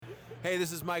Hey,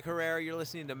 this is Mike Herrera. You're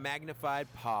listening to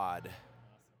Magnified Pod.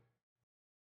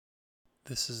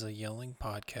 This is a yelling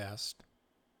podcast.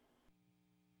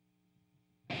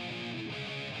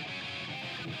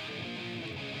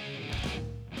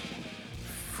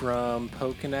 From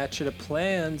poking at you to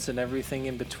plans and everything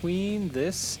in between,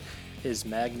 this is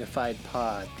Magnified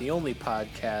Pod, the only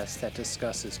podcast that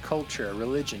discusses culture,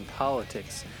 religion,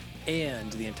 politics,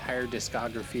 and the entire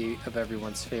discography of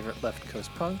everyone's favorite left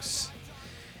coast punks,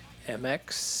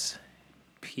 MXPX.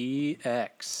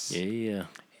 Yeah.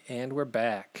 And we're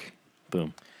back.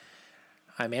 Boom.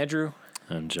 I'm Andrew.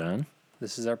 I'm John.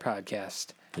 This is our podcast.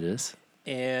 It is.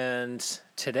 And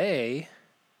today,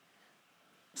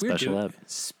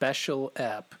 special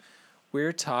ep.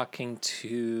 We're talking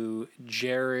to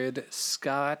Jared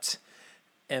Scott,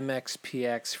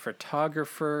 MXPX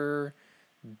photographer,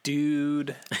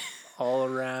 dude, all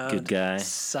around. Good guy.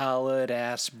 Solid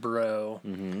ass bro.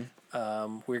 Mm-hmm.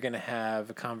 We're going to have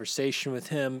a conversation with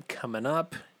him coming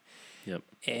up. Yep.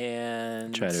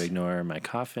 And try to ignore my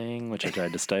coughing, which I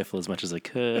tried to stifle as much as I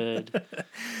could.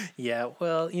 Yeah,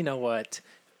 well, you know what?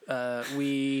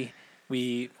 We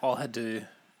all had to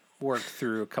work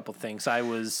through a couple things. I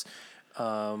was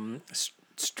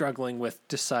struggling with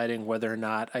deciding whether or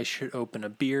not I should open a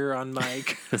beer on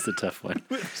mic. That's a tough one.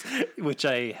 Which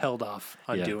I held off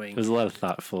on doing. It was a lot of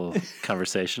thoughtful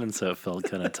conversation, and so it felt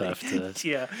kind of tough to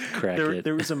crack it.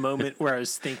 There was a moment where I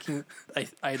was thinking, I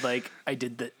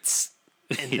did the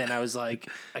and then I was like,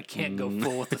 I can't go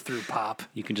full with the through pop.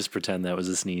 You can just pretend that was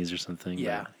a sneeze or something.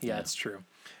 Yeah, it's true.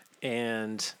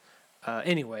 And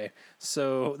anyway,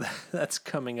 so that's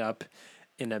coming up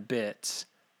in a bit.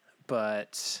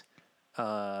 But,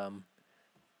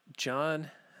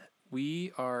 John,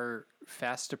 we are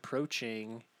fast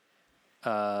approaching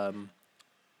the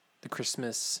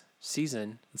Christmas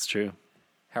season. That's true.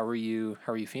 How are you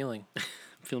feeling? I'm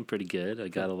feeling pretty good. I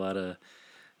got a lot of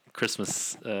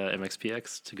Christmas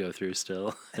MXPX to go through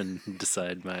still and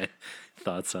decide my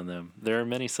thoughts on them. There are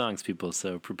many songs, people,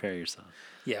 so prepare yourself.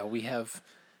 Yeah, we have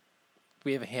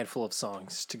a handful of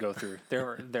songs to go through.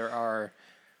 There are,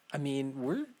 I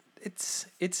mean,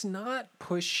 it's not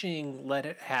pushing Let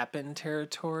It Happen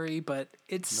territory, but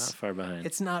it's not far behind.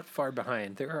 It's not far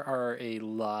behind. There are a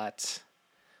lot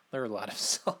of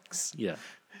songs. Yeah.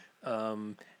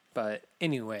 But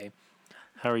anyway,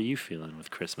 how are you feeling with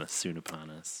Christmas soon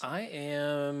upon us? I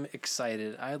am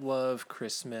excited. I love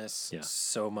Christmas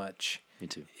so much. Me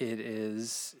too. It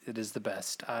is the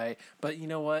best. But you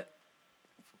know what?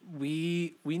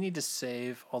 We need to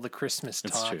save all the Christmas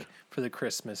talk for the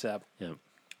Christmas app. Yep.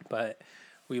 But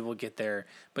we will get there.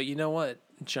 But you know what,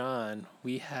 John?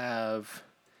 We have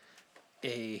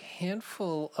a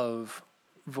handful of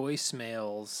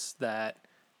voicemails that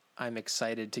I'm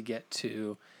excited to get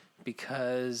to,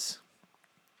 because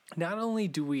not only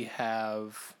do we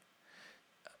have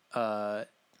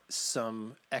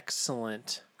some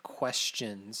excellent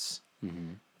questions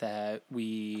that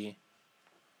we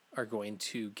are going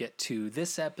to get to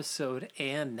this episode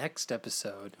and next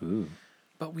episode,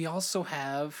 but we also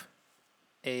have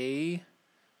a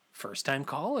first-time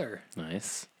caller.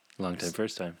 Nice. Long-time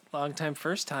first time. Long-time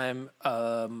first time.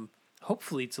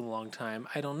 Hopefully it's a long time.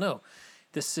 I don't know.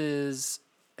 This is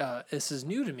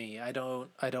new to me. I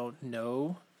don't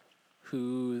know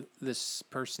who this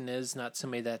person is. Not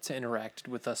somebody that's interacted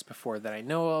with us before that I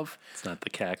know of. It's not the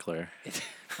cackler.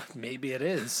 Maybe it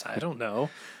is. I don't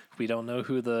know. We don't know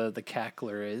who the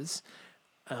cackler is.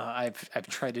 I've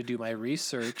tried to do my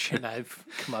research and I've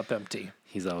come up empty.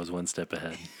 He's always one step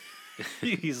ahead.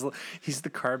 He's the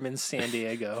Carmen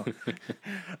Sandiego.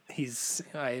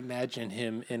 I imagine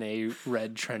him in a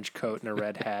red trench coat and a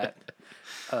red hat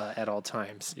at all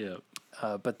times. Yeah.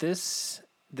 But this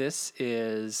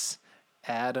is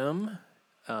Adam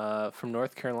from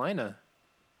North Carolina.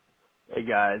 Hey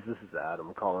guys, this is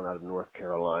Adam calling out of North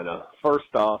Carolina.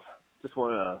 First off, just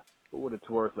want to, for what it's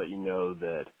worth, let you know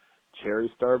that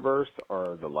cherry starbursts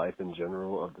are the life in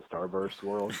general of the starburst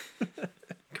world.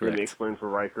 Correct. Let me explain for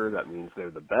Riker, that means they're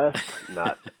the best,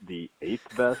 not the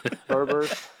 8th best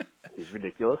starburst. He's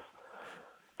ridiculous.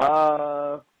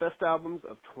 Best albums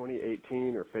of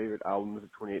 2018, or favorite albums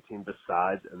of 2018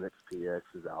 besides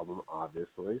MXPX's album,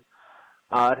 obviously.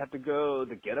 I'd have to go,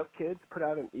 the Get Up Kids put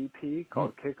out an EP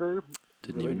called Kicker.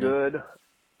 Didn't really even know. good.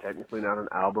 Technically not an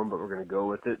album, but we're going to go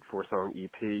with it. 4-song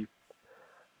EP.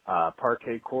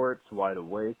 Parquet Courts, Wide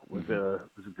Awake was a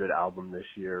good album this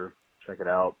year. Check it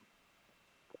out.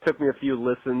 Took me a few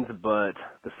listens, but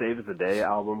the Save As the Day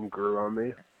album grew on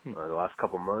me the last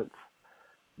couple months.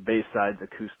 Bayside's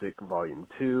Acoustic Volume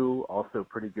 2, also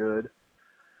pretty good.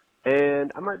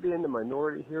 And I might be in the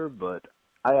minority here, but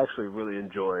I actually really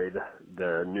enjoyed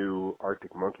the new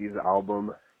Arctic Monkeys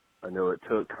album. I know it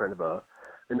took kind of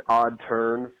an odd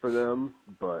turn for them,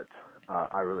 but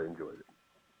I really enjoyed it.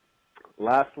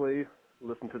 Lastly,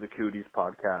 listen to the Cooties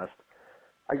podcast.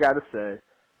 I gotta say,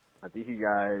 I think you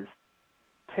guys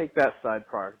take that side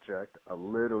project a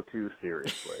little too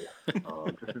seriously.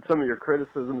 Just in some of your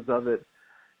criticisms of it,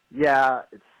 yeah,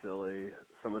 it's silly.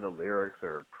 Some of the lyrics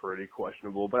are pretty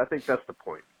questionable, but I think that's the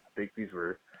point. I think these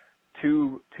were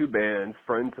two bands,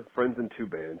 friends in two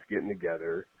bands, getting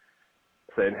together,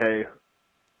 saying, "Hey,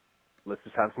 let's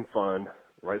just have some fun.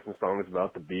 Write some songs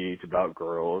about the beach, about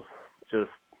girls,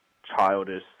 just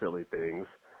childish, silly things."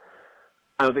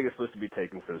 I don't think it's supposed to be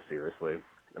taken so seriously.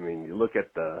 I mean, you look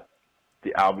at the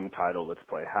album title, "Let's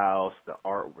Play House," the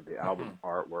album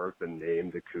artwork, the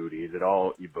name, the Cooties, it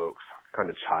all evokes kind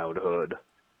of childhood.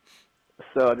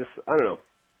 So I don't know.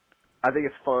 I think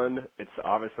it's fun. It's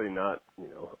obviously not,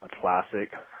 a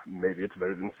classic. Maybe it's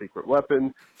better than Secret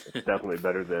Weapon. It's definitely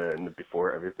better than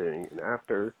Before Everything and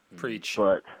After. Preach.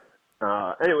 But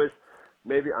anyways,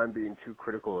 maybe I'm being too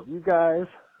critical of you guys.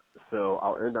 So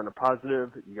I'll end on a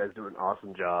positive. You guys do an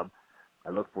awesome job. I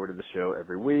look forward to the show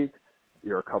every week.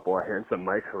 You're a couple of handsome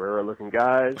Mike Herrera-looking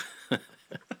guys.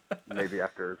 Maybe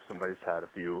after somebody's had a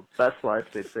few best life,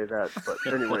 they'd say that. But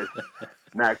anyways,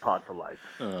 MagPod for life.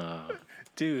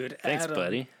 Dude, Thanks, Adam,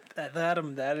 buddy.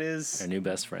 Adam, that is Our new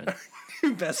best friend.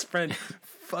 best friend.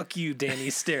 Fuck you, Danny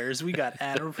Stairs. We got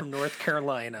Adam from North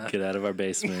Carolina. Get out of our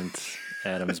basement.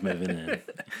 Adam's moving in.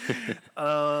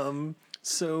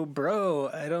 So, bro,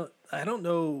 I don't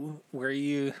know where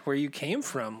you came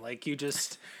from. Like, you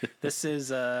just this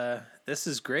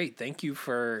is great. Thank you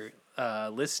for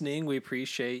listening. We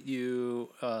appreciate you.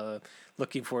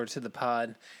 Looking forward to the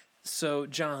pod. So,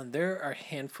 John, there are a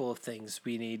handful of things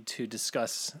we need to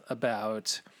discuss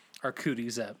about our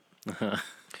Cooties app.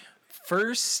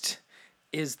 First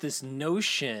is this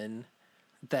notion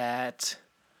that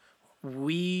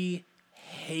we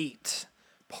hate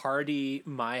Party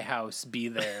My House Be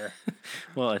There.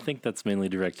 Well, I think that's mainly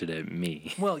directed at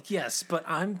me. Well, yes, but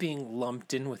I'm being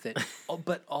lumped in with it.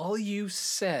 But all you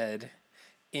said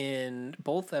in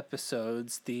both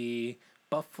episodes, the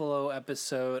Buffalo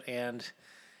episode and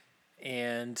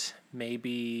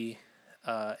maybe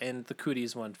and the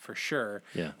Cooties one for sure,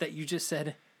 Yeah. that you just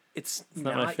said it's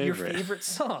not my not your favorite. favorite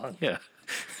song. Yeah.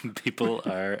 People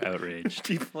are outraged.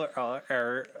 People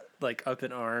are like up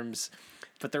in arms,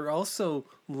 but they're also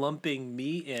lumping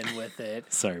me in with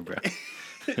it. Sorry, bro.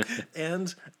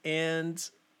 And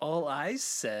all I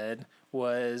said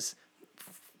was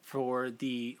for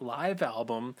the live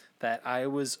album that I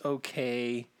was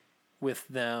okay with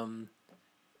them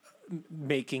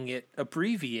making it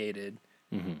abbreviated,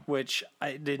 which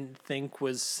I didn't think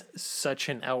was such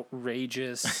an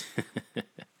outrageous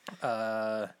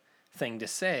thing to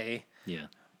say. Yeah.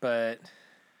 But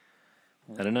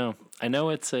I don't know. I know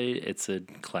it's a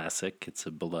classic. It's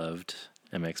a beloved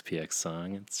MXPX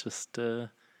song. It's just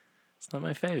it's not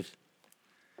my fave.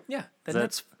 yeah, and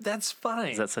that's fine.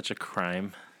 Is that such a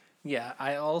crime? Yeah,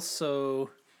 I also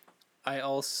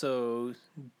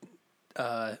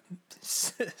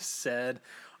said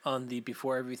on the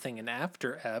Before Everything and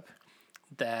After ep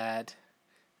that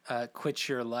Quit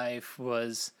Your Life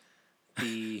was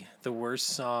the worst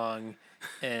song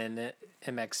in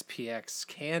MXPX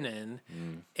canon,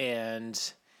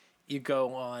 and you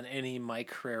go on any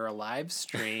Mike Herrera live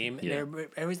stream, Yeah. and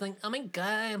everybody's like, "Oh my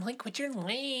god, I'm like, Quit Your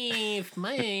Life,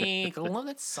 Mike, I love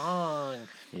that song."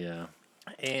 Yeah.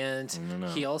 And I don't know.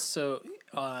 he also,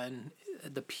 on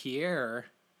the Pierre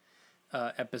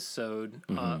episode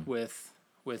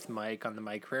with Mike on the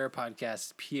Mike Herrera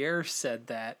podcast, Pierre said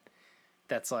that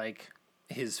that's like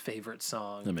his favorite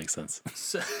song. That makes sense.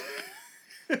 So,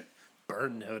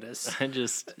 burn notice. I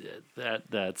just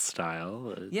that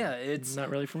style. Yeah, it's not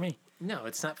really for me. No,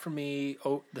 it's not for me.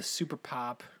 Oh, the super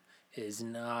pop is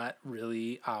not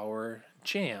really our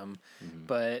jam,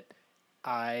 but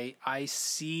I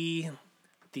see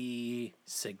the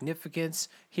significance.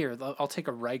 Here, I'll take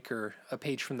a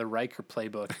page from the Riker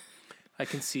playbook. I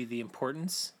can see the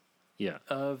importance Yeah.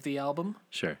 of the album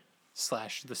Sure. /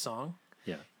 the song,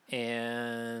 Yeah.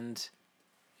 and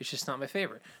it's just not my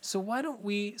favorite. So why don't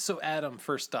we? So Adam,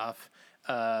 first off,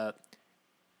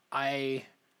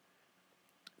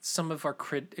 some of our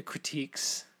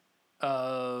critiques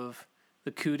of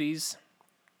the Cooties.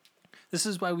 This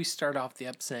is why we start off the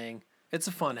ep saying it's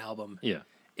a fun album. Yeah.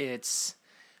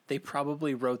 They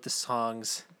probably wrote the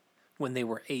songs when they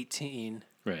were 18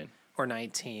 Right. or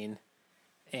 19,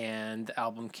 and the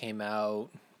album came out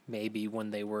maybe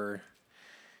when they were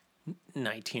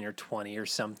 19 or 20 or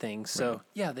something. So,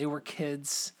 yeah, they were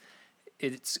kids.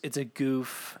 it's a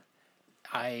goof.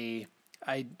 I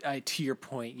to your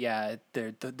point, yeah.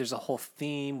 There's a whole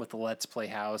theme with the Let's Play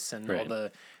house and all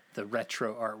Right. the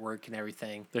retro artwork and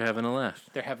everything. They're having a laugh.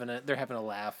 They're having a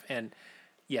laugh, and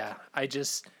yeah, I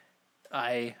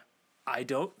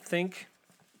don't think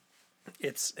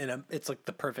it's like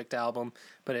the perfect album,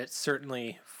 but it's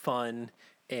certainly fun,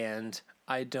 and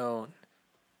I don't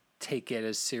take it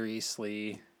as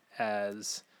seriously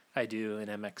as I do an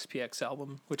MXPX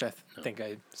album, which I think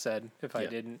I said. If I Yeah.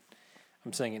 didn't,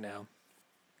 I'm saying it now.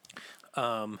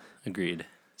 Agreed.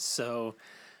 So,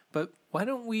 but why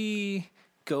don't we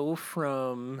go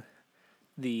from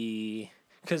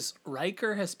because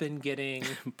Riker has been getting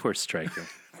Poor Stryker.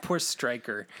 poor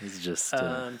Stryker. He's just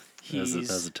Um, that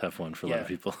was a tough one for a lot of yeah.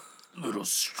 people. Little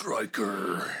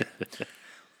Striker.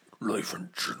 Life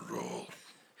in General.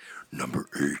 Number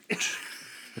 8.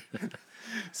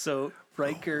 So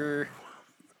Riker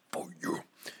For you.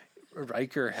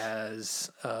 has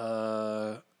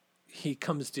has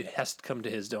to come to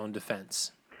his own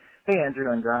defense. Hey,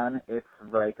 Andrew and John. It's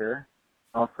Riker,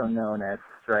 also known as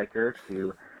Striker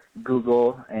to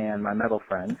Google and my metal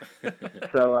friends.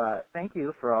 So thank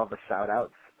you for all the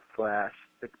shout-outs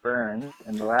 / sick burns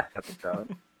in the last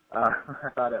episode. I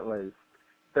thought it was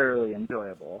thoroughly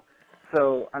enjoyable.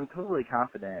 So I'm totally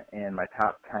confident in my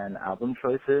top 10 album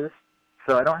choices.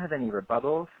 So I don't have any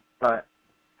rebuttals, but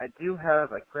I do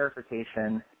have a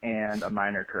clarification and a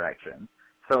minor correction.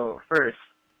 So first,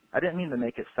 I didn't mean to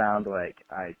make it sound like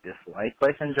I dislike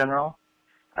Life in General.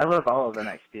 I love all of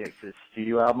MXPX's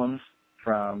studio albums,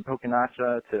 from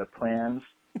Poconacha to Plans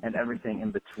and everything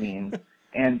in between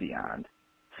and beyond.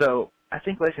 So I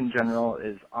think Life in General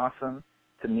is awesome.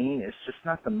 To me, it's just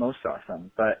not the most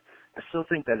awesome, but I still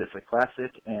think that it's a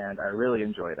classic, and I really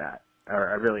enjoy that, or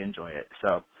I really enjoy it.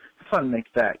 So just want to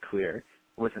make that clear.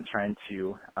 I wasn't trying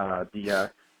to be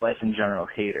a Life in General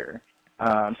hater.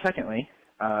 Secondly,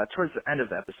 towards the end of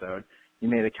the episode, you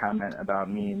made a comment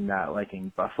about me not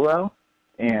liking Buffalo,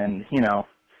 and,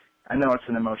 I know it's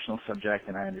an emotional subject,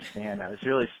 and I understand. I was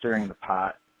really stirring the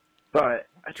pot, but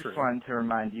I just wanted to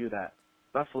remind you that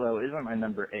Buffalo isn't my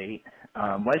number 8.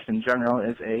 Life in General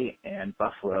is 8, and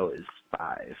Buffalo is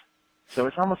 5. So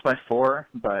it's almost my 4,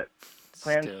 but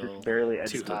Plans Still just barely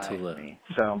edged too it high. for me.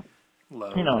 So, Low,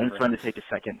 I just wanted to take a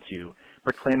second to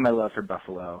proclaim my love for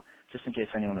Buffalo, just in case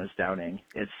anyone was doubting.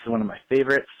 It's one of my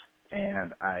favorites,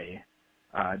 and I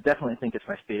definitely think it's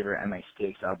my favorite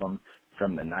MXPX album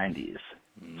from the 90s.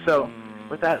 So,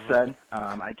 with that said,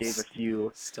 I gave a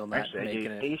few, Still not actually I making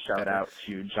gave it a shout better. out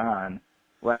to John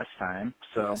last time,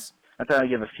 so Yes. I thought I'd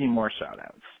give a few more shout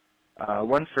outs.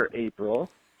 One for April,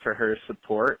 for her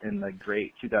support in the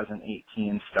great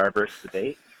 2018 Starburst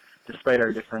debate. Despite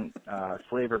our different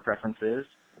flavor preferences,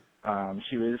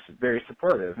 she was very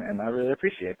supportive, and I really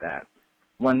appreciate that.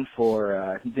 One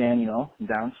for Daniel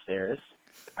downstairs.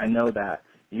 I know that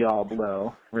y'all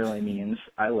blow really means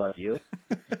I love you.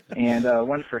 And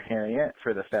one for Harriet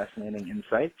for the fascinating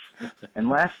insights. And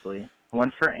lastly,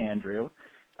 one for Andrew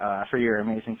for your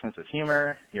amazing sense of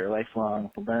humor, your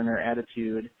lifelong learner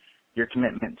attitude, your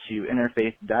commitment to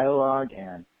interfaith dialogue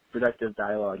and productive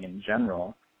dialogue in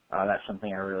general. That's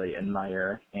something I really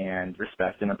admire and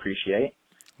respect and appreciate.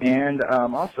 And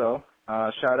also,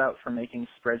 shout out for making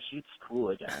spreadsheets cool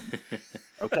again.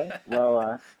 Okay,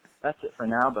 well, that's it for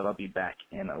now, but I'll be back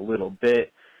in a little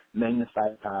bit.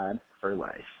 Magnified Pod for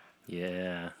life.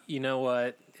 Yeah. You know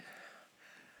what?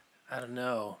 I don't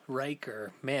know.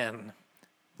 Riker, man,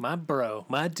 my bro,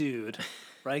 my dude.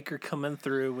 Riker coming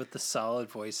through with the solid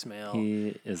voicemail.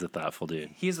 He is a thoughtful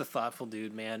dude. He's a thoughtful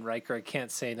dude, man. Riker, I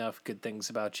can't say enough good things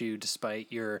about you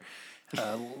despite your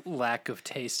lack of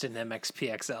taste in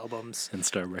MXPX albums And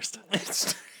Starburst.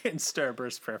 and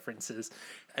Starburst preferences.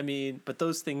 I mean, but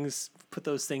put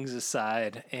those things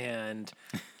aside, and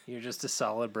you're just a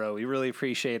solid bro. We really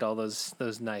appreciate all those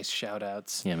nice shout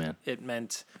outs. Yeah, man. It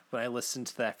meant when I listened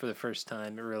to that for the first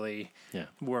time, it really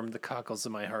warmed the cockles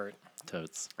of my heart.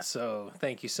 Totes. So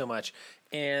thank you so much.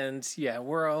 And yeah,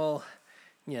 we're all,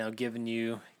 giving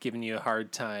you a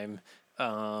hard time.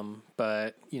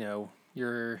 But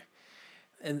you're,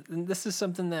 and this is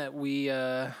something that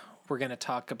we're going to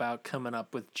talk about coming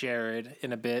up with Jared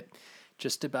in a bit,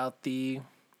 just about the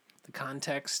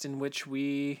context in which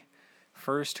we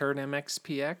first heard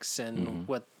MXPX and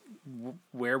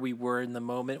where we were in the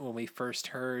moment when we first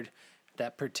heard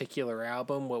that particular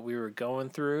album, what we were going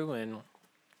through. And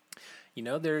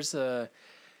there's an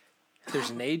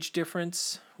age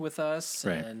difference with us,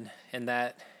 Right. and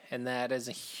that is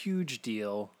a huge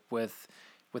deal with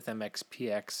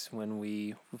MXPX when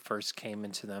we first came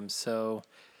into them. So,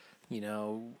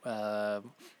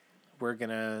 we're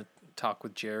gonna talk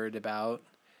with Jared about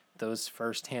those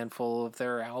first handful of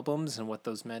their albums and what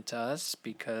those meant to us,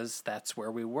 because that's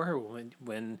where we were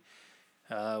when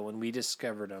we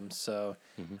discovered them. So,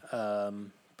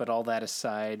 but all that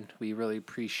aside, we really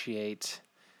appreciate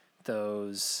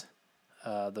those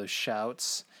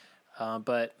shouts.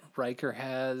 But Riker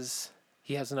has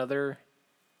another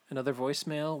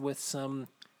voicemail with some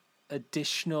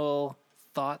additional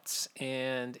thoughts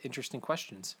and interesting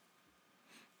questions.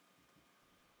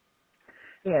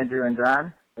 Hey, Andrew and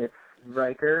John. It's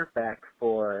Riker back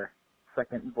for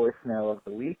second voicemail of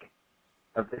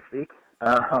this week.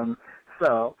 One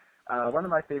of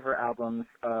my favorite albums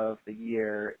of the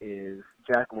year is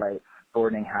Jack White's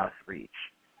Boarding House Reach.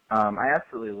 I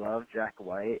absolutely love Jack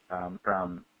White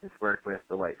from his work with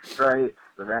the White Stripes,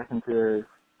 the Raconteurs,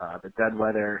 the Dead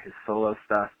Weather, his solo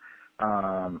stuff.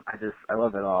 I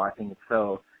love it all. I think it's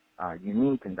so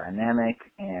unique and dynamic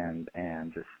and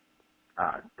just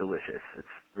delicious. It's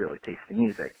really tasty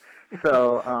music.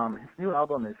 So his new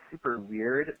album is super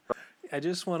weird. I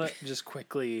just want to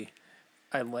quickly,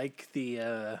 I like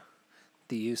the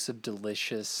use of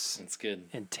delicious. It's good.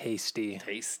 And tasty.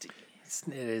 Tasty.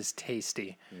 It is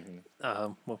tasty. I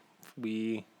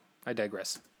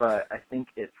digress. But I think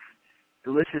it's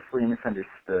deliciously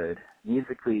misunderstood.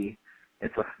 Musically,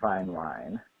 it's a fine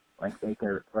line, like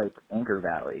Anchor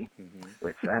Valley,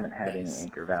 which I haven't had any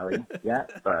Anchor Valley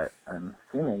yet, but I'm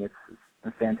assuming it's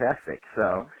fantastic.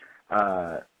 So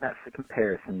that's the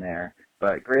comparison there.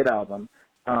 But great album.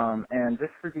 And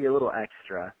just to be a little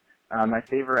extra, my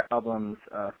favorite albums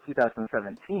of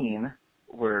 2017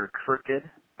 were Crooked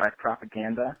by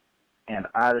Propaganda and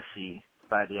Odyssey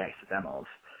by the Accidentals.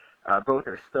 Both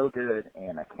are so good,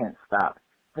 and I can't stop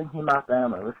thinking about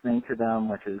them or listening to them,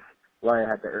 which is why I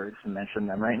had the urge to mention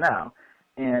them right now.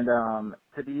 And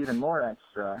to be even more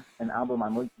extra, an album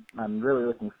I'm really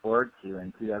looking forward to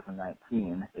in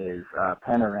 2019 is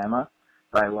Panorama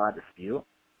by La Dispute.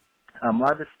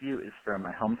 La Dispute is from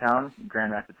my hometown,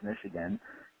 Grand Rapids, Michigan,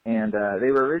 and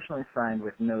they were originally signed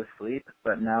with No Sleep,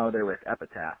 but now they're with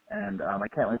Epitaph, and I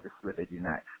can't wait to see what they do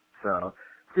next. So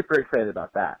super excited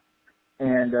about that.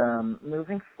 And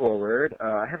moving forward,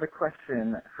 I have a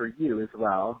question for you as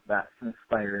well that's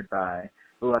inspired by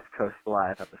the West Coast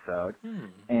Live episode.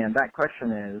 And that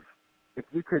question is, if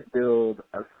you could build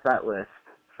a set list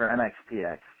for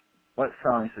MXPX, what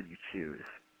songs would you choose?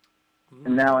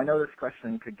 And now I know this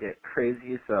question could get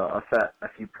crazy, so I'll set a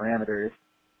few parameters.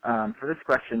 For this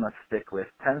question, let's stick with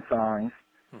 10 songs,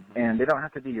 and they don't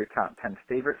have to be your top 10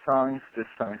 favorite songs, just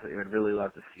songs that you would really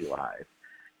love to see live.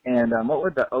 And what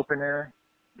would the opener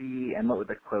be, and what would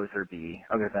the closer be,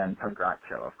 other than Punk Rock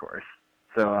Show, of course?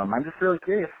 So I'm just really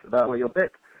curious about what you'll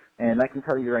pick. And I can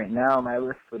tell you right now, my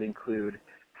list would include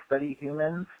Steady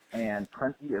Humans and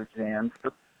plenty of jams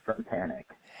from Panic,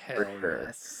 for sure.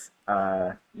 Yes.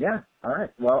 Yeah, all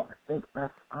right. Well, I think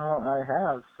that's all I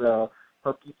have. So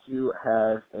hope you two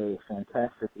have a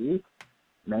fantastic week.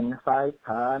 Magnified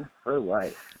Pod for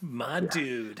life. My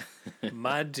dude,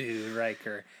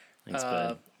 Riker. Thanks,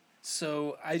 bud.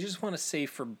 So I just want to say,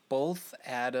 for both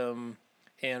Adam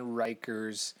and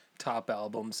Riker's top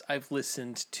albums, I've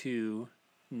listened to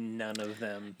none of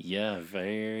them. Yeah,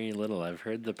 very little. I've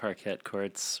heard the Parquet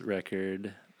Courts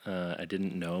record. I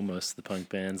didn't know most of the punk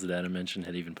bands that Adam mentioned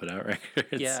had even put out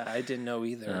records. Yeah, I didn't know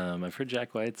either. I've heard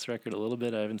Jack White's record a little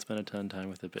bit. I haven't spent a ton of time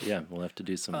with it, but yeah, we'll have to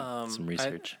do some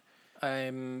research.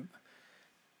 I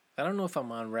don't know if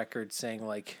I'm on record saying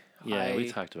Yeah,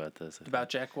 we talked about this. About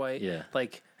Jack White. Yeah.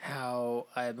 Like how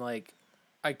I'm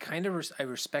I kind of I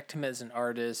respect him as an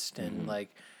artist, and I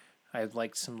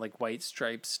like some White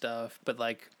Stripes stuff, but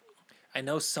I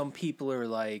know some people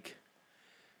are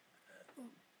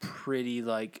pretty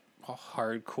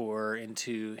hardcore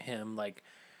into him,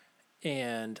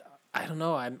 and I don't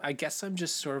know, I guess I'm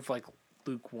just sort of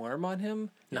lukewarm on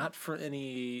him, not for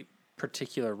any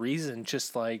particular reason,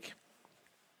 just I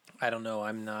don't know,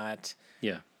 I'm not.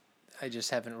 Yeah. I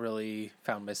just haven't really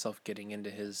found myself getting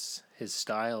into his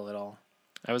style at all.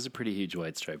 I was a pretty huge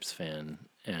White Stripes fan,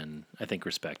 and I think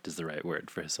respect is the right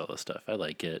word for his solo stuff. I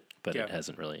like it, but it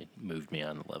hasn't really moved me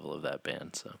on the level of that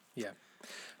band. So yeah.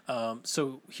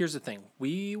 So here's the thing: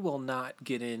 we will not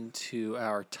get into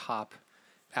our top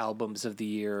albums of the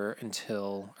year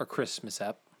until our Christmas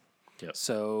ep. Yep.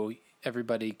 So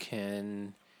everybody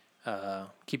can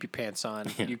keep your pants on.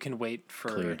 You can wait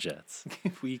for clear jets.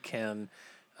 We can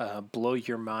blow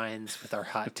your minds with our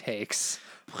hot takes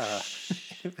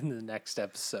in the next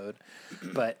episode.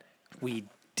 But we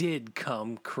did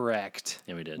come correct.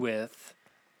 Yeah, we did. With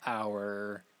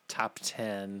our top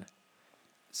 10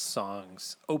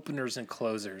 songs, openers and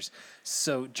closers.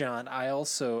 So, John,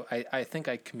 I think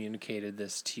I communicated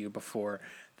this to you before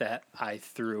that I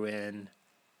threw in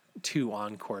 2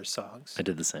 encore songs. I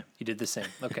did the same. You did the same.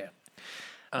 Okay.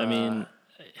 I mean,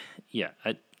 yeah,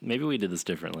 maybe we did this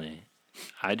differently.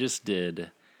 I just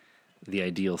did the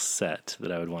ideal set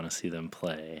that I would want to see them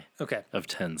play Okay. of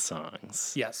 10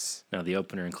 songs. Yes. Now, the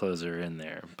opener and closer are in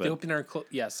there, but The opener,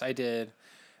 yes, I did.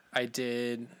 I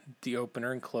did the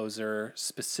opener and closer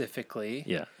specifically.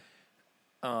 yeah,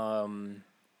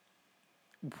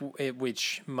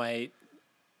 Which might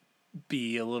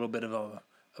be a little bit of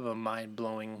a mind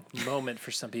blowing moment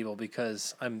for some people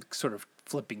because I'm sort of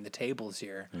flipping the tables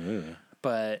here.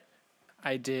 But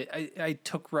I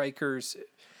took Riker's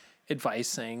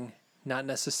advising, not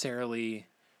necessarily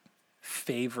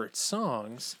favorite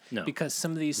songs, No, because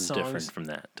some of these it's songs, different from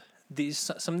that.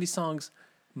 some of these songs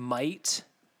might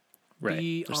Right.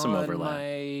 be There's some on overlap.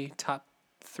 my top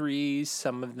 3.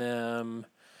 Some of them,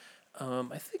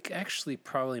 I think actually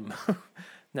probably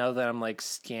now that I'm like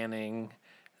scanning,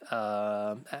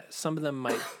 some of them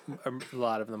might, a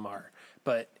lot of them are.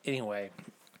 But anyway,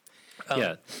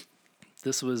 Yeah.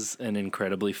 This was an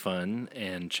incredibly fun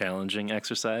and challenging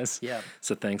exercise. Yeah.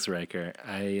 So thanks, Riker.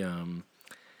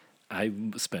 I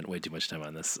spent way too much time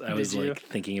on this. I Did was you? like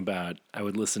thinking about, I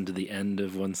would listen to the end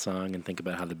of one song and think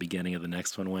about how the beginning of the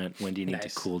next one went. When do you need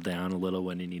Nice. to cool down a little?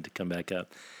 When do you need to come back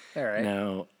up? all right.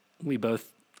 Now, we both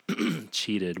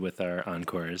cheated with our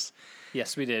encores.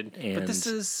 Yes, we did. But this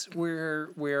And- is where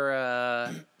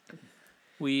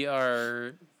we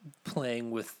are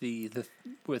playing with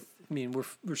with. I mean,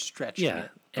 we're stretching Yeah.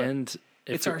 it. but And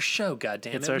it's our show.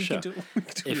 Goddamn it's it! our We show. can do what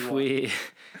we if want.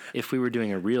 if we were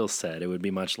doing a real set, it would be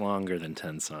much longer than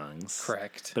 10 songs.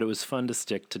 Correct. But it was fun to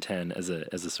stick to 10 as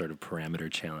a sort of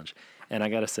parameter challenge. And I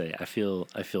got to say, I feel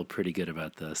pretty good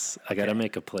about this. I got to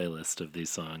make a playlist of these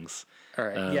songs. All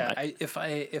right. If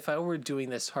I were doing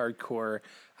this hardcore,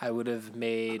 I would have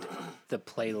made the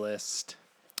playlist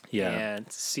Yeah. and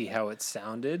see how it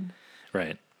sounded.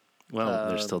 Right. Well,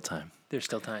 there's still time. There's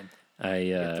still time.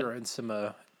 I Throw in some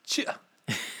chia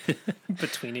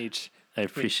between each. I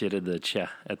appreciated the cha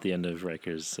at the end of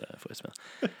Riker's voicemail.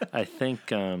 I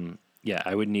think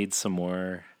I would need some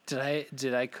more. Did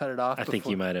I cut it off? I think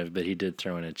before? you might have, but he did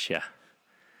throw in a cha.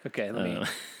 Okay, let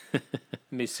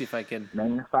me see if I can.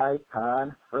 Magnified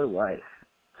Pod for life.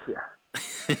 Yeah.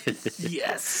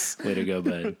 Yes, Way to go,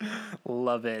 bud.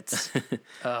 love it.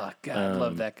 Oh God,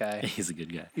 love that guy. He's a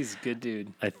good guy. He's a good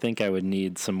dude. I think I would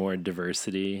need some more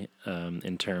diversity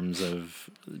in terms of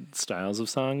styles of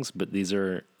songs, but this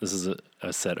is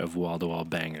a set of wall-to-wall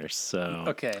bangers. So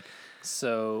Okay,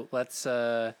 so let's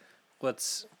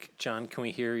John, can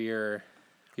we hear your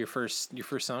first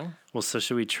song? well, so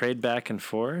should we trade back and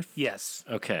forth? Yes.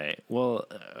 Okay. Well,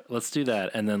 let's do that,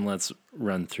 and then let's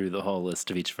run through the whole list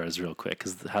of each of ours real quick,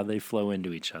 because how they flow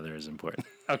into each other is important.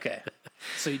 Okay.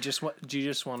 So do you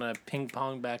just want to ping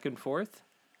pong back and forth?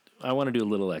 I want to do a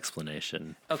little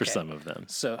explanation for Okay. some of them.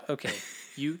 So okay,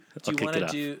 do I'll you kick want it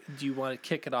to off. do you want to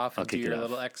kick it off and do kick it your off.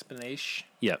 little explanation?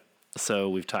 Yep. So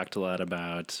we've talked a lot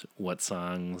about what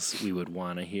songs we would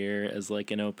want to hear as like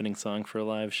an opening song for a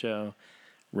live show.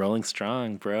 Rolling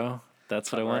Strong, bro. That's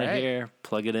what I want to Alright. hear.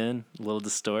 Plug it in, a little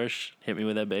distortion. Hit me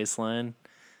with that bass line.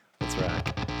 Let's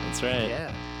rock. That's right.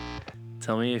 Yeah.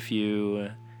 Tell me if you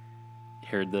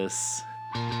heard this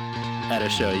at a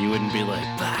show, you wouldn't be like,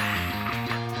 bah.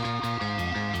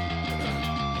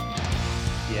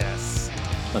 Yes.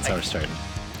 That's how we're starting.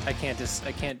 I can't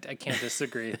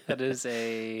disagree. That is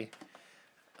a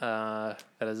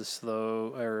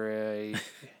slow or a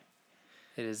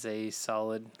it is a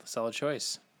solid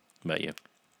choice. How about you?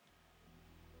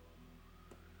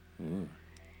 Ooh.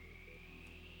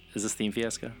 Is this Theme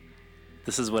Fiasco?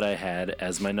 This is what I had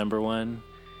as my number one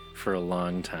for a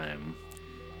long time.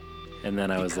 And then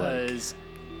I was like, Because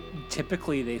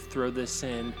typically they throw this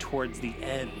in towards the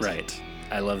end. right.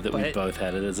 I love that we But- both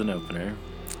had it as an opener.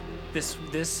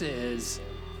 This is.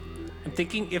 I'm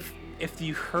thinking if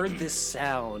you heard this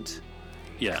sound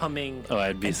Yeah. coming. Oh,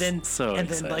 I'd be and then, so and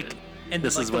excited. Then like, and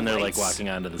This then, is like, when the they're like lights- walking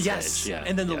onto the yes, stage. Yeah.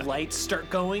 and then the yeah. lights start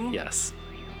going. Yes.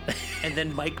 And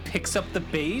then Mike picks up the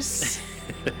bass.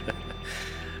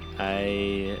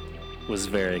 I was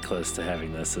very close to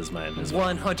having this as mine as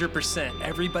well. 100%.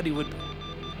 Everybody would.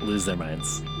 Lose their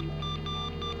minds.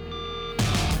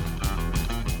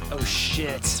 Oh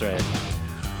shit. That's right.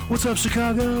 What's up,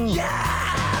 Chicago?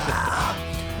 Yeah.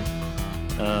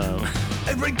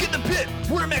 Everybody get in the pit.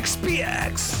 We're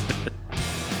MXPX.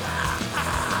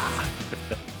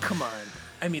 Come on.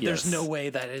 I mean, Yes. there's no way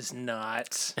that is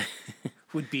not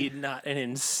would be not an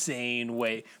insane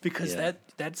way, because Yeah.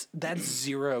 that's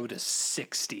 0 to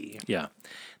 60. Yeah.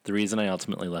 The reason I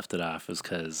ultimately left it off is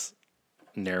because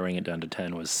narrowing it down to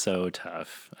 10 was so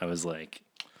tough. I was like,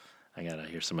 I gotta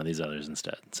hear some of these others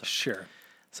instead. Sure.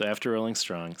 So after Rolling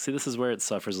Strong, see, this is where it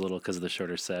suffers a little because of the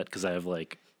shorter set, because I have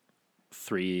like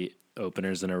 3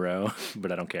 openers in a row,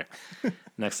 but I don't care.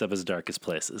 Next up is Darkest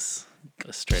Places.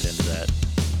 Go straight into that.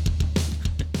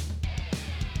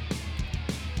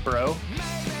 Bro,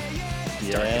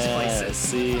 Darkest Places.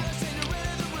 See,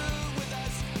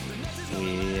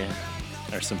 we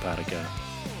are simpatico.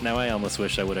 Now I almost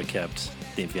wish I would have kept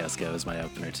Theme Fiasco as my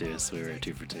opener too, so we were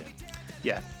 2 for 2.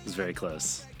 yeah. It was very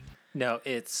close. No,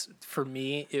 it's, for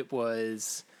me, it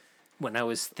was when I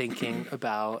was thinking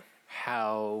about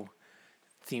how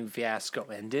Theme Fiasco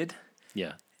ended.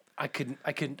 Yeah. I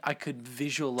could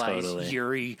visualize Totally.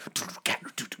 Yuri.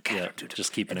 Yeah,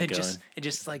 just keeping and it going.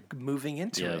 just like moving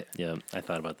into Yeah, it. yeah. I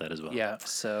thought about that as well. Yeah,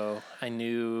 so I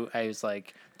was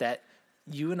like that.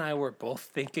 You and I were both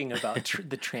thinking about the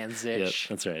Yep,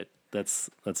 transition. that's right. That's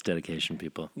dedication,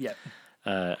 people. Yep.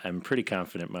 I'm pretty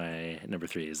confident my number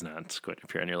 3 is not going to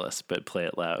appear on your list, but Play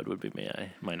It Loud would be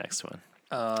my next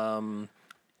one.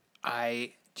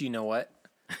 Do you know what?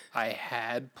 I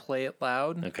had Play It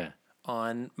Loud Okay.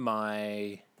 on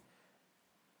my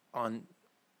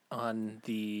on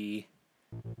the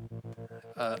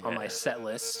on my set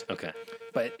list, Okay.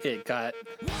 but it got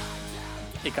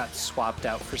swapped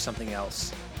out for something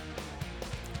else.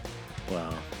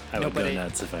 Well, I No, would but go it-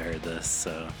 nuts if I heard this.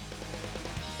 So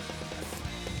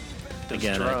Those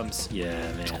again, drums.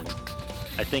 yeah, man.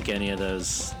 I think any of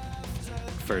those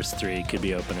first 3 could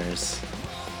be openers,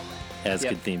 as Yep.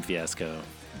 could Theme Fiasco.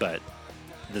 But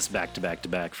this back to back to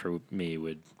back for me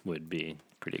would be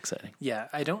pretty exciting. Yeah,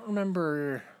 I don't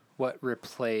remember what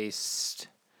replaced.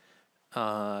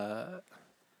 I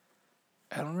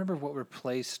don't remember what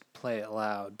replaced Play It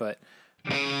Loud, but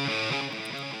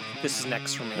this is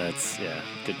next for me. That's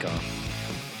good call.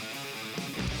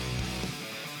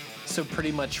 So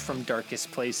pretty much from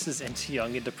Darkest Places into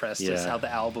Young and Depressed is Yeah. how the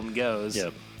album goes.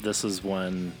 Yep. This was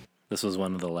one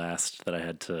of the last that I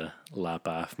had to lop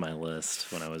off my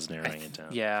list when I was narrowing it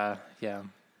down. Yeah.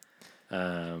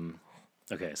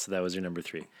 Okay, so that was your number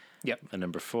 3. Yep. And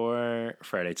number 4,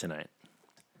 Friday Tonight.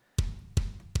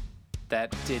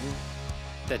 That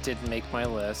didn't make my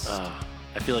list.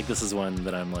 I feel like this is one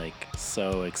that I'm like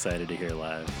so excited to hear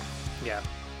live. Yeah.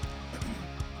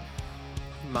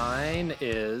 Mine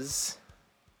is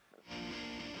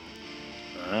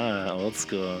Old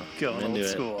school. going I'm old into it.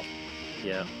 school,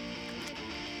 Yeah.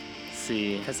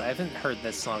 See, because I haven't heard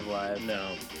this song live.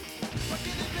 no.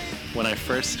 When I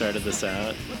first started this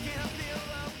out,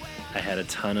 I had a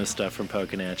ton of stuff from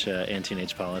Pokinatcha and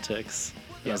Teenage Politics.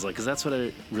 And I was like, because that's what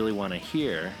I really want to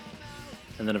hear.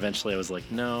 And then eventually I was like,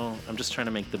 no, I'm just trying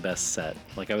to make the best set.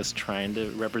 Like I was trying to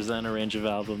represent a range of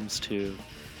albums too.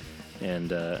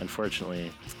 And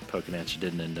unfortunately, Pokinatcha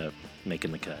didn't end up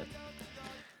making the cut.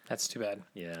 That's too bad.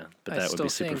 Yeah, but I that would still be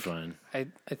super think- fun.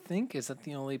 I think, is that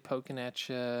the only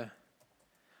Pokinatcha?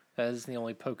 That is the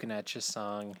only Pokinatcha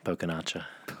song. Pokinatcha,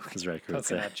 as Riker would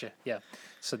say. Pokinatcha, yeah.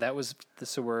 So that was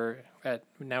so we're at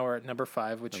number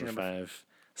 5. What's Number your 5,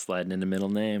 sliding into middle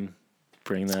name.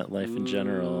 Bring that life in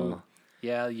general.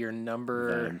 Yeah, your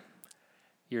number. Vibe.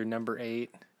 Your number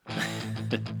 8.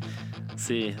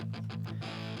 See,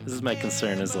 this is my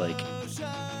concern is like,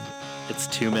 it's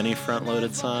too many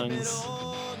front-loaded songs,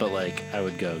 but like, I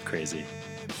would go crazy.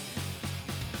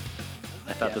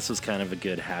 I thought Yeah. this was kind of a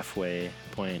good halfway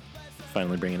point,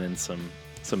 finally bringing in some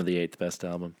of the 8th best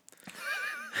album.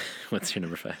 What's your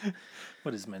number 5?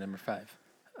 What is my number 5?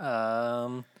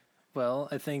 Well,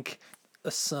 I think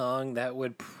a song that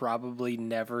would probably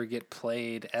never get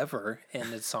played ever,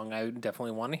 and it's a song I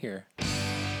definitely want to hear.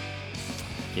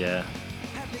 Yeah.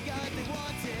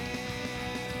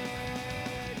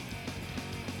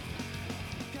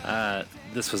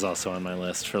 This was also on my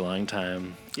list for a long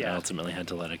time. Yeah. I ultimately had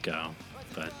to let it go,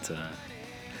 but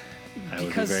I would be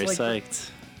Because, very like, psyched.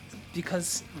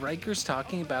 Because Riker's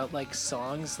talking about like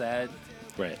songs that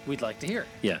Right. we'd like to hear.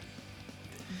 Yeah.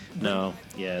 No,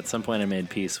 yeah, at some point I made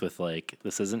peace with like,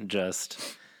 this isn't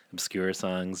just obscure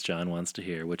songs John wants to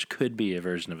hear, which could be a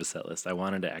version of a set list. I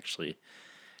wanted to actually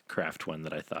craft one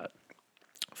that I thought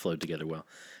flowed together well.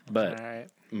 But All right.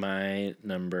 my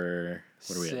number,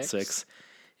 what are we at, 6? 6,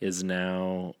 is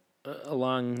now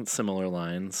along similar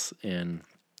lines, and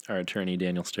our attorney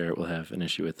Daniel Starrett will have an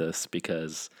issue with this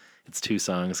because it's 2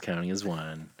 songs counting as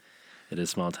one. It is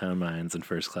Small Town Minds and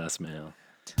First Class Mail.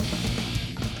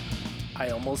 I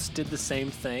almost did the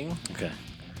same thing, Okay.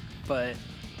 but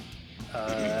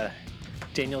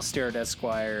Daniel Starrett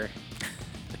Esquire.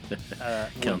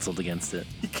 Counseled against it.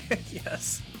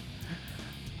 Yes.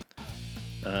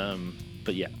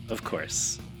 But yeah, of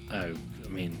course. I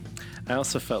mean, I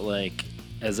also felt like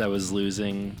as I was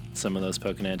losing some of those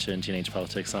Pocanatcha and Teenage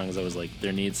Politics songs, I was like,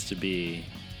 there needs to be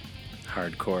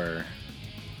hardcore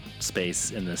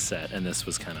space in this set, and this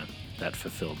was kind of that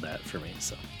fulfilled that for me.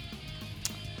 So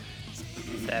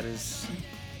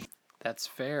that's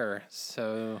fair.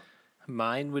 So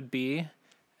mine would be,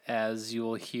 as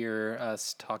you'll hear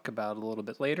us talk about a little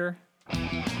bit later.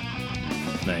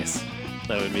 nice.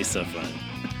 That would be so fun.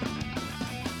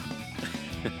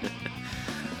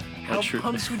 How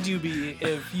pumped would you be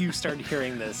if you started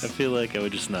hearing this? I feel like I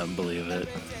would just not believe it.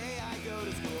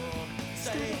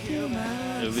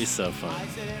 It would be so fun.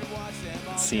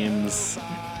 It seems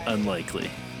unlikely.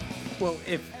 Well,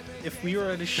 if we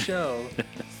were at a show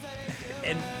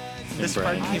and this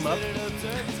part Brian. came up,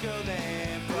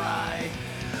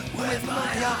 With my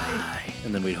eye.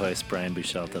 And then we'd hoist Brian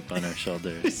Bouchelt up on our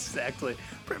shoulders. exactly.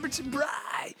 Bremerton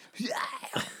Bry.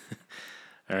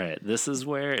 All right, this is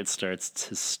where it starts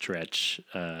to stretch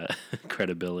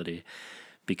credibility,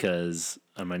 because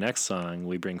on my next song,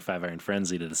 we bring Five Iron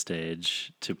Frenzy to the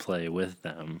stage to play with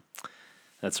them.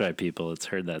 That's right, people. It's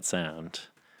Heard That Sound.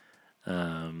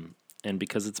 And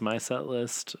because it's my set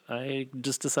list, I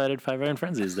just decided Five Iron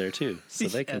Frenzy is there too, so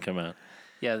they can come out.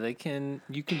 Yeah, they can.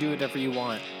 You can do whatever you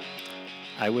want.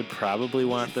 I would probably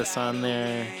want this on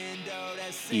there,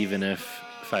 even if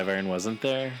Five Iron wasn't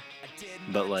there.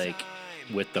 But like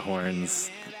with the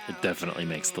horns, it definitely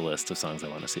makes the list of songs I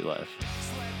want to see live.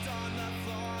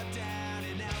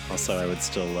 Also, I would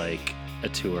still like a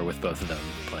tour with both of them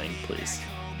playing, please.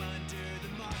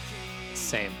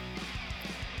 Same.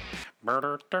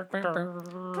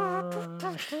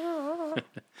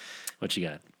 What you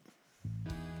got?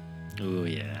 Ooh,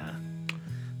 yeah.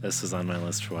 This was on my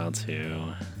list for a while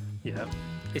too. Yeah.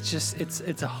 It's just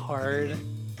it's a hard.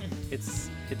 It's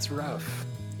rough.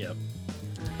 Yep.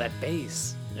 That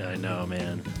bass. Yeah, I know,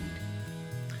 man.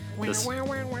 This,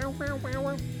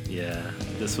 yeah,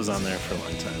 this was on there for a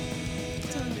long time.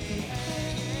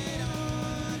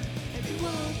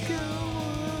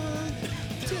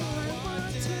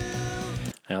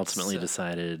 I ultimately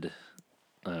decided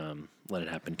Let It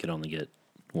Happen could only get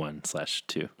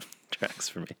 1/2 tracks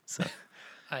for me. So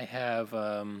I have,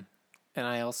 and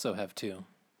I also have 2.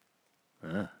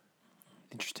 Ah.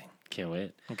 Interesting. Can't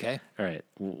wait. Okay. All right,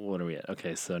 what are we at?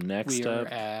 Okay, so next We are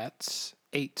up, at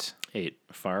 8. 8,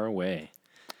 Far Away.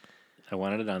 I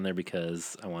wanted it on there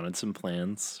because I wanted some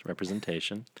plans,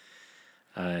 representation.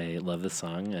 I love this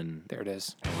song, and There it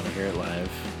is. I want to hear it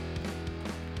live.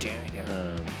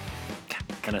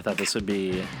 And I thought this would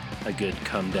be a good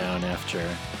come down after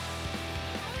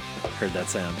Heard That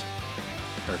Sound,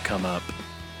 or come up.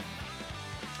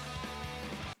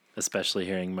 Especially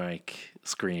hearing Mike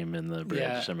scream in the bridge.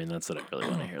 Yeah. I mean, that's what I really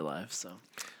want to hear live. So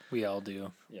We all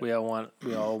do. Yeah. We all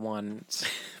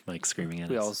want. Mike screaming at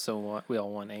We us. we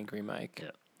all want Angry Mike.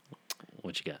 Yeah.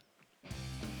 What you got?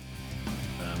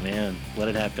 Oh man, Let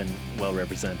It Happen. Well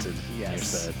represented. Yes. Your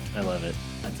set. I love it.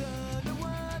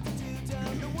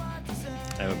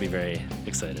 I would be very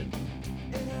excited.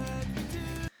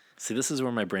 See, this is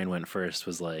where my brain went first.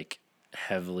 Was like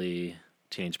heavily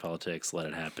Teenage Politics, Let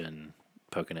It Happen,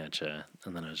 Pocanatcha,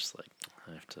 and then I was just like,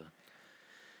 I have to.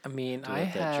 I mean, Do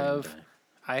let that dream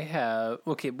I have.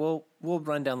 Okay, we'll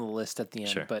run down the list at the end.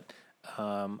 Sure. But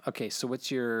okay. So what's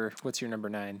your number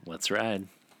 9? Let's ride.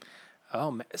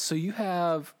 Oh, man. So you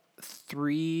have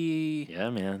 3. Yeah,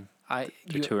 man. I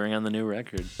They're touring on the new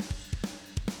record.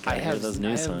 I Gotta hear have those new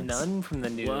I have songs. none from the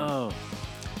new. Whoa.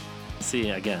 See,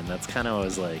 again, that's kind of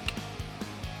was like.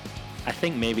 I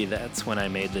think maybe that's when I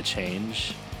made the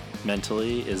change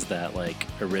mentally, is that like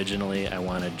originally I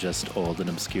wanted just old and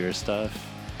obscure stuff.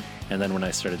 And then when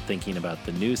I started thinking about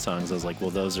the new songs, I was like,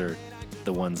 well, those are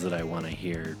the ones that I want to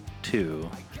hear too.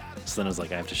 So then I was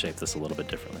like, I have to shape this a little bit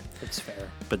differently. It's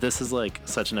fair. But this is like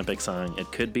such an epic song.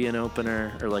 It could be an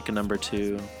opener or like a number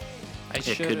 2.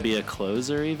 It could be a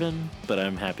closer even, but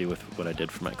I'm happy with what I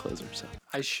did for my closer. So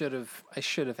I should have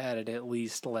added at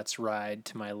least Let's Ride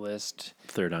to my list.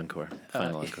 third encore,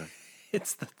 final encore.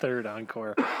 It's the third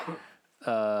encore.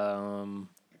 And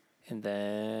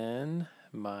then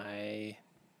my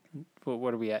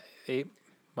what are we at? 8.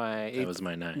 My 8. That was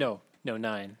my 9. No,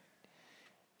 9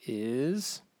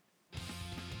 is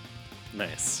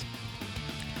Nice.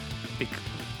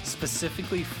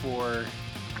 specifically for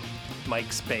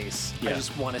Mike's bass. I Yeah.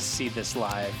 just want to see this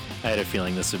live. I had a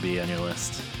feeling this would be on your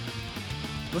list.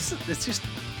 Listen, it's just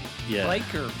Yeah.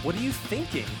 Riker. What are you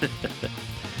thinking?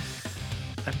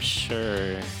 I'm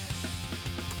sure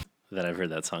that I've heard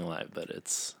that song live, but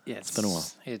it's Yeah, been a while.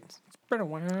 It's been a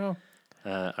while.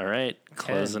 All right,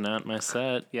 closing out my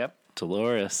set. Yep.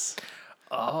 Dolores.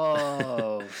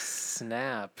 Oh,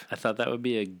 snap. I thought that would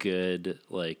be a good,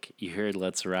 like, you heard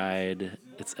Let's Ride.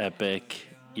 It's epic.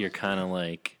 You're kind of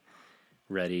like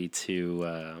ready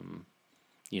to,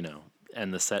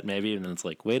 end the set maybe. And then it's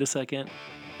like, wait a second.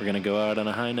 We're going to go out on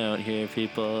a high note here,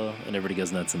 people. And everybody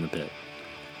goes nuts in the pit.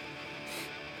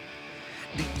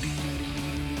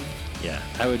 Yeah,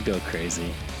 I would go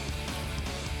crazy.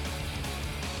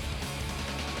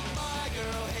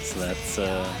 So that's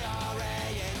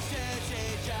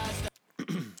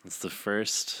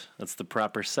that's the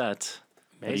proper set.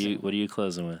 Amazing. What are you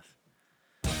closing with?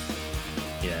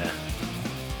 Yeah.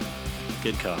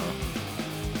 Good call.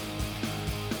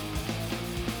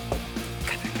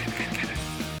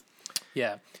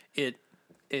 Yeah,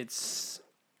 it's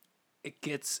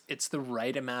the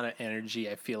right amount of energy,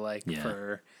 I feel like, Yeah.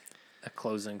 for a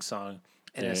closing song,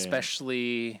 and Yeah.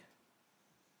 especially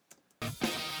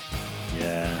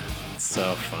Yeah. It's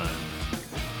so fun.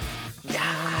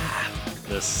 Yeah.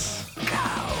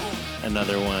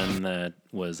 Another one that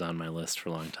was on my list for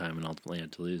a long time and ultimately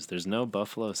had to lose. There's no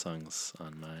Buffalo songs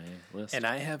on my list. and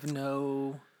I have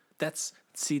no. That's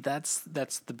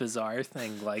the bizarre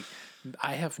thing. Like,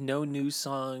 I have no new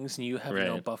songs, and you have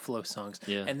no Right. Buffalo songs,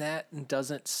 Yeah. and that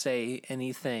doesn't say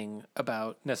anything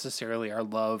about necessarily our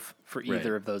love for Right.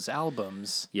 either of those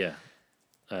albums. Yeah.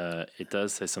 It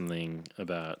does say something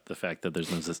about the fact that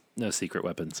there's no Secret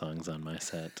Weapon songs on my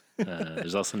set.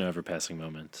 There's also no Everpassing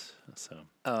Moment,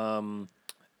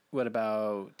 What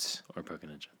about or Poke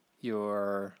Ninja.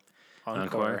 your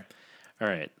encore? All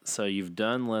right, so you've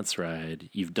done Let's Ride,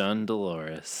 you've done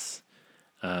Dolores.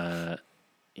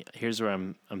 Here's where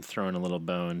I'm throwing a little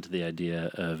bone to the idea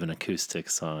of an acoustic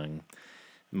song.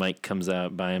 Mike comes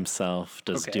out by himself,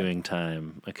 does Okay. Doing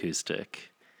Time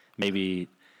acoustic. Maybe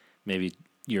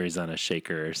Yuri's on a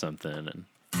shaker or something. And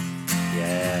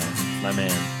yeah, my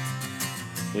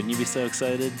man. Wouldn't you be so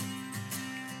excited?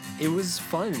 It was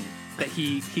fun that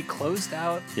he closed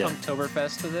out Yeah.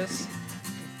 Punktoberfest with this.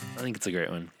 I think it's a great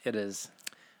one. It is.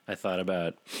 I thought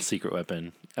about Secret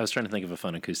Weapon. I was trying to think of a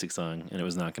fun acoustic song, and it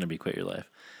was not going to be Quit Your Life.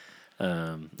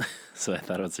 So I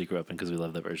thought about Secret Weapon because we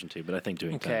love that version too. But I think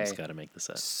Doing Time's Okay. got to make the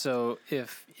set. So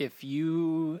if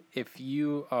you're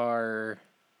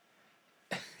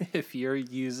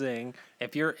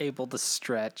able to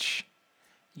stretch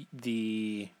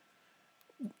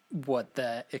what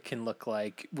that it can look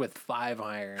like with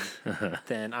 5-iron,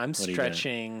 then I'm do you got?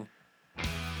 stretching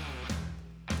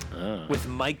Oh, with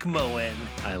Mike Moen,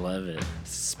 I love it.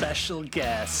 special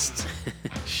guest,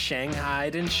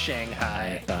 Shanghaied in I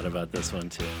Shanghai. thought about this one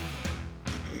too.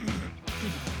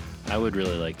 I would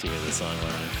really like to hear this song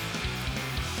live.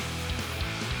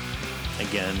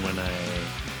 Again, when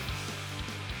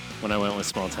I went with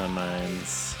Small Town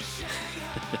Minds,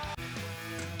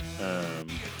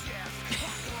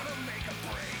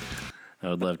 I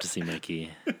would love to see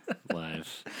Mikey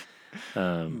live. When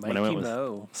I Mikey went with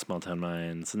Mo. Small Town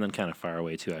Minds, and then kind of Far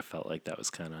Away too, I felt like that was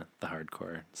kind of the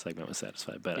hardcore segment was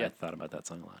satisfied. But I Yeah. thought about that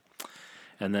song a lot.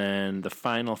 And then the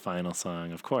final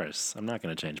song, of course, I'm not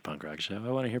going to change Punk Rock Show. I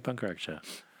want to hear Punk Rock Show.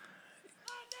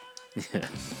 I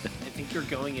think you're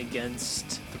going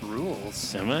against the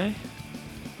rules. Am I?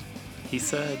 He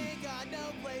said,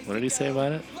 what did he say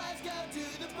about it?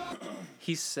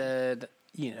 He said,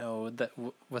 that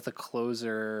with a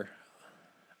closer,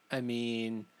 I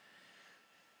mean,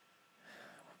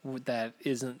 that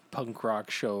isn't Punk Rock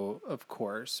Show, of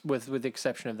course. With the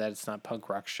exception of that, it's not Punk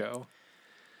Rock Show.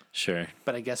 Sure.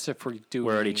 But I guess if we're doing,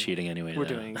 We're already cheating anyway. We're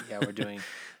though. doing.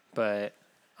 But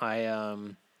I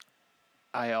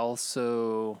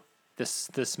also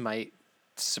this might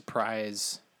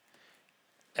surprise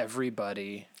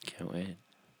everybody. Can't wait.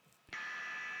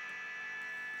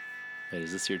 Wait,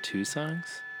 is this your 2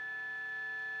 songs?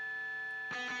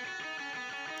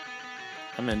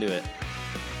 I'm into it.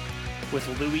 With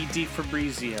Louis D.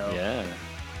 Fabrizio. Yeah.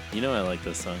 You know I like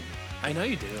this song. I know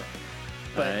you do.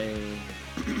 But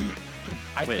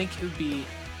I Wait. think it would be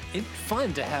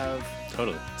fun to have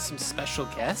Totally. some special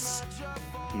guests.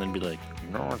 And then be like,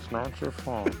 no, it's not your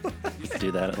fault. You could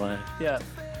do that at live. Yeah.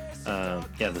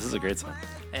 Yeah, this is a great song.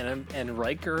 And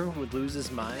Riker would lose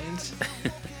his mind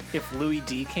if Louis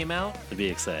D came out. It'd be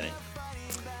exciting.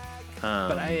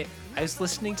 But I was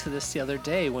listening to this the other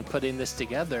day when putting this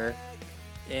together,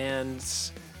 and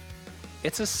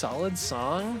it's a solid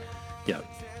song, Yeah.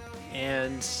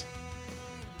 and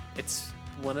it's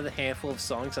one of the handful of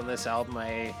songs on this album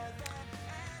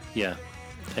Yeah.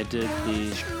 I did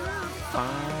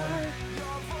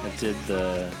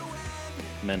the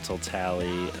mental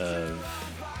tally of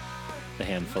the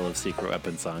handful of Secret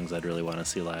Weapon songs I'd really want to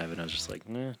see live, and I was just like,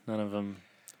 nah, none of them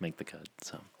make the cut.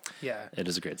 So Yeah. it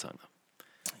is a great song, though.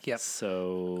 Yep.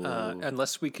 So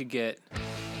Unless we could get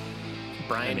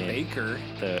Brian I mean, Baker.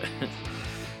 that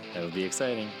would be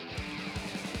exciting.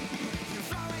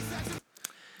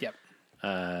 Yep.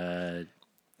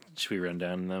 Should we run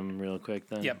down them real quick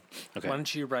then? Yep. Okay. Why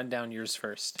don't you run down yours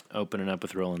first? Opening up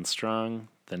with Rolling Strong,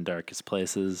 then Darkest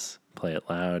Places, Play It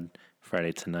Loud,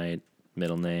 Friday Tonight,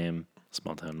 Middle Name,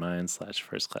 Small Town Mind /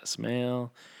 First Class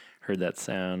Mail, Heard That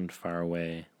Sound, Far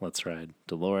Away, Let's Ride,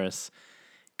 Dolores,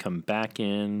 Come Back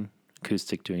In,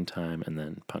 Acoustic Doing Time, and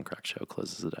then Punk Rock Show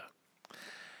closes it out.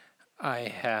 I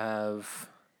have.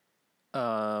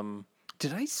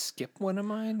 Did I skip one of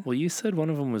mine? Well, you said one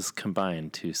of them was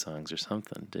combined 2 songs or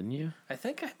something, didn't you? I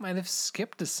think I might have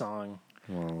skipped a song.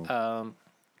 Well,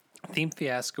 Theme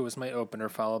Fiasco was my opener,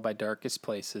 followed by Darkest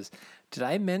Places. Did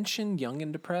I mention Young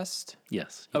and Depressed?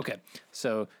 yes. Okay,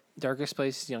 so Darkest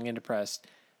Places, Young and Depressed.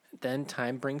 Then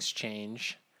Time Brings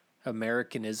Change,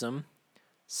 Americanism,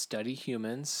 Study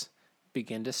Humans,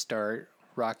 Begin to Start,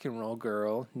 Rock and Roll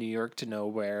Girl, New York to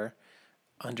Nowhere,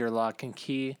 Under Lock and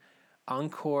Key,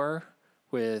 Encore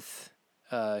with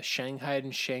Shanghai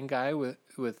and Shanghai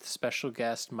with special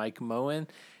guest Mike Moen,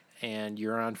 and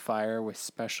You're on Fire with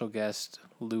special guest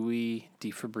Louis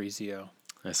DiFabrizio.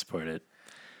 I support it.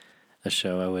 A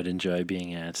show I would enjoy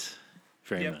being at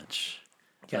very Yep. much.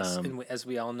 Yes, and as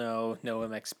we all know, no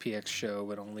MXPX show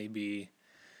would only be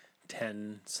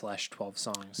 10/12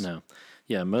 songs. No.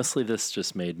 Yeah, mostly this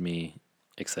just made me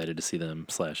excited to see them /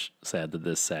 sad that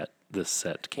this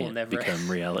set can't never-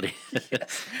 become reality.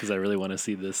 Because I really want to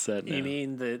see this set now. You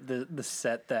mean the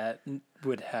set that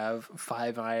would have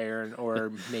 5 Iron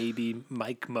or maybe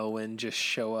Mike Moen just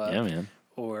show up? Yeah, man.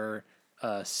 Or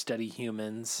Study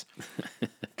Humans.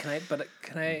 Can I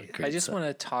Great just set. want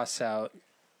to toss out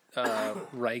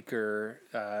Riker,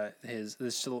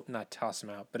 not toss him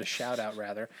out, but a shout out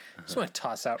rather. I just want to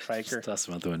toss out Riker. Just toss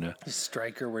them out the window.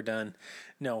 Striker, we're done.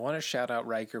 No, I want to shout out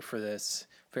Riker for this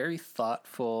very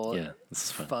thoughtful, Yeah, this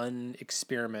is fun.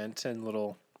 experiment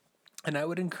and I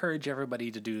would encourage everybody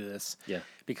to do this. Yeah.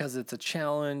 Because it's a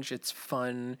challenge, it's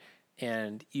fun,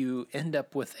 and you end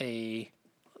up with a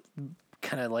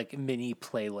kind of like mini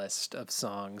playlist of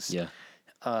songs. Yeah.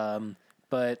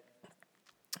 But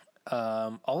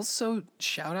also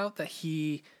shout out that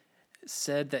he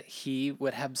said that he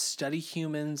would have Study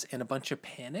Humans and a bunch of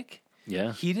Panic.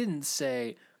 Yeah. He didn't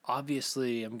say,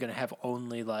 obviously, I'm going to have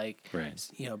only like, Right.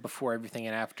 Before Everything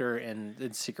and After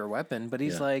and Secret Weapon. But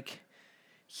he's Yeah. like,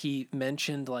 he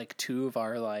mentioned like 2 of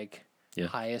our like Yeah.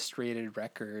 highest rated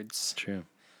records. True.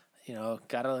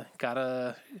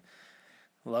 Gotta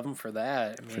love him for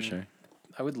that. I mean, For sure.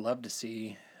 I would love to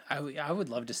see, I would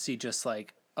love to see just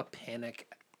like a Panic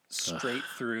straight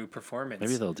through performance.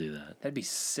 Maybe they'll do that. That'd be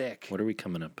sick. What are we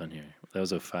coming up on here? That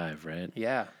was 05, right?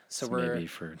 Yeah. So we're maybe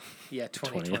for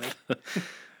 2020. 20th.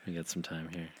 We got some time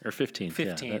here. Or 15th.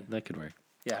 15. Yeah, that could work.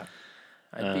 Yeah.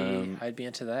 I'd be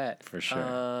into that. For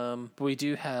sure. But we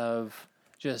do have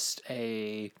just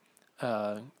a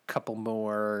couple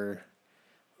more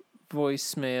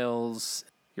voicemails.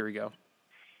 Here we go.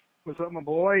 What's up, my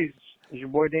boys? It's your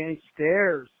boy Danny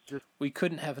Stairs. Just We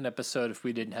couldn't have an episode if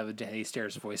we didn't have a Danny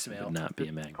Stairs voicemail. Would not be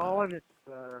a magnet. calling. It's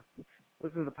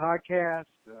listening to the podcast.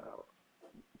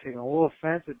 Taking a little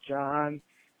offense at John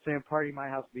saying "Party My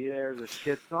House Be There" is a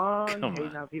shit song. Come Hating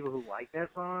on. on people who like that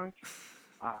song.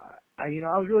 I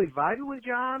was really vibing with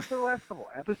John for the last couple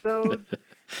episodes.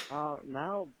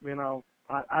 Now,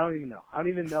 I don't even know. I don't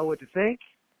even know what to think.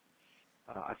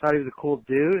 I thought he was a cool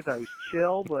dude. I thought he was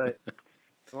chill, but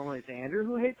normally it's Andrew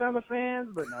who hates on the fans,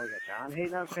 but now we got John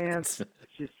hating on fans.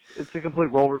 It's a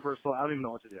complete role reversal. I don't even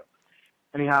know what to do.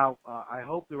 Anyhow, I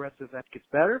hope the rest of that gets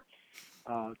better.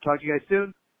 Talk to you guys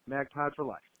soon. MagPod for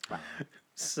life. Bye.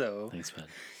 So, Thanks, man.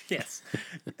 yes.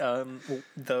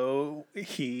 Though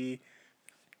he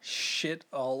shit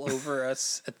all over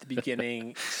us at the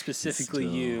beginning, specifically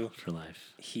Still you, for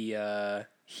life. he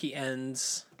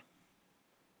ends.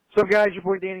 So, guys, your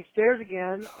boy Danny Stairs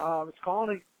again. It's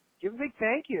calling to give a big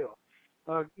thank you.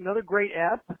 Another great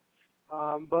ep.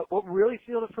 But what really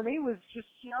sealed it for me was just,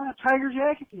 a Tiger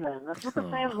jacket, man. That's what the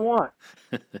fans want.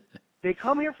 They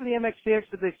come here for the MXPX,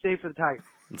 but they stay for the Tiger.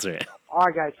 That's right. All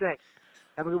right, guys, thanks.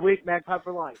 Have a good week. MagPod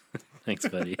for life. Thanks,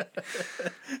 buddy.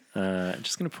 I'm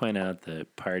just going to point out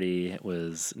that Party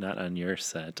was not on your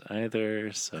set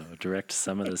either, so direct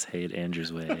some of this hate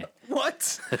Andrew's way.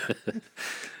 What?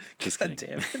 Just God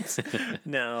kidding. damn it.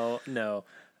 No.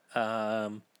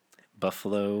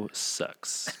 Buffalo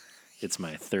sucks. It's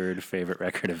my third favorite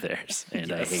record of theirs,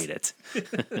 and I hate it.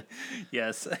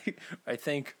 Yes, I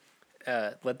think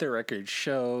Let the Record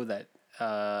Show that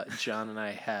John and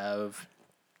I have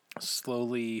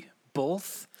slowly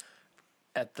both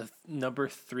at the number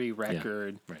 3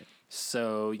 record. Yeah, right.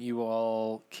 So you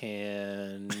all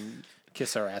can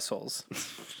kiss our assholes.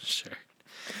 Sure.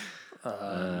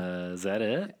 Is that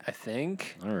it? I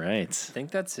think. All right. I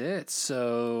think that's it.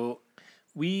 So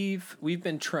we've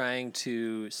been trying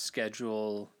to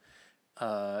schedule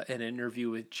an interview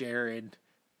with Jared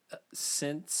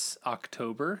since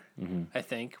October. Mm-hmm. I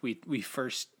think we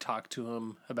first talked to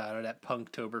him about it at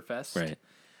Punktoberfest. Right.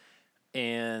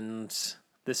 And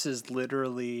this is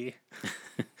literally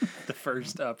the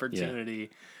first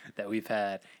opportunity that we've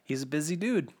had. He's a busy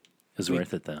dude. It was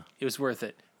worth it, though. It was worth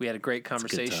it. We had a great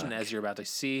conversation, talk. as you're about to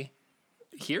see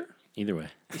here. Either way.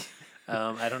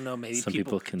 I don't know. Maybe Some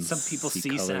people can some people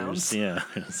see colors. sounds. Yeah,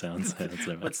 sounds.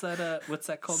 What's that? What's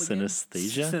that called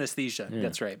Synesthesia? again? Synesthesia. Yeah.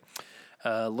 That's right.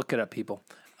 Look it up, people.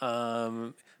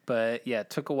 But yeah, it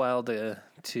took a while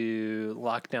to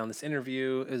lock down this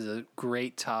interview. It was a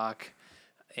great talk,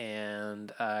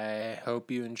 and I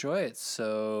hope you enjoy it.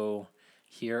 So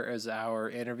here is our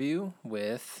interview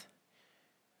with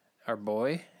our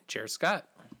boy Jared Scott.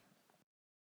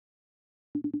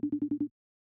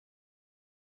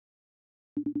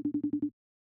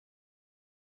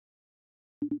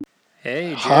 Hey,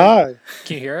 Jared. Hi,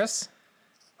 Can you hear us?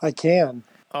 I can.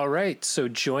 All right. So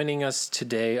joining us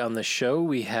today on the show,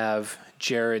 we have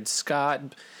Jared Scott,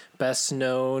 best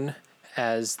known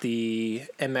as the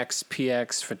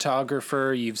MXPX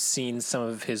photographer. You've seen some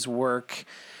of his work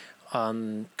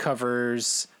on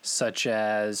covers such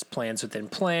as Plans Within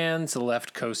Plans, the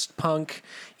Left Coast Punk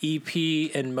EP,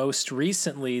 and most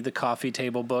recently the Coffee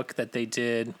Table book that they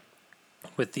did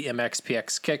with the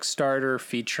MXPX Kickstarter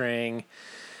featuring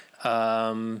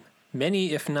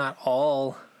many, if not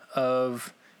all,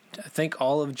 of I think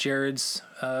all of Jared's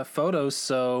photos.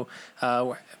 So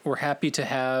we're happy to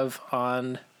have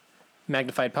on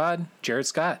Magnified Pod Jared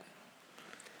Scott.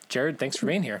 Jared, thanks for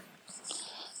being here.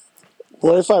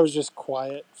 What if I was just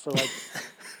quiet for like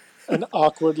an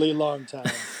awkwardly long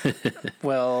time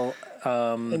Well,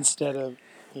 instead of,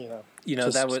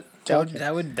 just that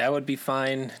talking? would be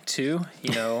fine too.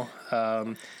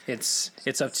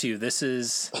 It's up to you. This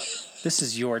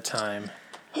is your time.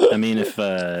 I mean,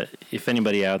 if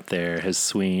anybody out there has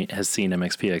seen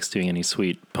MXPX doing any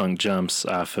sweet punk jumps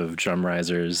off of drum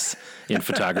risers in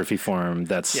photography form,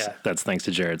 that's thanks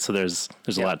to Jared. So there's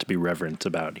a lot to be reverent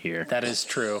about here. That is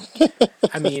true.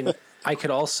 I mean, I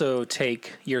could also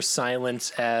take your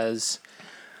silence as,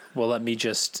 well, let me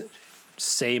just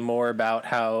say more about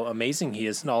how amazing he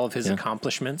is and all of his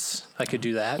accomplishments. I could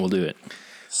do that. We'll do it.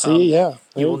 See, yeah.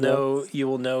 You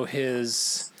will know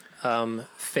his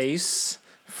face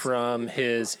from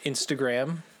his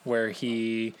Instagram, where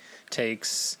he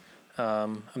takes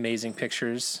amazing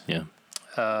pictures. Yeah.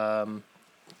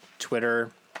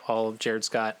 Twitter, all of Jared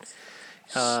Scott.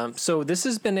 So this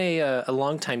has been a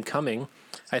long time coming.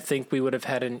 I think we would have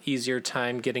had an easier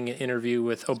time getting an interview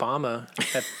with Obama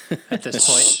at this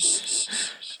point.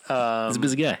 He's a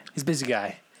busy guy. He's a busy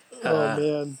guy. Oh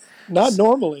man, not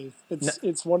normally.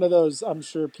 It's one of those. I'm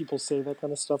sure people say that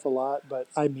kind of stuff a lot, but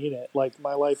I mean it. Like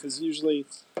my life is usually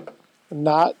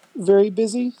not very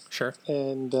busy. Sure.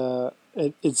 And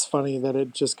it's funny that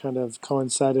it just kind of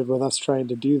coincided with us trying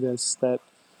to do this. That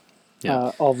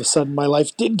all of a sudden my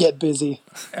life did get busy.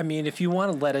 I mean, if you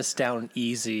want to let us down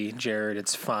easy, Jared,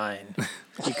 it's fine.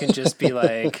 You can just be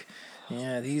like,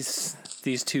 yeah, these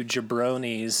two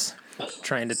jabronis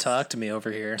trying to talk to me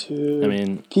over here. Dude, I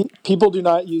mean, people do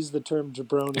not use the term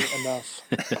jabroni enough.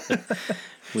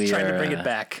 Trying to bring it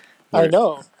back. I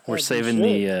know. We're saving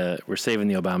the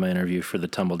Obama interview for the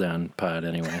Tumbledown pod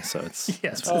anyway, so it's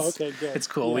Yes. Oh, okay, good. It's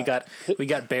cool. Yeah. We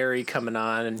got Barry coming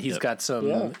on, and he's got some.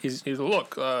 Yeah. He's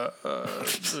look.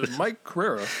 Mike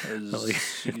Carrera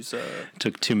he's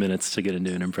took 2 minutes to get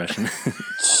into an impression.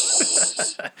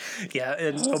 yeah,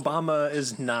 and Obama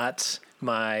is not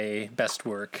my best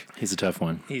work. He's a tough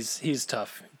one. He's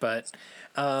tough, but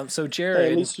so Hey,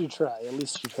 Jared. at least you try.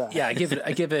 Yeah, I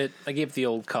give it the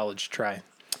old college try.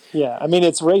 Yeah, I mean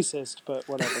it's racist, but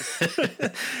whatever.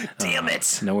 Damn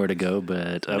it! Nowhere to go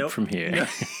but up from here. No.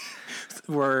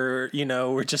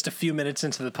 We're just a few minutes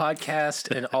into the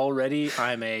podcast, and already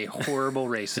I'm a horrible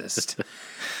racist.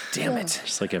 Damn it!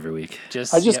 Just like every week.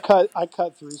 I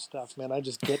cut through stuff, man. I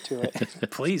just get to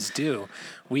it. Please do.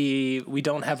 We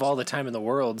don't have all the time in the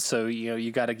world, so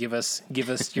you got to give us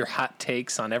your hot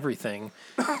takes on everything.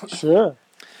 Sure.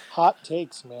 Hot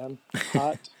takes, man.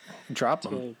 Hot Drop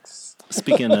them. takes.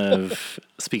 Speaking of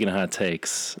hot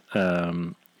takes,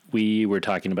 we were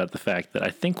talking about the fact that I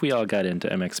think we all got into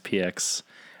MXPX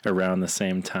around the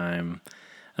same time,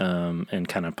 and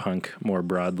kind of punk more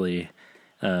broadly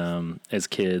as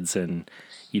kids. And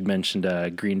you'd mentioned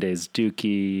Green Day's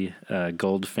Dookie,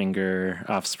 Goldfinger,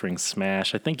 Offspring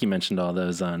Smash. I think you mentioned all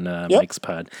those on Mike's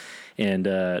pod. And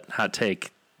hot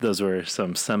take, those were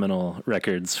some seminal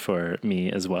records for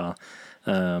me as well.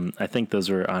 I think those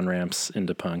were on-ramps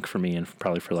into punk for me and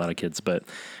probably for a lot of kids. But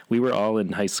we were all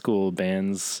in high school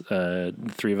bands, the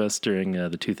three of us, during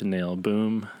the Tooth and Nail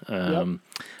boom.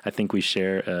 I think we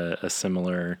share a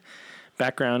similar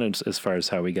background as far as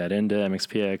how we got into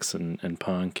MXPX and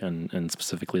punk and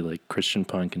specifically like Christian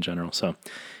punk in general. So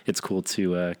it's cool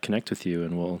to connect with you,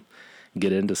 and we'll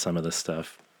get into some of this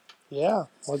stuff. Yeah,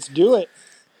 let's do it.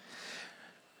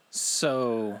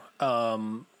 So,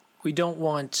 we don't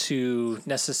want to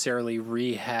necessarily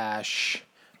rehash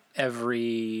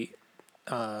every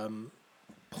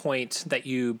point that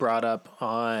you brought up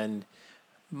on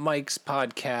Mike's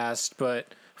podcast,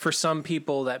 but for some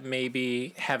people that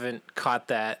maybe haven't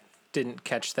didn't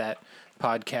catch that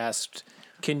podcast,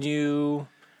 can you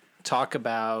talk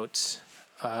about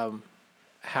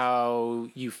how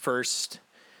you first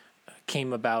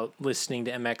came about listening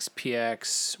to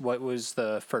MXPX? What was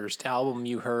the first album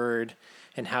you heard,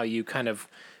 and how you kind of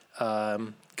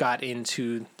got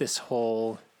into this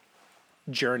whole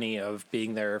journey of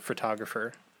being their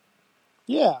photographer?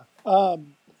 Yeah.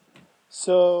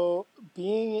 So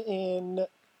being in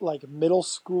like middle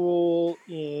school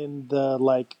in the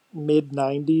like mid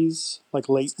 90s, like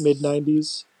late mid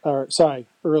 90s, or sorry,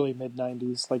 early mid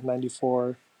 90s, like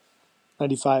 94,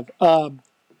 95.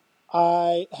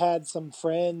 I had some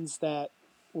friends that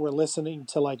were listening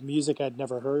to like music I'd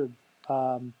never heard.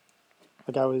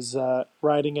 Like I was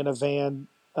riding in a van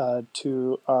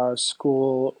to our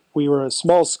school. We were a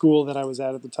small school that I was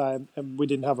at the time, and we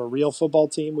didn't have a real football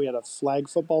team. We had a flag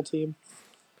football team.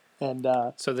 And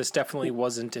so this definitely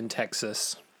wasn't in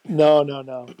Texas. No.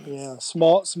 Yeah,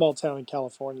 small town in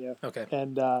California. Okay.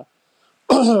 And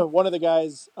one of the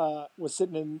guys was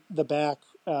sitting in the back,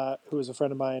 who was a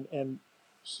friend of mine, and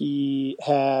he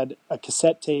had a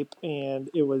cassette tape, and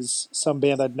it was some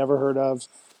band I'd never heard of.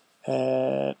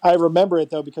 And I remember it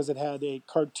though because it had a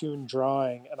cartoon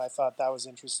drawing, and I thought that was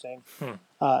interesting.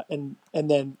 And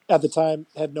then at the time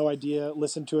had no idea.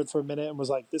 Listened to it for a minute and was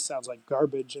like, "This sounds like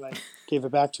garbage," and I gave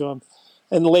it back to him.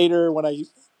 And later, when I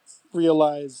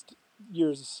realized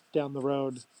years down the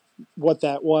road what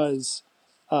that was,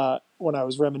 when I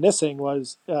was reminiscing,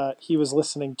 was he was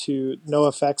listening to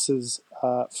NoFX's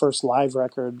first live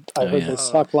record. I heard they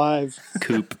suck live.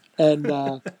 Coop.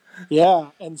 And yeah,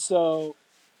 and so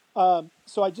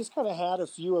I just kind of had a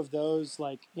few of those.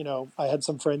 Like, you know, I had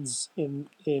some friends in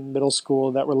middle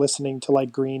school that were listening to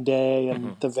like Green Day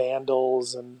and the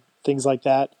Vandals and things like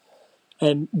that.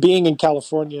 And being in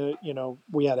California, you know,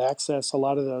 we had access. A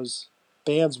lot of those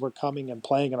bands were coming and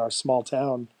playing in our small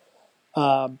town.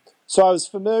 So I was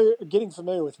getting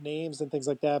familiar with names and things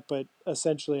like that. But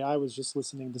essentially, I was just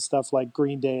listening to stuff like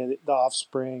Green Day, The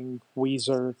Offspring,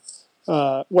 Weezer,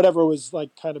 whatever was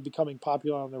like kind of becoming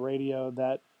popular on the radio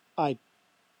that I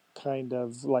kind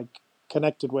of like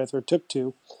connected with or took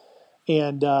to.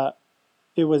 And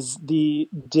it was the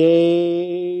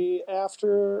day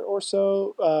after or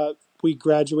so we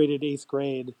graduated 8th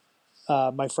grade.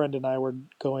 My friend and I were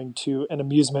going to an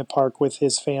amusement park with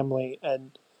his family,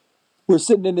 and we're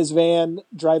sitting in his van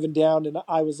driving down, and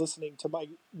I was listening to my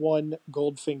one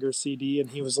Goldfinger CD,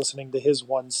 and he was listening to his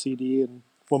one CD. And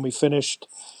when we finished,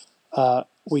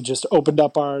 we just opened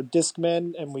up our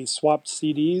Discman and we swapped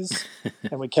CDs,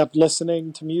 and we kept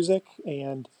listening to music.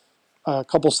 And a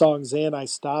couple songs in, I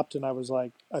stopped and I was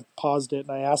like, I paused it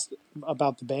and I asked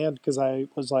about the band because I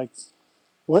was like,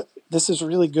 "What? This is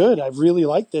really good. I really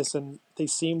like this." And they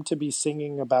seem to be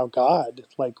singing about God.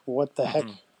 Like, what the heck?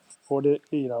 What it?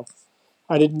 You know,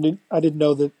 I didn't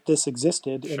know that this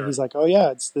existed. And he's like, "Oh yeah,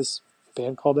 it's this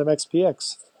band called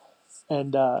MXPX."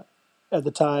 And at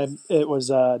the time, it was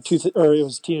it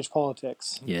was Teenage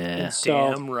Politics. Yeah,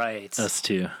 so, damn right. Us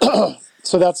too.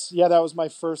 So that was my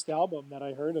first album that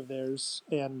I heard of theirs,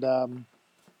 and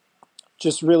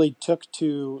just really took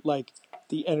to like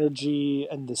the energy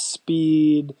and the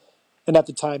speed, and at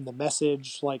the time the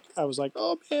message. Like I was like,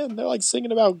 oh man, they're like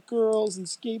singing about girls and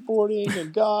skateboarding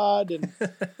and God, and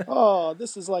oh,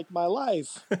 this is like my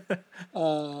life.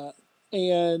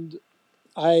 And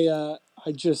I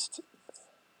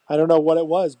don't know what it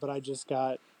was, but I just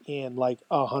got in like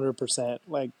 100%.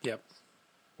 Like, yep.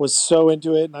 was so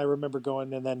into it, and I remember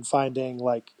going and then finding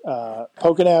like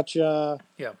Poking at Ya,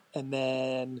 Yeah. and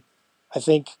then I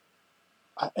think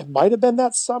it might have been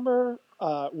that summer.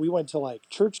 We went to like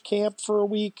church camp for a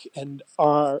week, and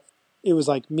it was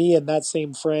like me and that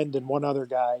same friend and one other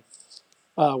guy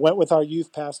went with our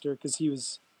youth pastor because he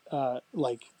was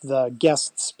like the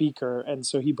guest speaker, and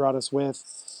so he brought us with.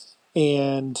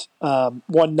 And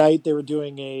one night they were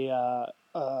doing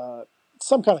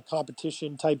some kind of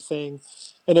competition type thing,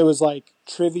 and it was like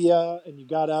trivia, and you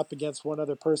got up against one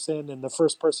other person, and the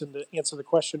first person to answer the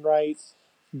question right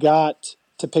got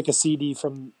to pick a CD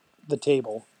from the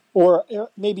table, or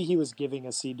maybe he was giving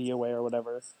a CD away or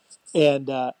whatever. And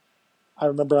I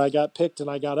remember I got picked, and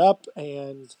I got up,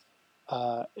 and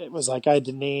it was like I had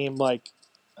to name like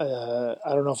I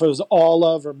don't know if it was all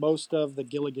of or most of the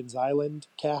Gilligan's Island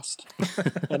cast,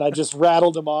 and I just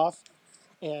rattled them off,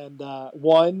 and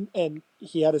won. And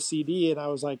he had a CD, and I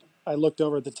was like, I looked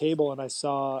over at the table, and I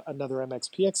saw another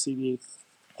MXPX CD,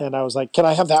 and I was like, "Can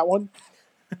I have that one?"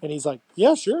 And he's like,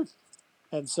 "Yeah, sure."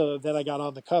 And so then I got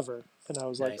on the cover, and I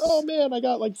was like, Nice. "Oh man, I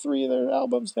got like 3 of their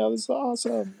albums now. This is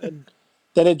awesome!" And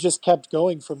then it just kept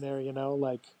going from there.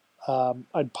 Like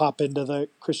I'd pop into the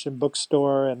Christian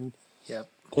bookstore, and Yep.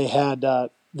 they had the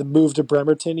Move to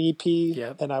Bremerton EP,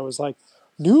 Yep. and I was like,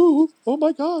 "New! Oh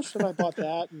my gosh!" And I bought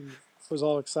that and was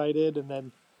all excited. And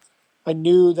then I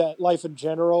knew that Life in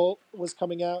General was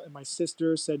coming out, and my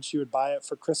sister said she would buy it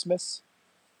for Christmas.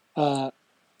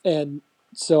 And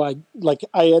so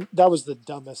that was the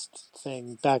dumbest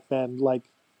thing back then, like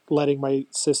letting my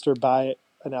sister buy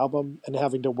an album and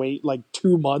having to wait like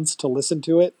 2 months to listen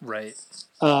to it. Right.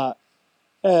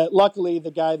 Luckily,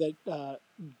 the guy that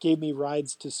gave me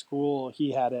rides to school,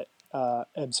 he had it,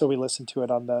 and so we listened to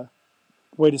it on the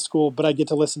way to school. But I get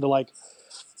to listen to like,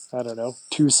 I don't know,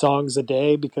 2 songs a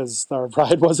day because our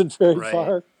ride wasn't very Right.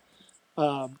 far.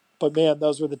 But man,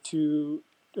 those were the 2,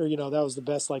 or that was the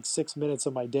best like 6 minutes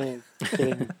of my day,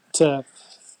 getting to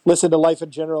listen to Life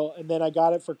in General. And then I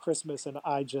got it for Christmas, and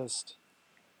I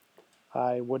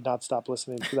would not stop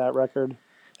listening to that record.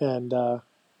 And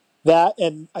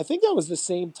and I think that was the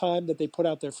same time that they put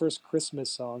out their first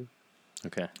Christmas song.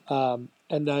 Okay.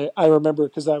 And I remember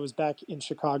because I was back in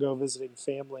Chicago visiting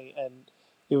family, and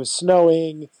it was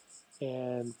snowing,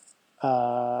 and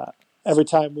every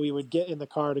time we would get in the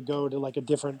car to go to like a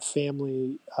different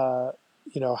family,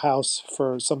 house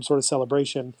for some sort of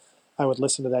celebration, I would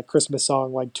listen to that Christmas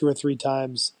song like 2 or 3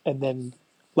 times, and then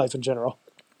Life in General.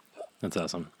 That's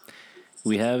awesome.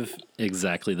 We have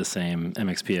exactly the same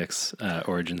MXPX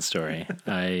origin story.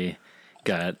 I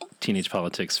got Teenage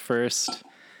Politics first.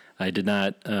 I did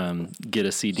not get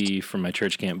a CD from my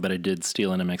church camp, but I did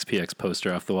steal an MXPX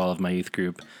poster off the wall of my youth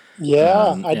group.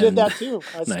 Yeah, I did and- that too.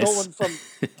 I Nice. stole one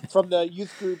from the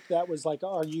youth group that was like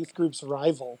our youth group's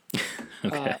rival.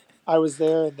 Okay. I was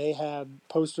there, and they had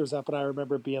posters up, and I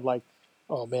remember being like,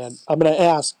 "Oh man, I'm gonna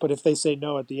ask, but if they say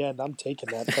no at the end, I'm taking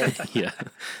that thing." Yeah,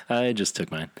 I just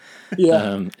took mine.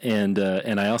 Yeah. And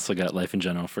I also got Life in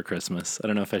General for Christmas. I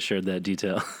don't know if I shared that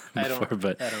detail I don't- before,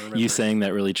 but I don't remember. you saying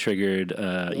that really triggered,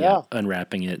 Yeah.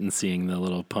 unwrapping it and seeing the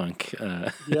little punk.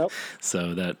 Yep.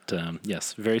 So that,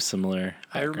 yes, very similar.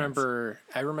 I backgrounds.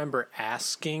 remember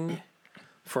asking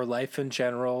for Life in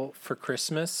General for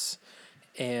Christmas,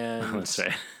 and That's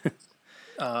right.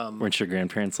 Weren't your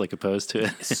grandparents like opposed to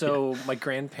it? so my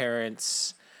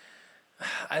grandparents,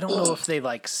 I don't know if they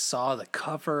like saw the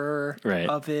cover Right.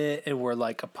 of it and were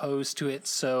like opposed to it.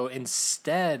 So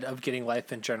instead of getting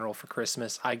Life in General for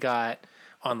Christmas, I got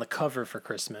On the Cover for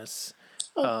Christmas.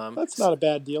 That's not a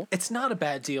bad deal. It's not a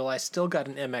bad deal. I still got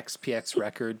an MXPX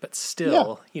record, but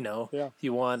still, Yeah.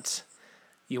 you want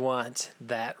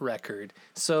that record.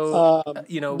 So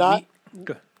not-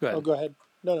 go ahead. Oh, go ahead.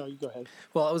 No, you go ahead.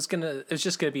 Well, it was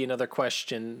just gonna be another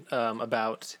question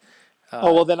about.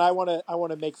 Then I want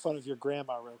to make fun of your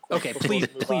grandma real quick. Okay, before we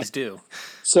move on. please do.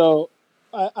 So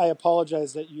I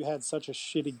apologize that you had such a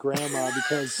shitty grandma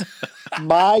because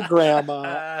my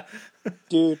grandma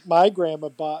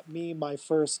bought me my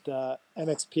first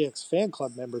MXPX fan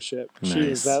club membership. She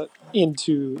was Nice. that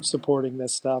into supporting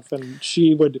this stuff, and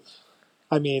she would.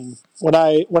 I mean, when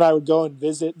I would go and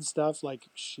visit and stuff, like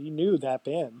she knew that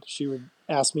band. She would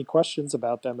ask me questions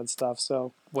about them and stuff.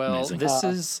 So Well,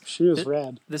 Amazing. she was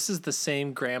rad. This is the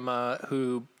same grandma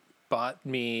who bought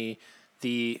me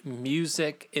the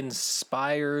music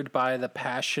inspired by the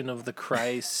Passion of the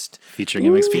Christ, Featuring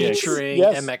MXPX. featuring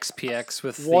Yes. MXPX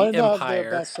with One the of their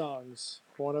Empire. best songs.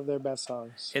 One of their best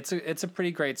songs. It's a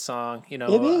pretty great song. It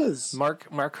is. Mark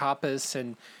Hoppus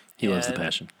and He loves the and-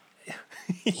 passion.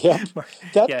 Yeah,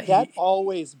 that Yeah, that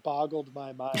always boggled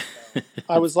my mind. Though.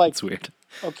 I was like, It's weird.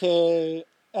 okay,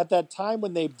 at that time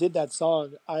when they did that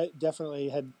song, I definitely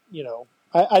had,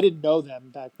 I didn't know them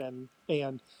back then.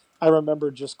 And I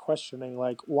remember just questioning,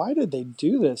 like, why did they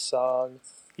do this song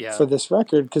Yeah. for this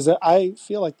record? Because I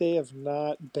feel like they have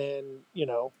not been,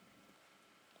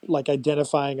 like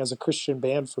identifying as a Christian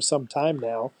band for some time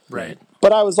now. Right.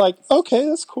 But I was like, okay,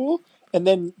 that's cool. And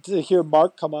then to hear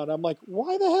Mark come on, I'm like,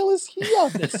 why the hell is he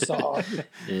on this song?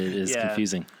 It is Yeah.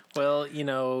 confusing. Well,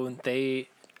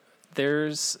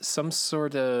 there's some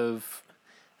sort of,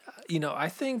 I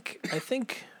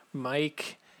think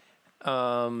Mike,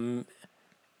 and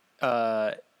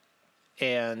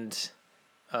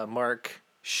Mark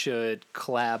should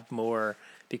collab more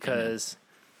because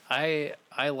I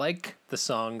like the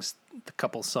songs, the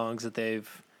couple songs that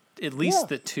they've, at least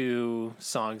the two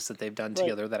songs that they've done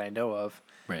together that I know of.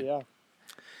 Right. Yeah.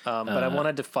 But I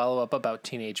wanted to follow up about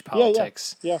Teenage Yeah,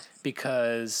 Politics. yeah.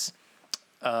 Because,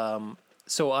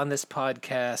 so on this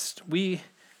podcast, we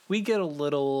get a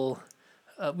little,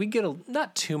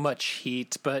 not too much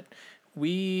heat, but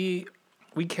we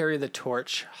carry the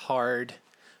torch hard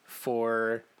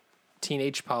for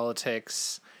Teenage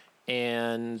Politics,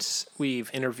 and we've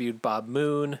interviewed Bob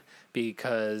Moon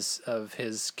because of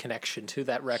his connection to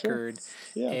that record.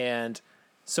 Yeah. And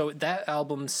so that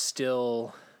album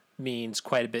still means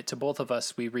quite a bit to both of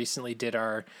us. We recently did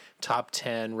our top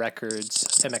 10 records,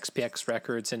 MXPX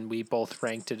records, and we both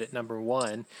ranked it at number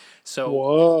 1. So,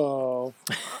 Whoa.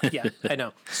 yeah, I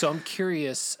know. So I'm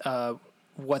curious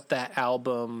what that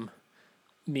album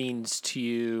means to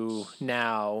you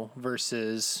now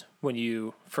versus when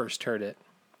you first heard it.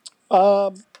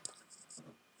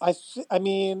 I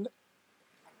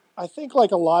think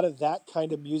like a lot of that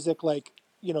kind of music, like,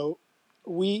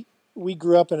 we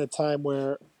grew up in a time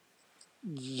where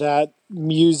that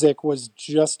music was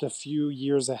just a few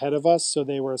years ahead of us. So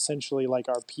they were essentially like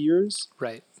our peers.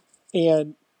 Right.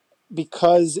 And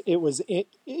because it was, a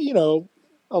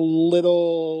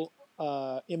little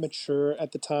immature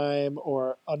at the time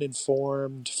or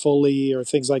uninformed fully or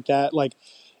things like that, like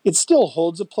it still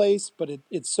holds a place, but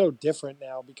it's so different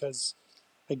now because,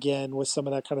 again, with some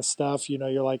of that kind of stuff,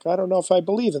 you're like, I don't know if I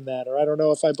believe in that, or I don't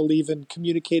know if I believe in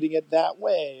communicating it that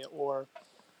way, or,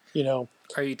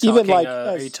 Are you even talking? like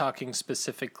Are you talking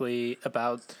specifically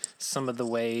about some of the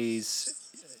ways,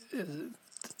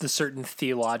 the certain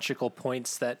theological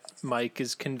points that Mike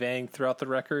is conveying throughout the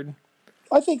record?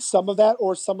 I think some of that,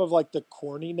 or some of like the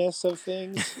corniness of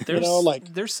things,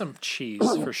 There's some cheese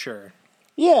for sure.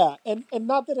 Yeah, and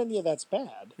not that any of that's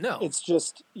bad. No. It's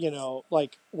just,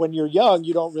 like when you're young,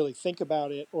 you don't really think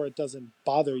about it or it doesn't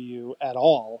bother you at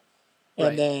all. And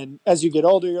Right. then as you get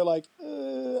older, you're like,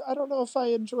 I don't know if I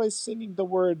enjoy singing the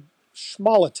word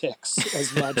schmolitics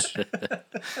as much.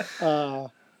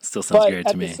 Still sounds But great to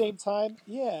at me. the same time,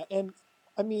 yeah. And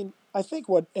I mean, I think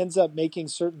what ends up making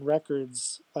certain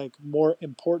records like more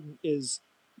important is,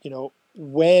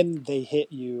 when they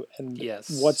hit you and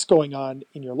Yes. what's going on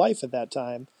in your life at that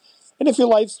time. And if your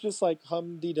life's just like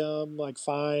hum-de-dum, like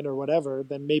fine or whatever,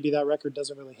 then maybe that record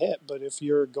doesn't really hit. But if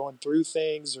you're going through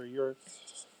things or you're,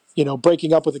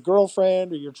 breaking up with a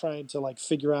girlfriend or you're trying to like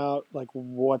figure out like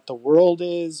what the world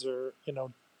is or,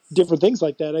 different things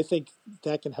like that, I think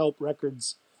that can help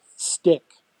records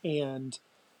stick. And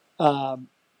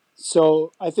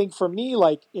so I think for me,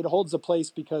 like it holds a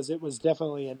place because it was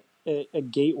definitely a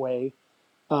gateway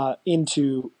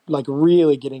into like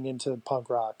really getting into punk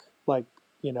rock, like,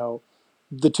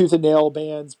 the Tooth and Nail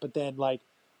bands. But then like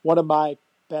one of my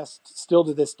still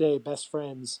to this day, best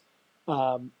friends,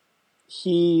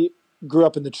 he grew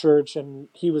up in the church and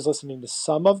he was listening to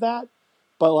some of that.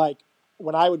 But like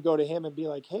when I would go to him and be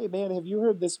like, hey man, have you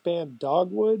heard this band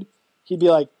Dogwood? He'd be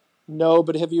like, no,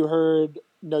 but have you heard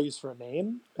No Use for a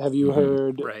Name? Have you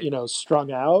heard, Right. Strung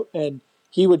Out? And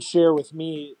he would share with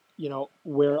me,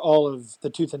 where all of the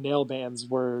Tooth and Nail bands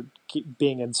were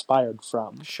being inspired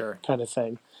from, Sure. kind of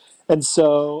thing. And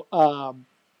so,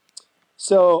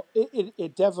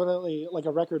 it definitely, like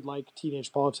a record like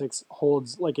Teenage Politics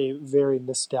holds like a very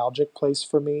nostalgic place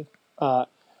for me.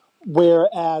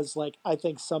 Whereas like, I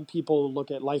think some people look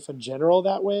at life in general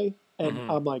that way. And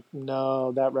I'm like,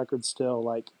 no, that record's still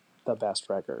like the best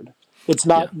record. It's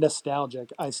not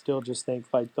nostalgic. I still just think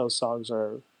like those songs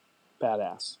are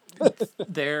badass.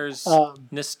 There's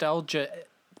nostalgia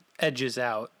edges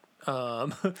out.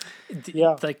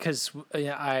 Yeah. Like, because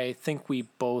I think we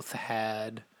both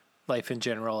had Life in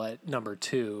General at number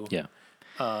 2. Yeah.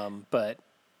 But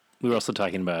We were also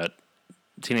talking about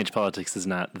Teenage Politics is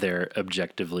not their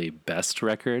objectively best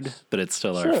record, but it's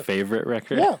still our Sure. favorite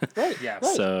record. Yeah, right. Yeah. Right.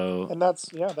 So And that's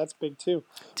big too.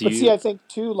 Do But you- see, I think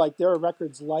too, like there are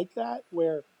records like that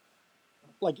where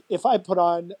like if I put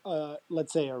on,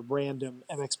 let's say, a random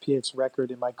MXPX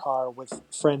record in my car with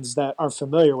friends that are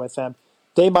familiar with them,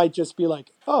 they might just be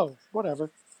like, "Oh,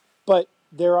 whatever." But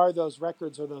there are those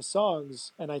records or those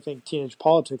songs, and I think Teenage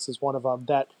Politics is one of them,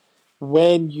 that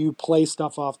when you play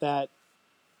stuff off that,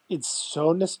 it's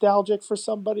so nostalgic for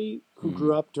somebody who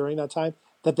grew up during that time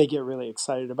that they get really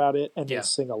excited about it and Yeah. they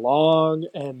sing along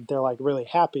and they're like really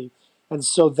happy. And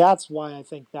so that's why I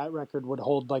think that record would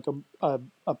hold like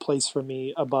a place for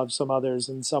me above some others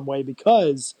in some way,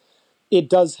 because it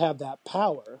does have that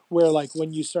power where like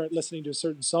when you start listening to a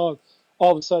certain song,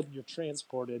 all of a sudden you're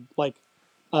transported. Like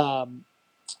um,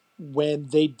 when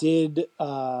they did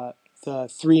the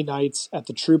 3 nights at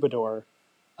the Troubadour,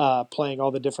 playing all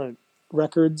the different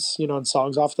records, and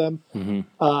songs off them.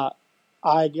 Uh,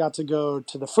 I got to go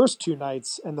to the first 2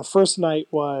 nights, and the first night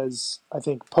was, I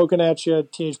think, Pokin' At Ya,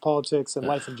 Teenage Politics, and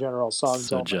Life in General songs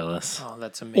So only. jealous. Oh,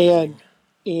 that's amazing.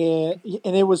 And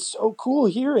it was so cool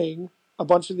hearing a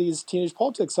bunch of these Teenage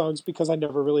Politics songs because I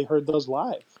never really heard those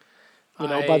live.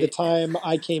 By the time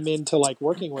I came into like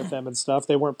working with them and stuff,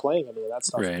 they weren't playing any of that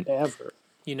stuff Right. ever.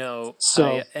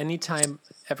 So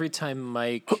every time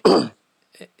Mike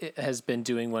has been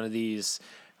doing one of these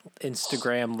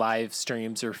Instagram live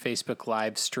streams or Facebook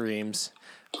live streams,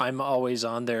 I'm always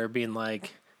on there being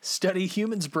like, "Study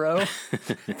Humans, bro.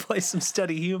 Play some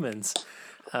Study Humans."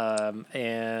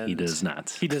 And He does not.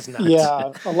 He does not.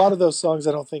 Yeah, a lot of those songs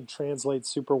I don't think translate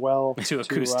super well To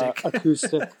acoustic.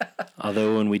 acoustic.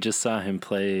 Although when we just saw him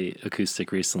play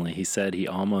acoustic recently, he said he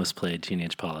almost played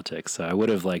Teenage Politics. So I would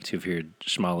have liked to have heard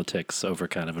Schmolitics over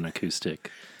kind of an acoustic.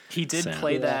 He did sound.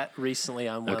 play that recently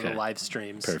on one of Okay. the live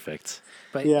streams. Perfect.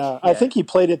 But Yeah, I think he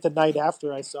played it the night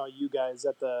after I saw you guys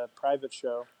at the private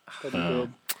show that he Oh.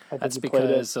 did. I think that's he played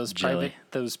because it.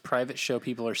 those private show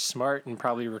people are smart and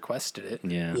probably requested it.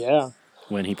 Yeah. Yeah.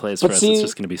 When he plays But for us, see, it's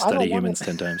just going to be I don't Study wanna- Humans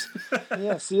 10 times.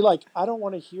 Yeah, see, like, I don't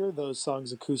want to hear those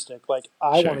songs acoustic. Like,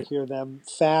 I Sure. want to hear them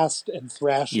fast and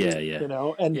thrashy,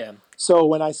 Yeah. And Yeah. so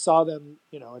when I saw them,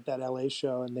 at that LA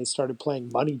show and they started playing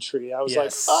Money Tree, I was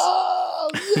Yes. like, oh,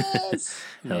 yes!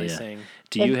 Hell yeah. Amazing.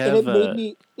 Do you and have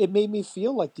it made me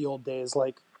feel like the old days,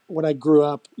 like when I grew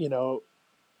up,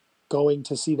 going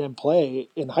to see them play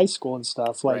in high school and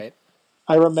stuff. Like, Right.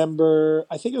 I remember,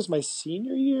 I think it was my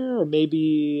senior year or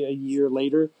maybe a year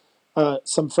later.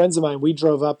 Some friends of mine, we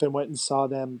drove up and went and saw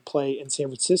them play in San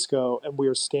Francisco, and we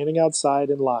were standing outside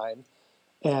in line,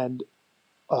 and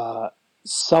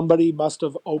somebody must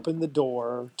have opened the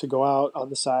door to go out on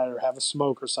the side or have a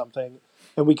smoke or something,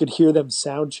 and we could hear them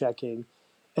sound checking,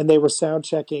 and they were sound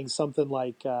checking something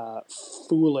like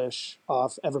 "Foolish"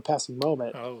 off "Ever Passing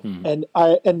Moment," Oh.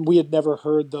 and we had never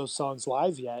heard those songs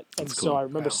live yet, and That's so cool. I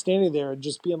remember Wow. standing there and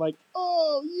just being like,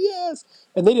 "Oh yes!"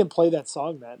 And they didn't play that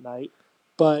song that night,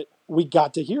 but we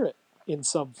got to hear it in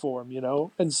some form,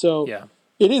 and so Yeah.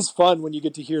 it is fun when you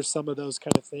get to hear some of those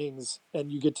kind of things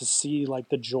and you get to see like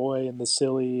the joy and the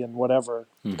silly and whatever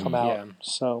come out. Yeah.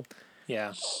 So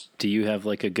Yeah. Do you have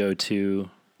like a go-to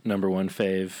number one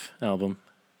fave album?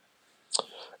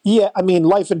 yeah, I mean,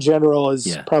 Life in General is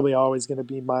Yeah. probably always going to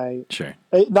be my Sure.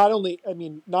 not only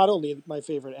my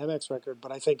favorite MX record,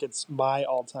 but I think it's my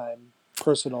all-time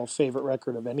personal favorite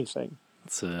record of anything.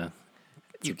 It's a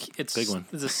It's big one.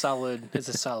 It's a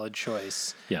solid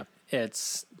choice. yeah.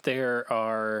 There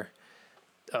are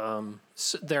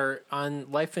there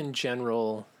on Life in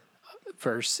General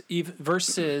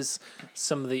versus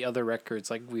some of the other records,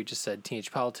 like we just said,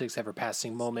 Teenage Politics, Ever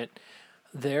Passing Moment.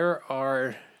 There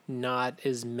are not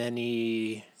as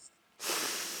many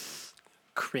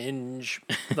cringe,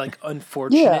 like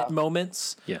unfortunate Yeah.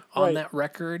 moments Yeah. on Right. that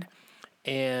record,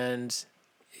 and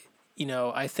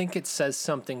I think it says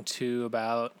something too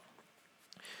about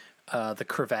the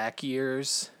Kravac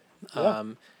years, Yeah.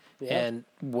 and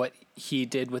what he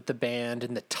did with the band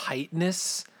and the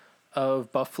tightness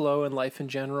of Buffalo and Life in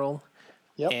General.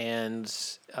 Yep.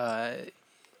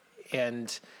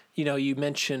 And you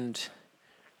mentioned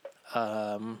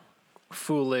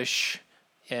Foolish,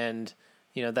 and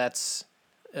that's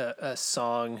a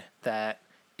song that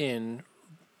in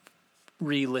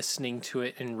re-listening to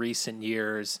it in recent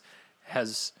years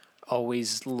has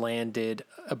always landed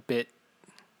a bit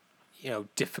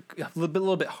difficult, a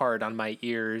little bit hard on my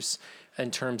ears in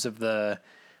terms of the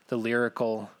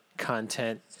lyrical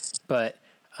content, but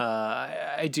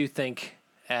I do think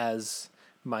as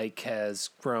Mike has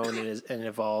grown and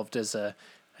evolved as a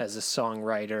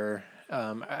songwriter,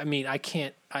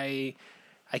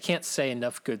 I can't say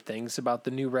enough good things about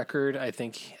the new record. I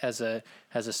think as a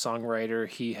songwriter,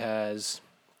 he has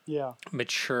Yeah.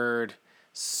 matured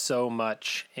so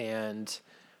much, and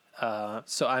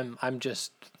so I'm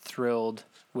just thrilled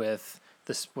with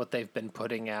this what they've been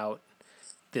putting out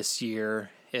this year.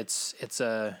 It's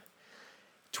a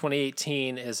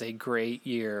 2018 is a great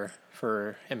year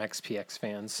for MXPX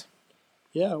fans.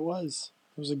 Yeah, it was.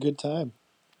 It was a good time.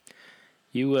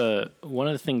 You one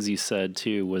of the things you said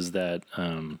too was that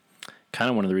kind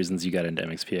of one of the reasons you got into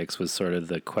MXPX was sort of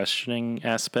the questioning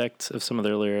aspect of some of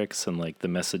their lyrics and like the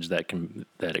message that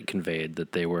it conveyed,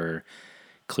 that they were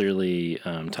clearly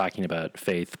talking about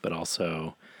faith, but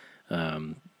also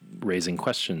raising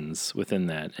questions within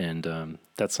that. And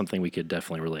that's something we could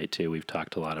definitely relate to. We've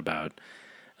talked a lot about,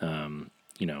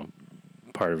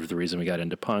 part of the reason we got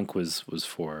into punk was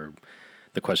for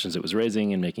the questions it was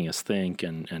raising and making us think,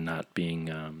 and not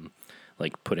being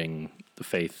like putting the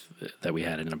faith that we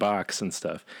had in a box and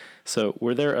stuff. So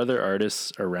were there other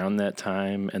artists around that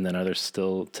time, and then others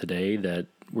still today that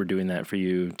were doing that for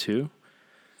you too?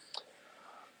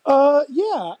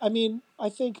 Yeah. I mean, I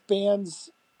think bands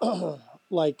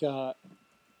like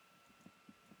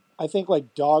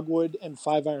Dogwood and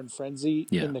Five Iron Frenzy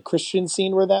in the Christian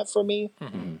scene were that for me.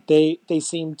 Mm-hmm. They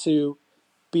seem to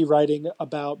be writing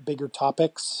about bigger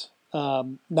topics,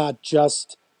 not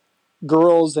just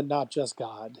girls and not just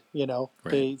God. Right.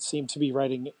 They seem to be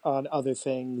writing on other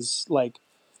things. Like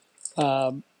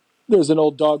there's an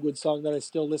old Dogwood song that I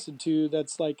still listen to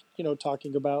that's like,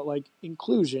 talking about like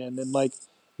inclusion and like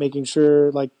making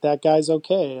sure like that guy's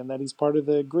okay and that he's part of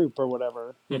the group or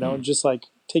whatever, and just like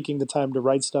taking the time to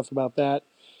write stuff about that.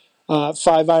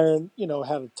 Five Iron,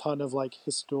 had a ton of like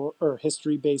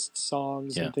history-based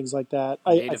songs and things like that.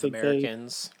 Native I think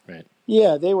Americans, right?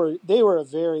 Yeah, they were a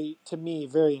very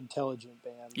intelligent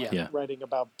band. Yeah. Writing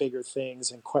about bigger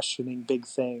things and questioning big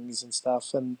things and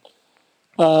stuff. And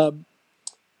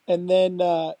then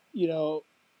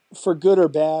for good or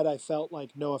bad, I felt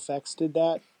like NoFX did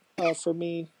that for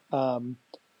me.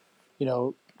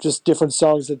 Just different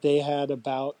songs that they had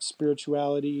about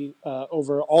spirituality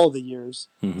over all the years.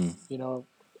 Mm-hmm.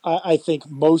 I think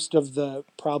most of the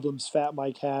problems Fat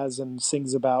Mike has and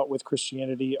sings about with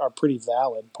Christianity are pretty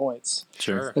valid points.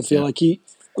 Sure. I feel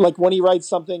like when he writes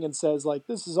something and says like,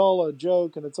 this is all a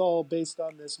joke and it's all based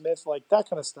on this myth, like that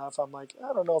kind of stuff, I'm like,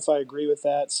 I don't know if I agree with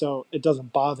that. So it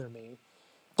doesn't bother me.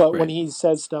 But when he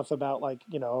says stuff about like,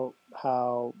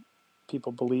 how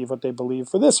people believe what they believe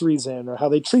for this reason, or how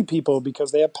they treat people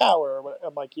because they have power,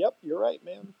 I'm like, yep, you're right,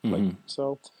 man. Mm-hmm. Like,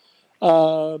 so,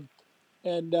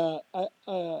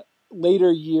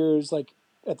 later years, like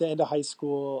at the end of high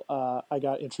school, I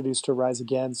got introduced to Rise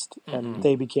Against, and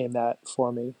they became that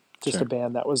for me. Just a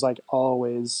band that was like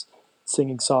always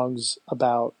singing songs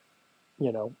about,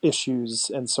 issues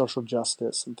and social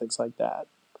justice and things like that.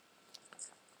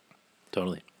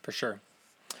 Totally. For sure.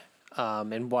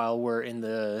 And while we're in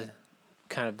the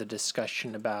kind of the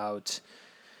discussion about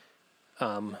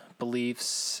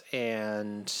beliefs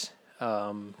and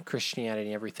Christianity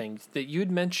and everything, that you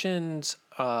had mentioned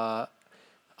on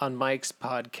Mike's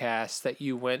podcast that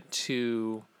you went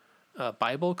to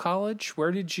Bible college.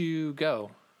 Where did you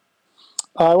go?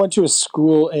 I went to a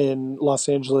school in Los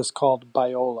Angeles called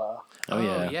Biola. Oh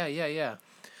yeah.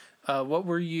 What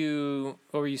were you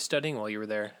studying while you were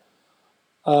there?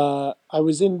 I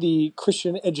was in the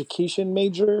Christian education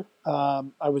major.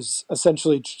 I was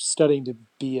essentially studying to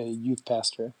be a youth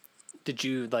pastor. Did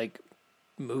you like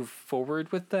move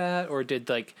forward with that, or did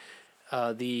like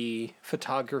the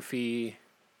photography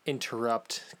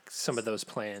interrupt some of those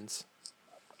plans?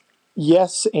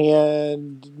 Yes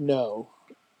and no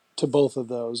to both of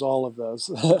those, all of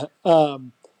those.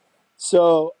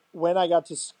 So when I got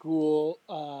to school,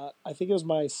 I think it was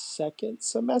my second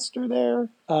semester there,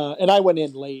 and I went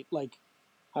in late. Like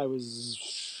I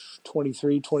was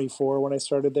 23, 24 when I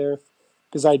started there,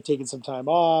 because I'd taken some time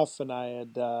off and I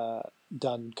had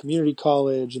done community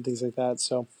college and things like that.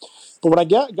 So, but when I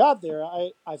got there,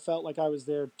 I felt like I was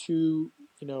there to,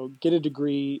 get a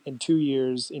degree in 2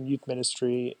 years in youth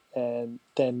ministry and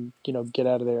then, get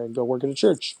out of there and go work at a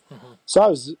church. Mm-hmm. So I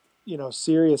was,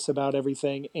 serious about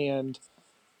everything. And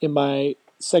in my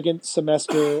second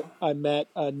semester, I met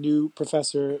a new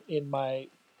professor in my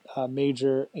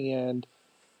major, and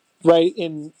right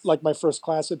in like my first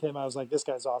class with him, I was like, this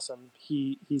guy's awesome.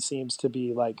 He seems to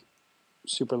be like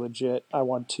super legit. I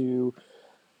want to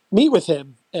meet with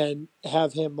him and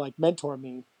have him like mentor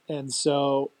me. And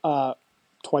so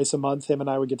twice a month, him and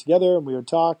I would get together and we would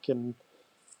talk, and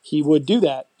he would do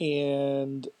that.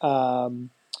 And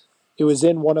it was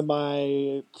in one of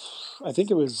I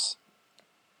think it was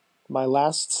my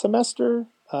last semester.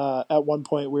 At one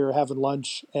point we were having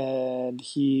lunch and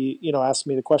he, asked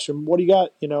me the question, what do you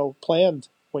got, planned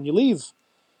when you leave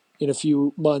in a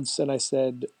few months? And I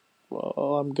said,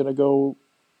 well, I'm going to go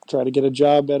try to get a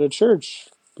job at a church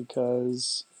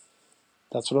because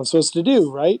that's what I'm supposed to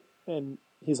do, right? And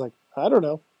he's like, I don't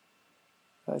know.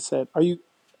 I said, are you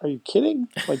kidding?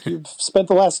 Like, you've spent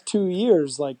the last 2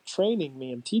 years like training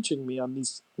me and teaching me on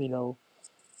these,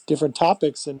 different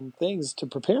topics and things to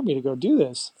prepare me to go do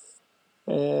this.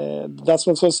 And that's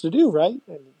what I'm supposed to do, right?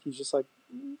 And he's just like,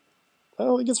 I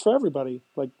don't think it's for everybody.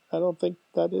 Like, I don't think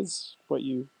that is what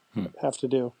you have to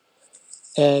do.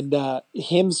 And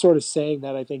him sort of saying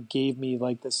that, I think, gave me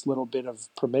like this little bit of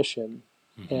permission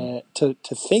to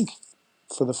think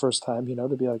for the first time,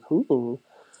 to be like, ooh.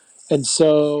 And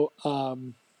so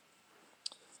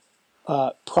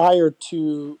prior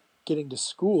to getting to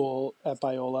school at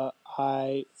Biola,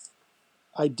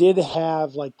 I did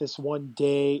have like this one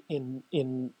day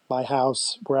in my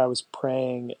house where I was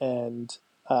praying and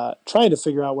trying to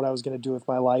figure out what I was going to do with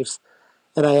my life.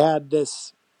 And I had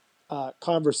this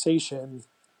conversation,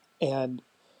 and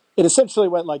it essentially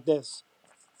went like this.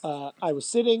 I was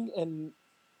sitting and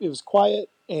it was quiet,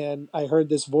 and I heard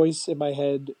this voice in my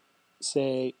head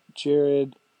say,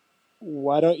 Jared,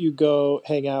 why don't you go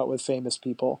hang out with famous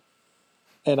people?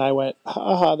 And I went,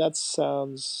 haha, that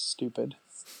sounds stupid.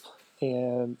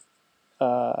 And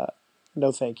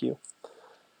no, thank you.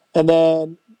 And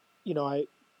then, I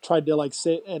tried to like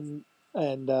sit and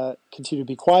continue to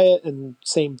be quiet, and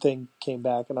same thing came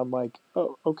back. And I'm like,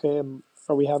 oh, okay.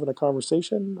 Are we having a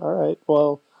conversation? All right.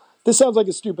 Well, this sounds like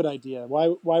a stupid idea.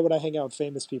 Why would I hang out with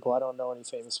famous people? I don't know any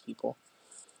famous people.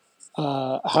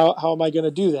 How am I going to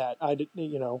do that? I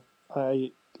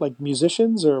like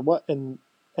musicians or what? And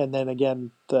then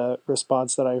again, the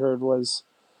response that I heard was,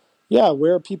 yeah,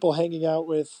 where are people hanging out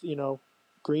with,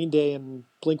 Green Day and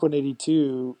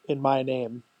Blink-182 in my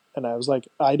name? And I was like,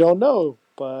 I don't know,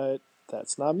 but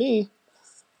that's not me.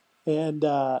 And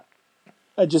I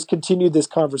just continued this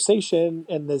conversation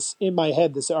and this in my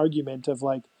head, this argument of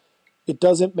like, it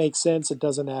doesn't make sense. It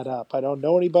doesn't add up. I don't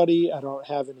know anybody. I don't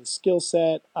have any skill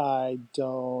set. I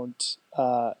don't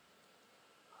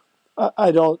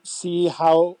see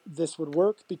how this would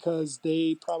work because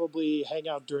they probably hang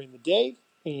out during the day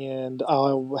and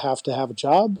I'll have to have a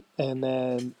job, and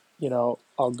then,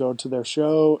 I'll go to their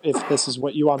show if this is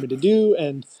what you want me to do.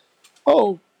 And,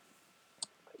 oh,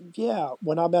 yeah,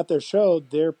 when I'm at their show,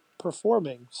 they're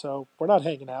performing, so we're not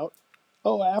hanging out.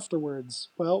 Oh, afterwards,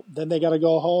 well, then they got to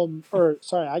go home,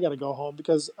 I got to go home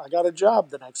because I got a job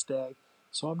the next day,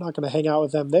 so I'm not going to hang out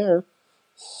with them there.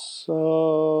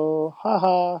 So,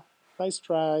 haha, nice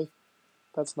try.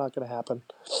 That's not going to happen.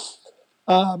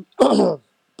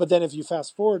 But then if you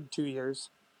fast forward 2 years,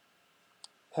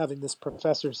 having this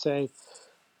professor say,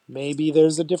 maybe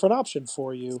there's a different option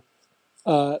for you,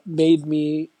 made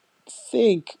me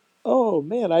think, oh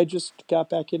man, I just got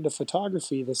back into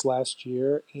photography this last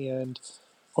year, and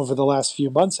over the last few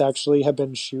months actually have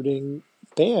been shooting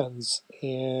bands.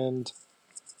 And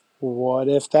what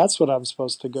if that's what I'm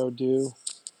supposed to go do?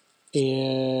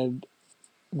 And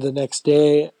the next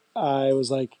day I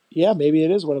was like, yeah, maybe it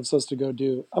is what I'm supposed to go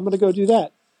do. I'm going to go do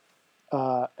that.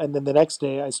 And then the next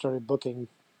day I started booking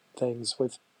things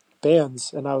with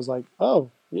bands, and I was like,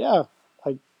 oh yeah,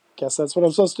 I guess that's what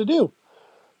I'm supposed to do.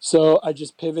 So I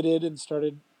just pivoted and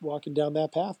started walking down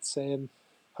that path saying,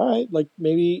 all right, like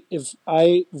maybe if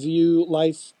I view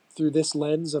life through this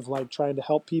lens of like trying to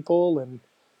help people and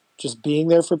just being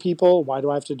there for people, why do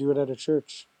I have to do it at a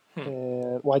church?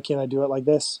 And why can't I do it like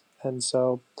this? And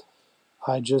so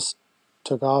I just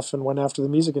took off and went after the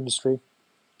music industry.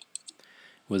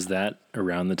 Was that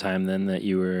around the time then that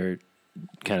you were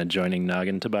kind of joining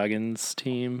Noggin Toboggan's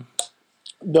team?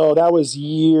 No, that was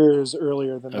years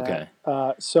earlier than Okay.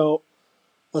 that. So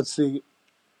let's see.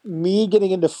 Me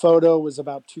getting into photo was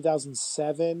about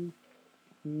 2007.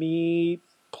 Me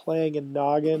playing in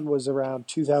Noggin was around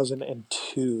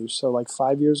 2002. So like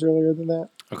 5 years earlier than that.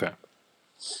 Okay.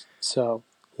 So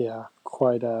yeah,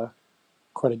 quite a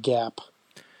gap.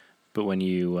 But when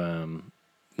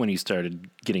you started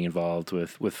getting involved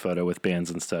with photo with bands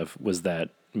and stuff, was that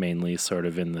mainly sort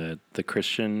of in the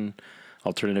Christian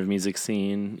alternative music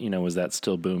scene? Was that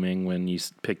still booming when you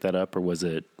picked that up, or was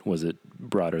it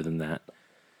broader than that?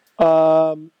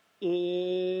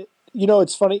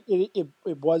 It's funny. It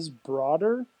was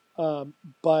broader,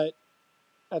 but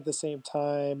at the same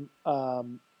time, a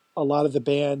lot of the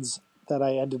bands that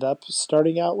I ended up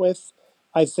starting out with,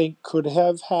 I think could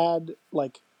have had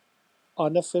like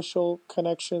unofficial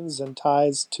connections and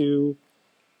ties to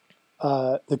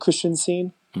the Christian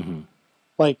scene. Mm-hmm.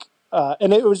 Like,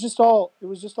 and it was just all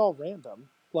random.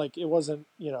 Like it wasn't,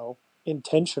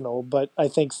 intentional, but I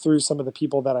think through some of the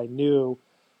people that I knew,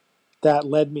 that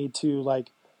led me to like,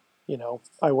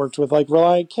 I worked with like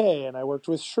Reliant K, and I worked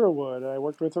with Sherwood, and I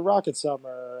worked with the Rocket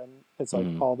Summer, and it's like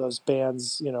all those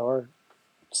bands, are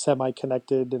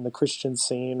semi-connected in the Christian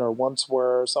scene or once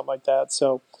were or something like that.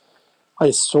 So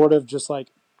I sort of just like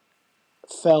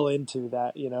fell into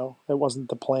that, it wasn't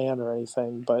the plan or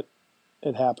anything, but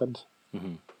it happened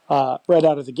right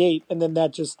out of the gate. And then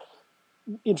that just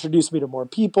introduced me to more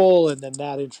people. And then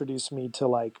that introduced me to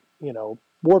like,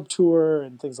 Warped Tour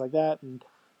and things like that. And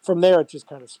from there, it just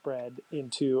kind of spread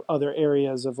into other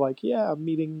areas of like, yeah, I'm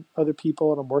meeting other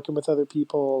people and I'm working with other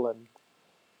people. And,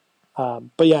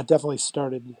 but yeah, it definitely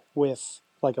started with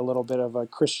like a little bit of a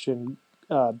Christian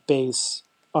base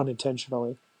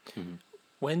unintentionally.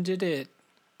 When did it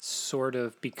sort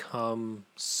of become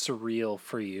surreal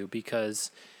for you?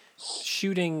 Because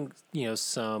shooting,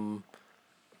 some,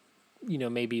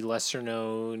 maybe lesser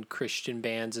known Christian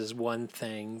bands is one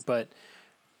thing, but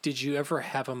did you ever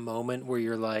have a moment where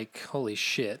you're like, holy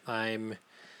shit, I'm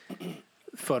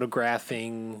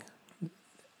photographing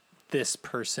this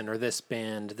person or this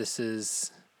band. This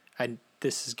is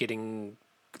getting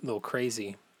a little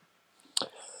crazy.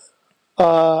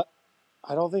 I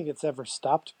don't think it's ever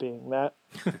stopped being that.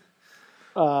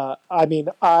 I mean,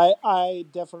 I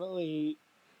definitely,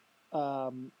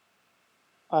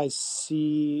 I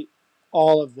see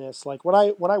all of this. Like when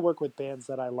I work with bands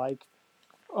that I like,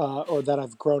 or that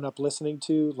I've grown up listening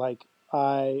to, like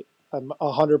I'm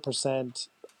 100%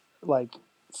 like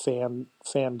fan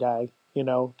guy,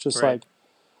 just Right. like,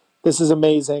 this is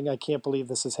amazing. I can't believe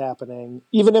this is happening.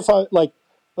 Even if I like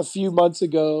a few months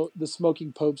ago, the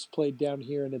Smoking Popes played down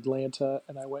here in Atlanta,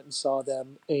 and I went and saw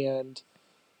them, and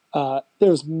there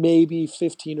was maybe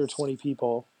 15 or 20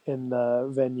 people in the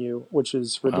venue, which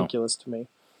is ridiculous to me.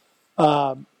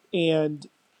 And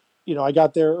I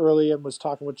got there early and was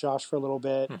talking with Josh for a little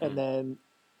bit, and then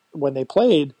when they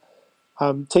played,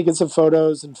 I'm taking some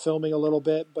photos and filming a little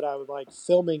bit, but I was like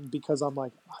filming because I'm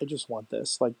like, I just want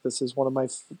this. Like, this is one of my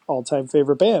all-time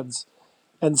favorite bands.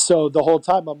 And so the whole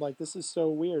time I'm like, this is so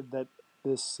weird that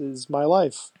this is my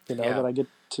life, that I get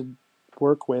to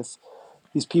work with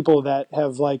these people that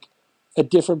have like at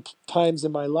different times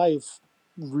in my life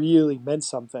really meant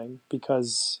something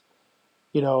because,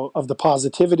 of the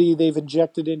positivity they've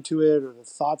injected into it, or the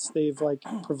thoughts they've like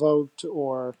provoked,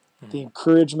 or the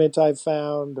encouragement I've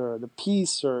found, or the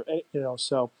peace, or,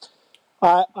 so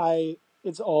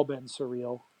it's all been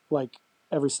surreal, like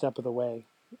every step of the way.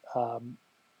 And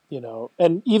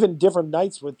even different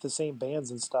nights with the same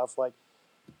bands and stuff, like,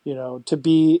 to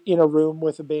be in a room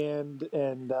with a band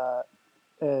and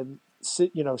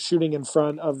sit, shooting in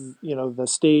front of, the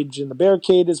stage in the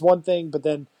barricade is one thing, but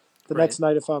then the next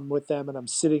night, if I'm with them and I'm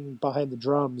sitting behind the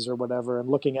drums or whatever and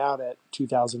looking out at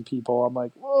 2,000 people, I'm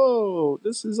like, whoa,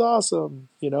 this is awesome,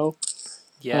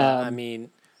 Yeah, I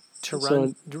mean, to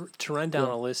run down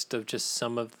a list of just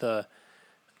some of the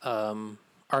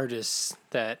artists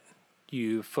that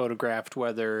you photographed,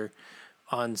 whether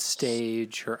on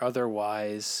stage or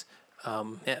otherwise,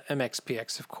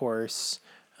 MXPX, of course,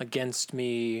 Against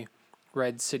Me,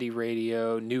 Red City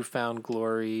Radio, Newfound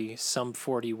Glory, Sum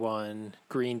 41,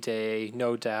 Green Day,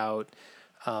 No Doubt,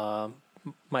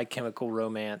 My Chemical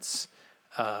Romance.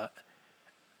 I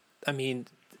mean,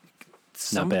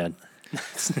 Not bad.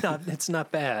 It's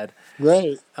not bad.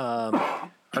 Right.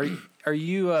 Are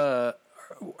you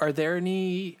are there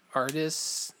any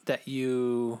artists that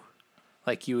you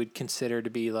would consider to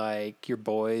be like your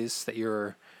boys that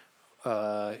you're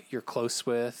close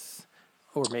with?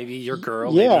 Or maybe your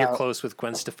girl, maybe you're close with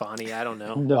Gwen Stefani. I don't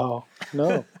know.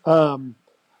 No.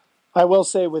 I will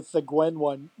say with the Gwen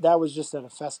one, that was just at a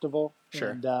festival.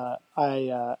 Sure. And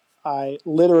I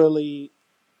literally,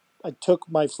 I took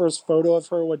my first photo of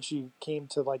her when she came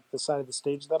to like the side of the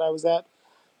stage that I was at.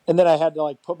 And then I had to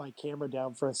like put my camera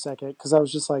down for a second because I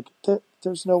was just like,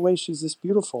 there's no way she's this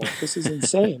beautiful. This is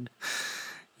insane.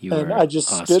 And I just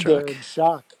stood there in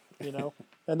shock,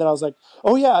 And then I was like,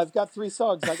 oh yeah, I've got 3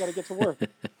 songs. I got to get to work.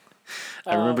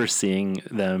 I remember seeing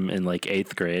them in like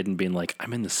 8th grade and being like,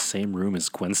 I'm in the same room as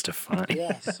Gwen Stefani.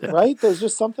 Yes, right? There's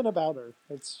just something about her.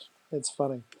 It's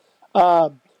funny.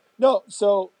 No,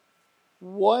 so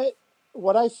what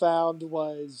I found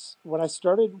was when I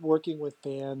started working with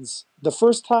bands, the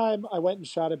first time I went and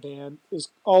shot a band is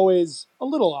always a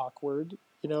little awkward.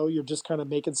 You're just kind of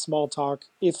making small talk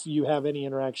if you have any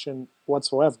interaction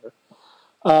whatsoever.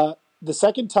 The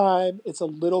second time, it's a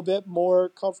little bit more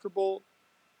comfortable,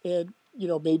 and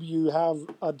maybe you have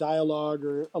a dialogue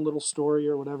or a little story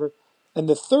or whatever. And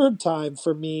the third time,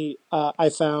 for me, I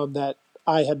found that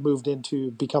I had moved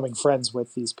into becoming friends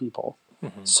with these people.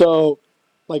 So,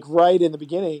 like right in the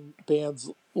beginning, bands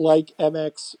like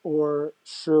MX or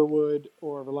Sherwood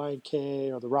or Reliant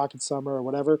K or the Rocket Summer or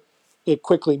whatever, it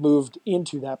quickly moved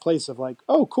into that place of like,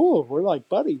 oh, cool, we're like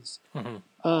buddies.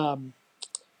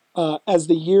 As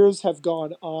the years have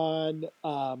gone on,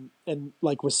 and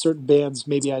like with certain bands,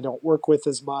 maybe I don't work with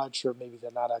as much, or maybe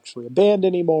they're not actually a band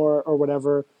anymore, or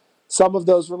whatever. Some of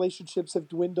those relationships have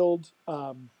dwindled,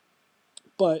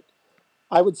 but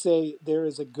I would say there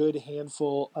is a good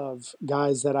handful of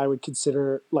guys that I would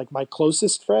consider like my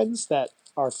closest friends that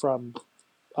are from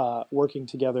working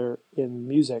together in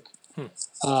music.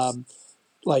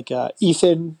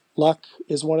 Ethan Luck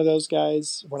is one of those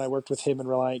guys when I worked with him in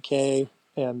Reliant K,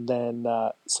 and then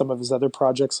some of his other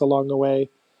projects along the way.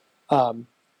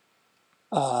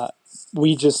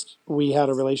 We had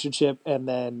a relationship, and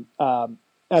then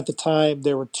at the time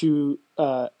there were two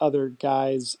other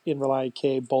guys in Reliant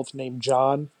K, both named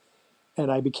John, and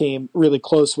I became really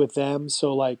close with them.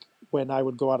 So like when I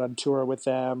would go out on tour with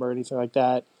them or anything like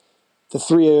that, the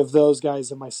three of those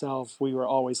guys and myself, we were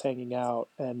always hanging out.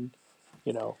 And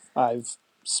I've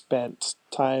spent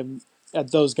time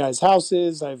at those guys'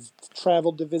 houses. I've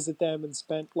traveled to visit them and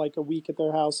spent like a week at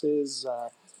their houses.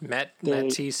 Matt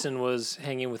Thiessen was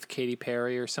hanging with Katy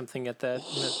Perry or something at that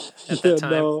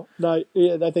time. No, not.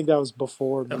 Yeah, I think that was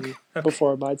before me,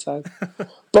 before my time.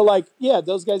 But like, yeah,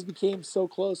 those guys became so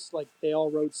close. Like, they all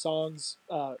wrote songs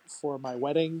for my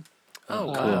wedding.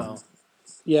 Oh, wow.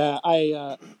 Yeah,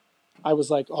 I was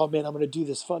like, oh man, I'm gonna do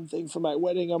this fun thing for my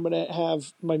wedding. I'm gonna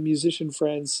have my musician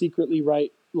friends secretly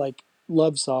write like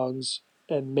love songs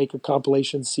and make a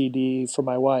compilation CD for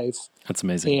my wife. That's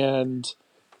amazing. And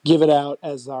give it out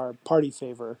as our party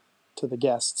favor to the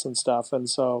guests and stuff. And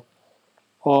so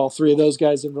all three of those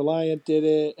guys in Reliant did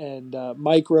it, and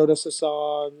Mike wrote us a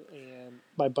song, and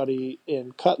my buddy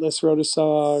in Cutlass wrote a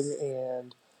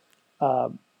song,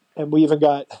 and we even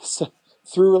got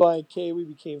through Reliant K. We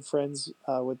became friends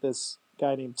with this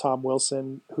guy named Tom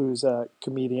Wilson, who's a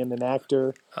comedian and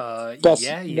actor. Best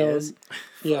he known, is.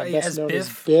 Best as known Biff.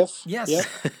 as Biff. Yes. Yep.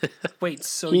 Wait,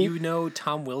 so you know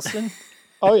Tom Wilson?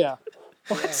 Oh yeah.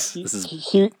 What? This is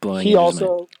He blowing he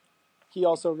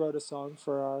also wrote a song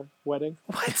for our wedding.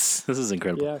 What? This is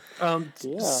incredible.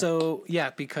 Yeah. So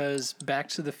because Back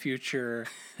to the Future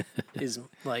is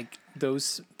like,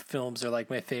 those films are like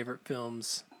my favorite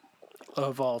films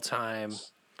of all time.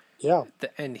 Yeah.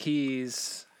 And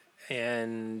he's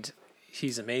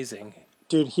amazing.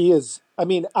 Dude, he is. I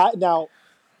mean, now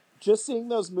just seeing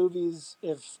those movies,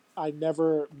 if I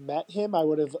never met him, I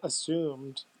would have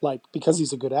assumed, like, because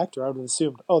he's a good actor, I would have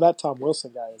assumed, oh, that Tom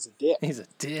Wilson guy is a dick. He's a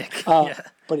dick. Yeah.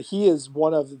 But he is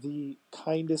one of the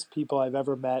kindest people I've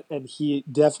ever met, and he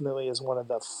definitely is one of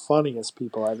the funniest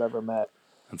people I've ever met.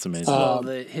 That's amazing. Well,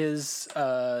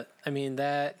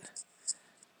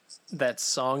 that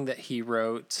song that he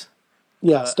wrote.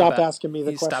 Yeah, Stop Asking Me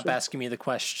the Question. Stop Asking Me the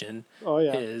Question. Oh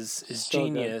yeah, is so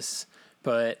genius. Good.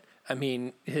 But I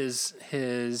mean,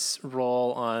 his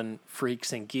role on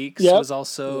Freaks and Geeks was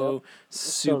also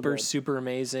super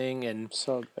amazing and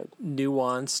so good,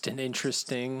 nuanced and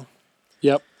interesting.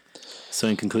 Yep. So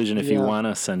in conclusion, if you want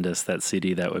to send us that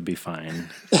CD, that would be fine.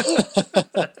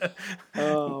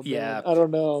 Oh, yeah, man. I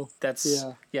don't know. That's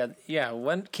yeah.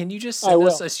 When can you just send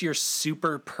us your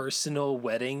super personal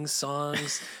wedding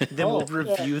songs? Then we'll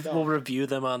review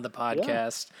them on the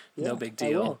podcast. Yeah. No big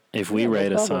deal. If we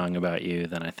write a song about you,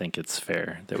 then I think it's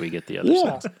fair that we get the other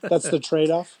songs. That's the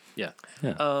trade-off. Yeah.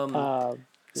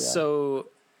 So,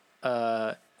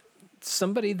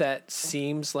 somebody that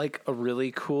seems like a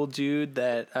really cool dude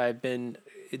that I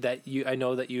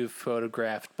know that you've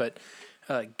photographed, but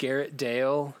Garrett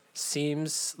Dale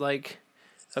seems like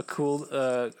a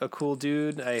cool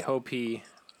dude. I hope he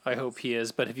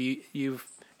is. But have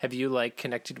you like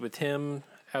connected with him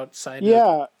outside?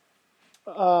 Yeah.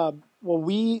 Well,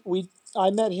 I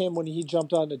met him when he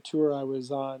jumped on the tour I was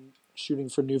on shooting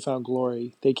for Newfound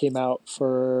Glory. They came out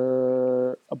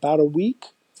for about a week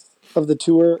of the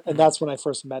tour, and that's when I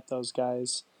first met those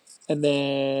guys. And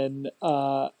then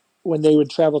when they would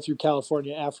travel through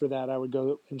California after that, I would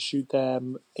go and shoot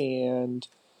them, and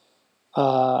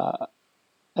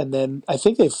then I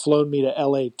think they've flown me to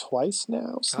LA twice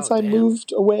now since I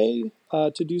moved away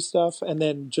to do stuff. And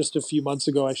then just a few months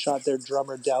ago, I shot their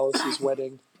drummer Dallas's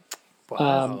wedding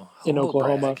in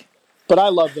Oklahoma. Brag. But I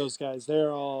love those guys.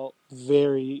 They're all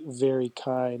very, very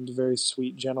kind, very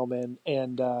sweet gentlemen.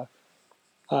 And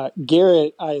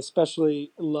Garrett, I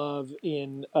especially love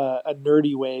in a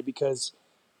nerdy way because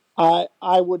I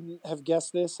wouldn't have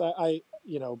guessed this. I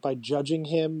by judging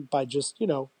him by just,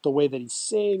 the way that he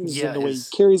sings and the way he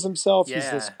carries himself.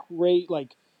 He's this great,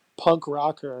 like, punk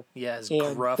rocker. Yeah, his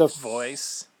and gruff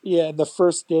voice. Yeah, and the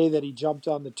first day that he jumped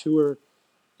on the tour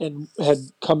and had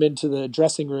come into the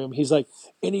dressing room, he's like,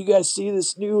 "Any of you guys see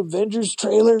this new Avengers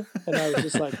trailer?" And I was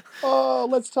just like, "Oh,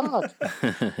 let's talk."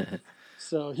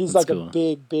 So he's That's like cool.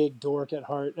 a big dork at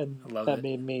heart, and I love that it.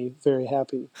 made me very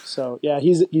happy. So yeah,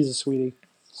 he's a sweetie.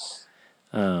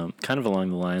 Kind of along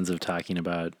the lines of talking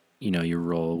about, your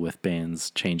role with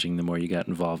bands changing the more you got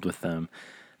involved with them.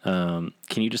 Can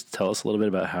you just tell us a little bit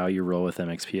about how your role with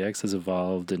MXPX has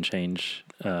evolved and changed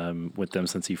with them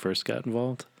since you first got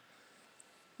involved?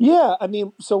 Yeah, I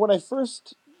mean, so when I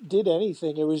first did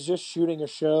anything, it was just shooting a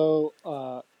show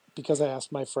because I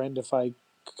asked my friend if I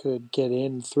could get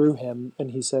in through him,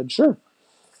 and he said sure.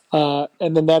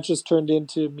 And then that just turned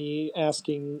into me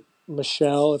asking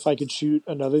Michelle if I could shoot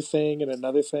another thing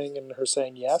and her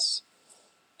saying yes.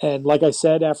 And like I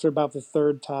said, after about the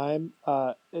third time,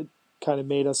 it kind of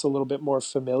made us a little bit more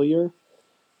familiar.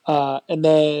 And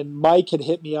then Mike had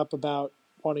hit me up about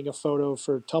wanting a photo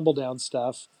for Tumbledown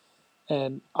stuff.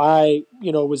 And I,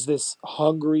 was this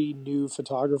hungry new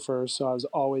photographer. So I was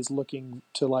always looking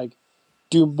to like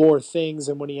do more things.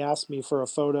 And when he asked me for a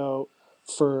photo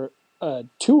for a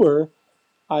tour,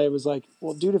 I was like,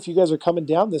 well, dude, if you guys are coming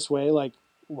down this way, like,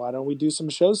 why don't we do some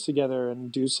shows together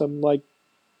and do some like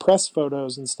press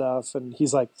photos and stuff? And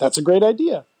he's like, that's a great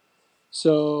idea.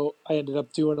 So I ended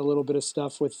up doing a little bit of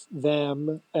stuff with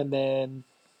them. And then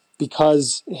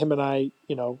because him and I,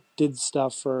 did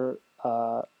stuff for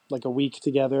like a week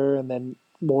together and then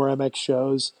more MX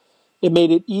shows, it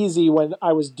made it easy when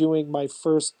I was doing my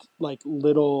first like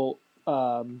little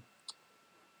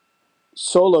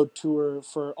solo tour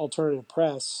for Alternative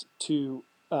Press to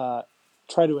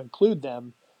try to include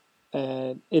them.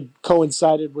 And it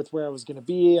coincided with where I was going to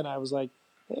be. And I was like,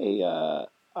 hey,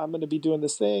 I'm going to be doing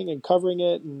this thing and covering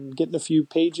it and getting a few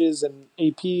pages and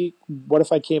AP. What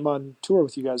if I came on tour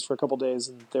with you guys for a couple days?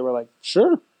 And they were like,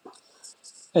 sure.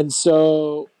 And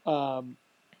so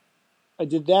I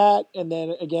did that. And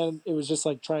then again, it was just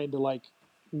like trying to like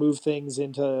move things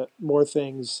into more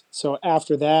things. So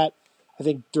after that, I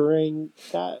think during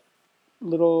that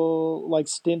little like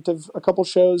stint of a couple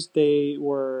shows, they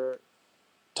were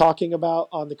talking about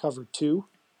On the Cover 2.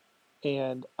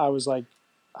 And I was like,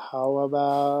 how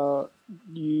about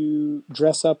you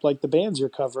dress up like the bands you're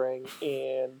covering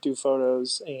and do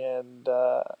photos and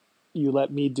you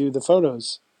let me do the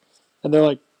photos? And they're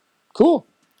like, cool.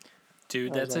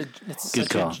 Dude, I was like, it's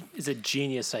Good such call. it's a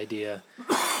genius idea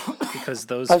because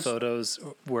those I've- photos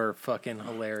were fucking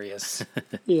hilarious.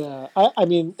 Yeah. I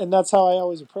mean, and that's how I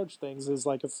always approach things as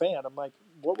like a fan. I'm like,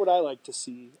 what would I like to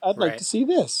see? I'd like Right. to see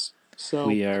this. So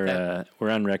We're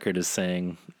on record as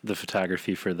saying the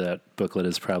photography for that booklet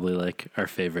is probably like our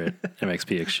favorite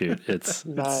MXPX shoot. It's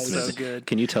Nice. So amazing. good.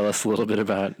 Can you tell us a little bit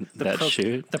about that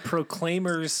shoot? The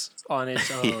Proclaimers on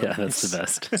its own. Yeah, that's the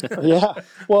best. yeah.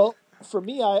 Well, for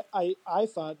me, I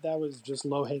thought that was just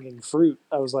low hanging fruit.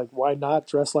 I was like, why not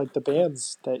dress like the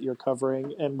bands that you're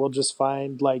covering, and we'll just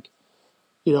find like,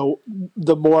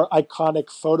 the more iconic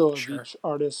photo of Sure. each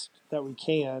artist that we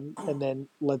can, and then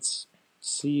let's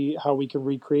see how we can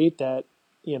recreate that.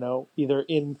 Either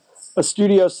in a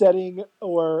studio setting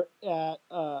or at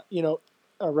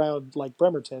around like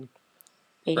Bremerton,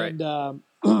 Right. and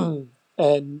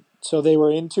and so they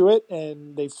were into it,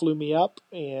 and they flew me up,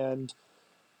 and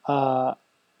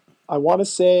I want to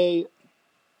say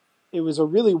it was a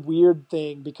really weird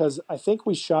thing because I think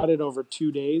we shot it over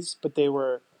 2 days, but it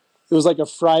was like a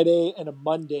Friday and a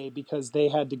Monday because they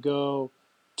had to go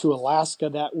to Alaska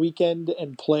that weekend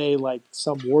and play like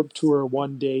some Warped Tour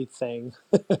 1 day thing.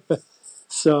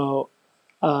 So,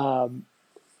 but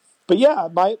yeah,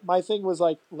 my thing was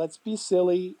like, let's be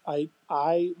silly.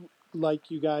 I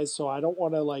like you guys, so I don't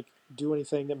want to like do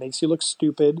anything that makes you look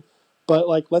stupid, but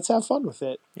like let's have fun with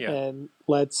it. Yeah. And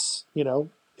let's,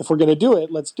 if we're gonna do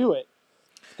it, let's do it.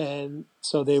 And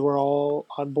so they were all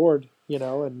on board,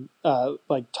 and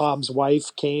like Tom's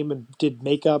wife came and did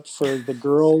makeup for the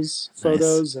girls'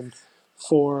 photos and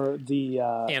for the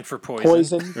And for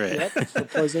Poison. Right. Yep, for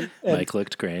Poison. And, Mike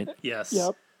looked great. Yes.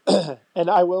 Yep. And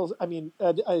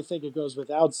I think it goes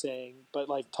without saying, but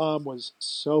like Tom was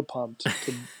so pumped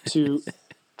to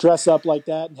dress up like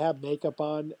that and have makeup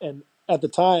on. And at the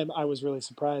time, I was really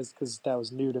surprised because that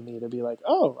was new to me to be like,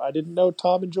 oh, I didn't know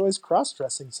Tom enjoys cross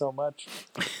dressing so much.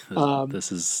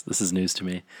 This is news to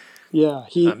me. Yeah,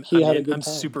 he had a good I'm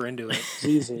time. super into it. It's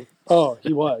easy. Oh,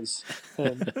 he was,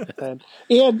 and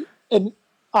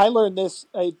I learned this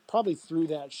probably through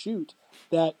that shoot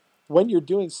that when you're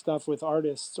doing stuff with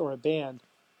artists or a band,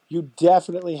 you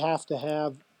definitely have to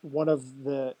have one of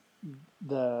the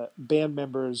band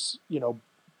members,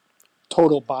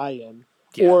 total buy-in,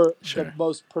 Yeah, or sure. the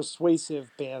most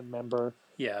persuasive band member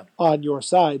yeah, on your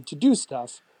side to do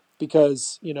stuff,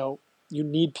 because you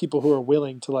need people who are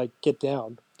willing to like get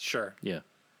down. sure. Yeah.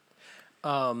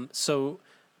 So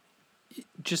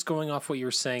just going off what you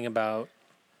were saying about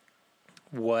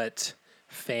what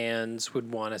fans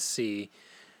would want to see,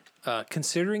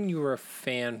 considering you were a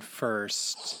fan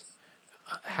first,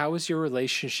 how has your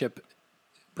relationship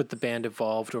with the band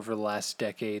evolved over the last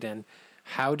decade, and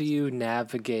how do you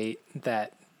navigate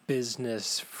that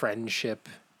business friendship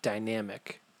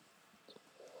dynamic?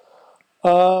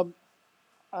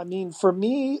 I mean, for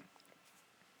me,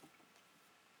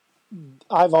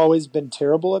 I've always been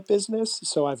terrible at business,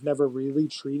 so I've never really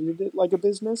treated it like a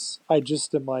business. I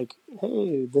just am like,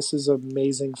 hey, this is an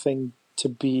amazing thing to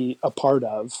be a part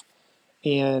of.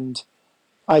 And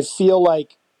I feel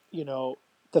like,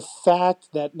 the fact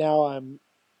that now I'm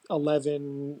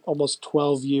 11, almost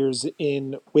 12 years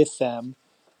in with them,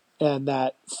 and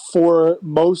that for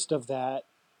most of that,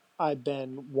 I've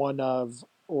been one of,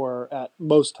 or at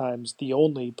most times, the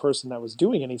only person that was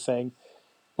doing anything.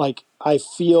 Like, I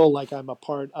feel like I'm a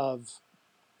part of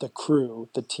the crew,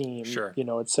 the team, Sure.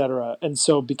 et cetera. And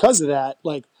so because of that,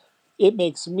 like, it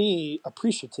makes me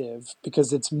appreciative,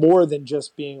 because it's more than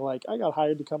just being like, I got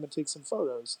hired to come and take some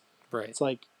photos. Right. It's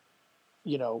like,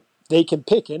 they can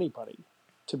pick anybody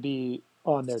to be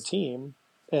on their team.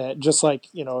 Just like,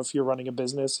 if you're running a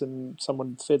business and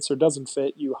someone fits or doesn't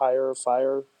fit, you hire or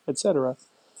fire, etc.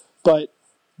 But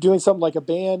doing something like a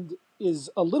band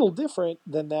is a little different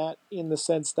than that, in the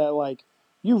sense that, like,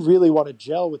 you really want to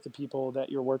gel with the people that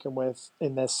you're working with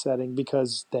in this setting,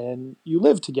 because then you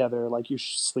live together. Like, you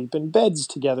sleep in beds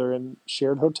together in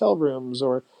shared hotel rooms,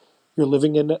 or you're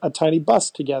living in a tiny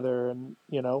bus together, and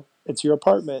it's your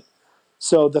apartment.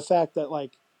 So the fact that,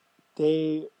 like,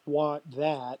 they want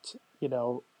that,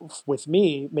 with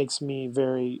me, makes me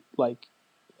very, like,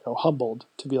 humbled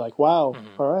to be like, wow,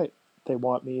 all right, they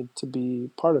want me to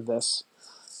be part of this.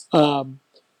 And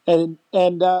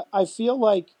I feel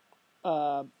like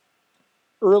uh,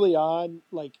 early on,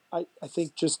 like, I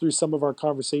think just through some of our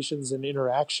conversations and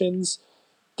interactions,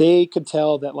 they could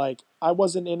tell that, like, I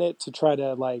wasn't in it to try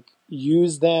to, like,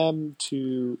 use them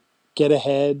to get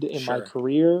ahead in my Sure.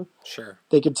 career. Sure.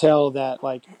 They could tell that,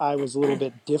 like, I was a little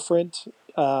bit different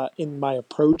in my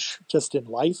approach just in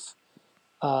life.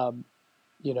 Um,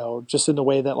 just in the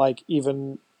way that, like,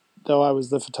 even though I was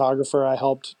the photographer, I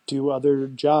helped do other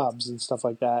jobs and stuff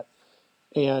like that.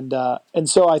 And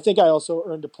so I think I also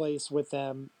earned a place with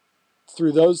them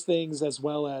through those things, as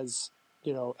well as,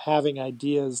 having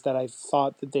ideas that I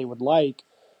thought that they would like,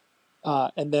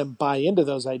 and then buy into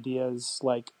those ideas.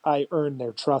 Like, I earned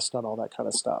their trust on all that kind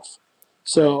of stuff.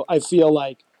 So I feel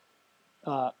like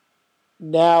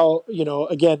now,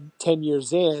 again, 10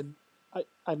 years in,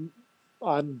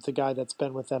 I'm the guy that's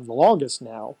been with them the longest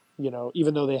now,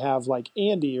 even though they have, like,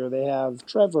 Andy, or they have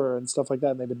Trevor and stuff like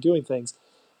that, and they've been doing things.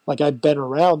 Like, I've been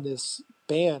around this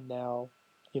band now,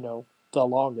 the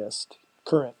longest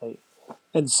currently.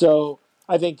 And so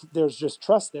I think there's just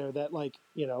trust there that, like,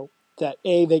 that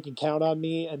A, they can count on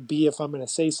me, and B, if I'm going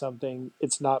to say something,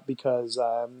 it's not because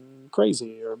I'm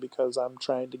crazy or because I'm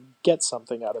trying to get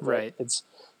something out of Right. it. It's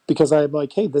because I'm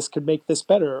like, hey, this could make this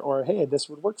better, or hey, this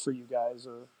would work for you guys,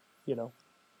 or,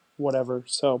 whatever.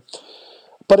 So,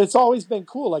 but it's always been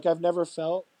cool. Like, I've never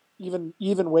felt, even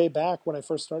way back when I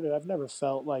first started, I've never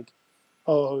felt like,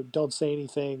 oh, don't say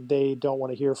anything, they don't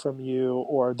want to hear from you,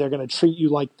 or they're going to treat you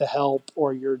like the help,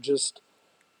 or you're just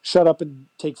shut up and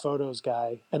take photos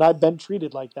guy. And I've been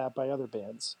treated like that by other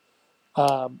bands.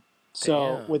 So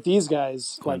Damn. with these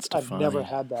guys, Gwen like, I've never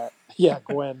Stefani. had that. Yeah,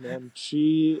 Gwen, man,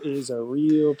 she is a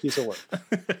real piece of work.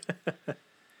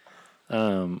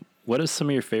 What is some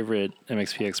of your favorite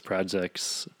MXPX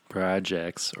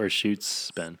projects or shoots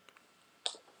been?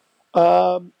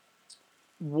 One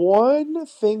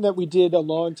thing that we did a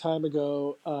long time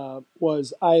ago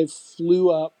was I flew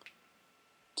up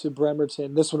to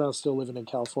Bremerton. This when I was still living in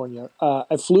California.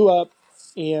 I flew up,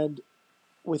 and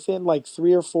within like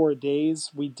 3 or 4 days,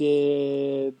 we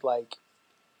did like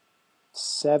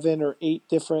 7 or 8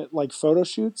 different, like, photo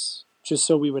shoots, just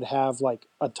so we would have, like,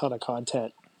 a ton of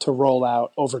content to roll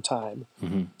out over time.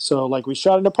 Mm-hmm. So, like, we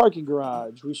shot in a parking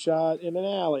garage, we shot in an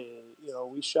alley,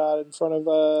 we shot in front of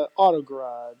a auto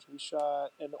garage, we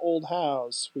shot an old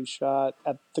house, we shot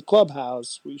at the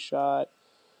clubhouse, we shot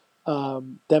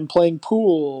them playing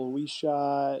pool, we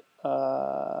shot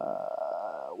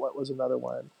what was another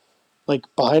one? Like,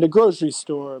 behind a grocery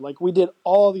store. Like, we did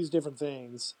all these different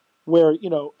things where,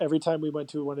 every time we went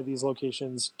to one of these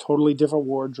locations, totally different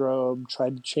wardrobe,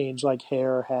 tried to change, like,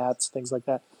 hair, hats, things like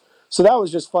that. So that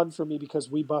was just fun for me because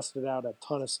we busted out a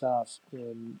ton of stuff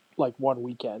in like one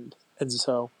weekend, and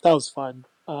so that was fun.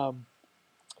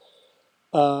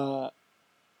 Uh,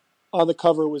 on the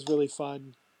cover was really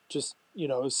fun. Just, you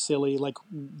know, it was silly. Like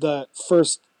the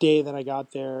first day that I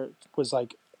got there was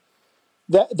like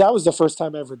that was the first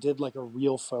time I ever did like a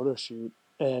real photo shoot.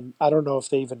 And I don't know if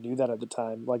they even knew that at the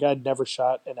time. Like I'd never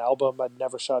shot an album. I'd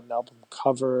never shot an album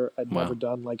cover. I'd Wow. never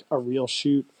done like a real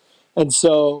shoot. And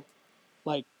so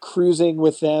like cruising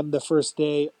with them the first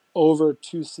day over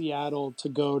to Seattle to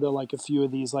go to like a few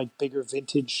of these like bigger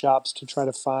vintage shops to try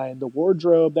to find the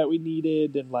wardrobe that we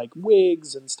needed and like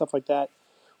wigs and stuff like that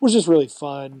was just really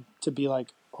fun to be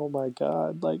like, oh my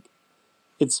God, like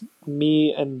it's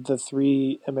me and the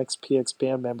 3 MXPX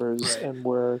band members Right. and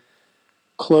we're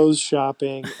clothes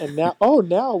shopping and now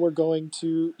we're going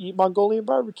to eat Mongolian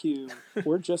barbecue.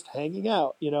 We're just hanging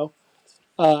out, you know?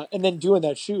 And then doing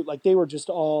that shoot, like they were just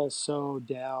all so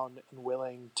down and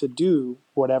willing to do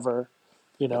whatever,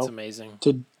 you That's know, amazing.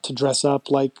 to dress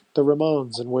up like the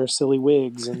Ramones and wear silly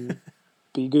wigs and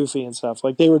be goofy and stuff.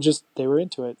 Like they were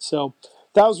into it. So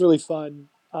that was really fun.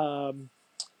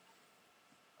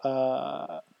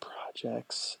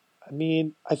 Projects. I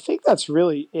mean, I think that's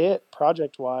really it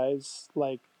project wise.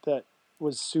 Like that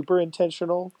was super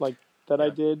intentional. Like that I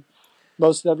Yeah. did.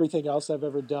 Most everything else I've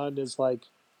ever done is like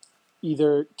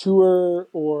either tour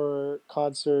or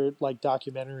concert, like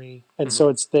documentary. And so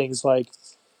it's things like,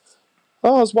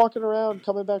 oh, I was walking around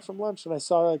coming back from lunch and I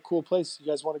saw a cool place. You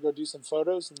guys want to go do some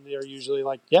photos? And they're usually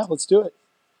like, yeah, let's do it.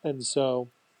 And so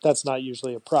that's not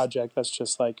usually a project. That's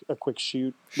just like a quick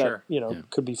shoot Sure. that, you know, Yeah.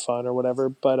 could be fun or whatever.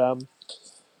 But I'm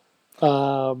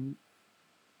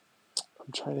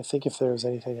trying to think if there was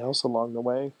anything else along the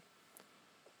way.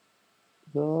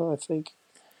 No, I think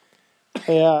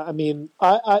yeah, I mean,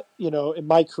 I you know, in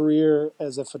my career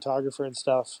as a photographer and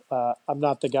stuff, I'm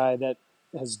not the guy that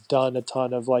has done a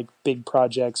ton of like big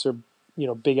projects or, you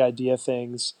know, big idea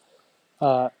things.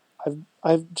 Uh,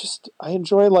 I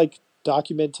enjoy like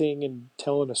documenting and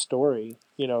telling a story,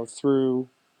 you know, through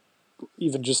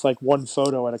even just like one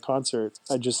photo at a concert.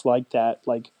 I just like that.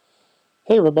 Like,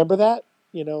 hey, remember that?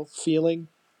 You know, feeling,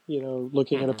 you know,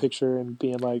 looking at a picture and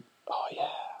being like, oh yeah,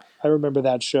 I remember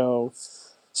that show.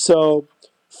 So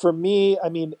for me, I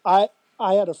mean, I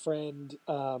had a friend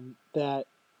that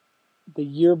the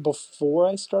year before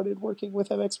I started working with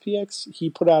MXPX, he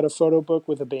put out a photo book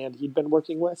with a band he'd been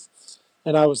working with,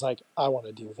 and I was like, I want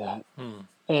to do that.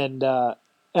 And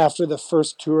after the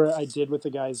first tour I did with the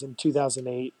guys in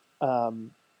 2008,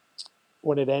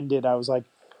 when it ended, I was like,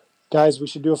 guys, we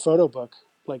should do a photo book.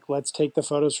 Like, let's take the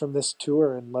photos from this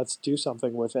tour and let's do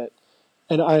something with it.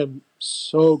 And I am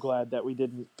so glad that we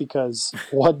didn't, because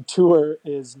one tour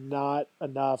is not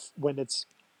enough when it's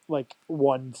like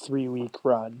 1 3-week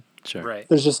run. Sure. Right.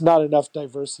 There's just not enough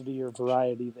diversity or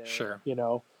variety there. Sure. You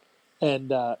know?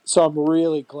 And so I'm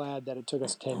really glad that it took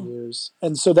us 10 years.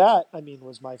 And so that, I mean,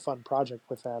 was my fun project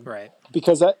with them. Right.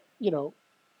 Because that, you know,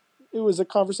 it was a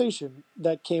conversation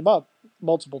that came up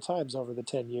multiple times over the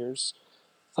 10 years.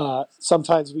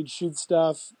 Sometimes we'd shoot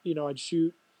stuff, you know, I'd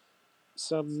shoot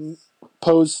some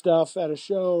pose stuff at a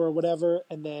show or whatever,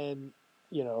 and then,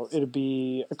 you know, it'd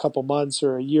be a couple months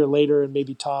or a year later, and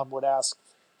maybe Tom would ask,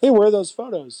 hey, where are those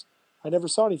photos? I never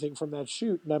saw anything from that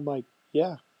shoot. And I'm like,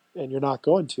 yeah, and you're not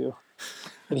going to.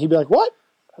 And he'd be like, what?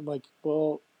 I'm like,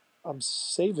 well, I'm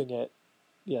saving it.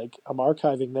 Like, I'm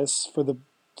archiving this for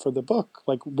the book.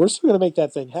 Like, we're still going to make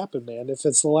that thing happen, man. If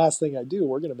it's the last thing I do,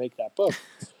 we're going to make that book.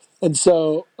 And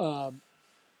so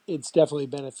it's definitely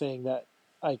been a thing that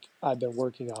I've been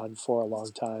working on for a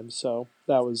long time. So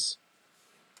that was,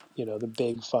 you know, the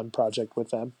big fun project with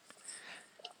them.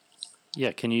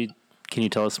 Yeah, can you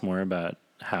tell us more about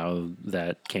how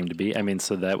that came to be? I mean,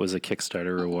 so that was a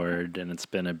Kickstarter reward, and it's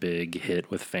been a big hit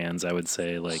with fans, I would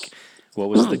say. Like, what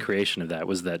was the creation of that?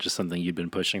 Was that just something you'd been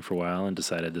pushing for a while and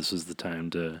decided this was the time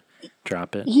to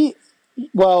drop it?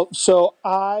 Well, so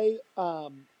I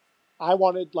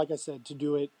wanted, like I said, to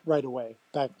do it right away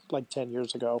back like 10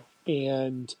 years ago.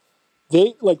 And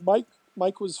they like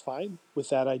Mike was fine with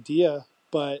that idea,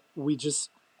 but we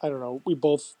just, I don't know, we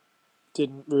both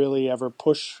didn't really ever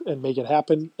push and make it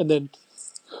happen. And then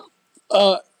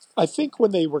I think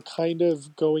when they were kind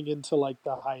of going into like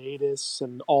the hiatus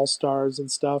and All Stars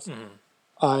and stuff,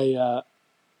 I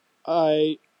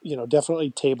you know,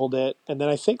 definitely tabled it. And then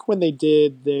I think when they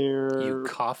did their You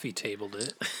coffee tabled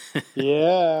it.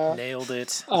 yeah, Nailed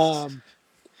it.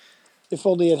 if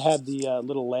only it had the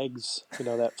little legs, you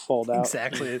know, that fold out.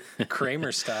 Exactly.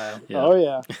 Kramer style. Yeah. Oh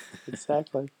yeah,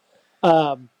 exactly.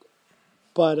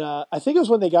 But I think it was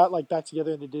when they got like back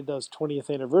together and they did those 20th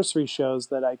anniversary shows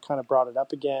that I kind of brought it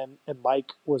up again. And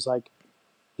Mike was like,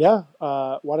 yeah,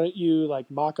 why don't you like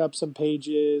mock up some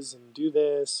pages and do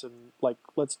this and like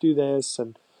let's do this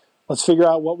and let's figure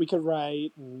out what we could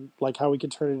write and like how we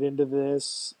could turn it into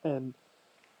this and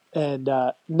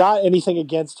not anything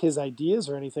against his ideas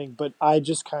or anything, but I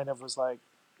just kind of was like,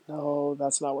 no,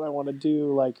 that's not what I want to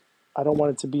do. Like, I don't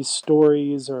want it to be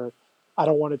stories, or I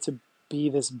don't want it to be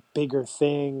this bigger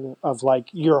thing of like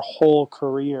your whole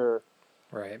career.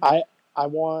 Right. I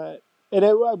want, and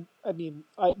I mean,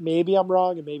 maybe I'm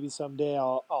wrong, and maybe someday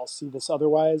I'll see this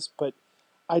otherwise, but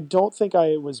I don't think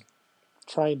I was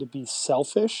trying to be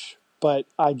selfish, but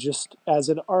I just, as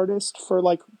an artist, for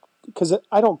like, because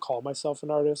I don't call myself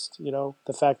an artist, you know,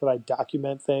 the fact that I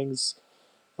document things,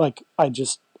 like I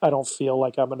don't feel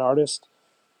like I'm an artist.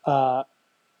 Uh,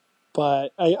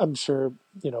 but I'm sure,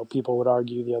 you know, people would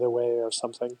argue the other way or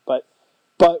something. But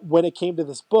when it came to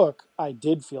this book, I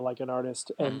did feel like an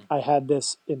artist, and I had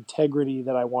this integrity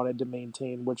that I wanted to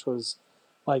maintain, which was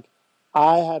like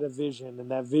I had a vision, and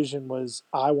that vision was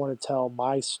I want to tell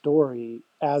my story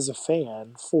as a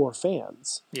fan for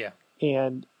fans. Yeah.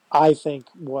 And I think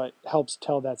what helps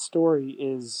tell that story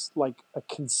is like a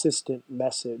consistent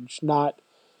message, not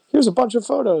here's a bunch of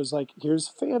photos, like here's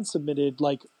fan submitted,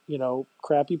 like, you know,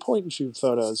 crappy point and shoot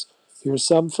photos. Here's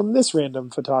some from this random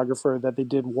photographer that they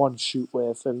did one shoot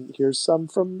with, and here's some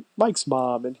from Mike's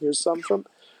mom, and here's some from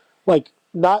like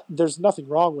not there's nothing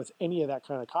wrong with any of that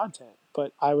kind of content,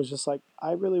 but I was just like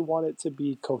I really want it to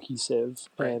be cohesive.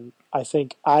 Right. And I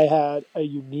think I had a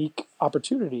unique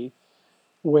opportunity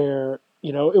where,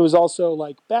 you know, it was also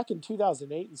like back in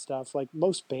 2008 and stuff, like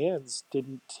most bands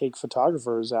didn't take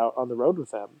photographers out on the road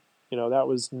with them. You know, that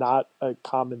was not a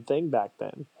common thing back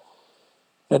then.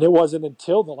 And it wasn't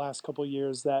until the last couple of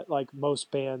years that like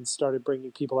most bands started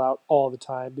bringing people out all the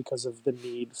time because of the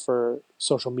need for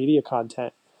social media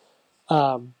content.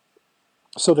 Um,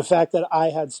 so the fact that I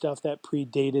had stuff that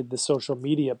predated the social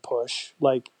media push,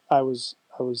 like I was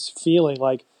feeling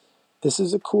like this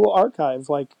is a cool archive.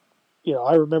 Like, you know,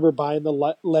 I remember buying the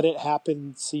Let It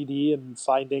Happen CD and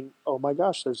finding, oh my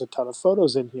gosh, there's a ton of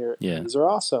photos in here. Yeah. These are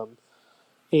awesome.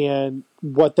 And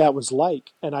what that was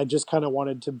like. And I just kind of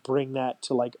wanted to bring that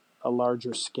to like a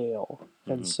larger scale.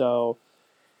 Mm-hmm. And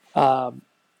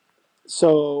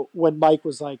so when Mike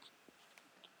was like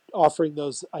offering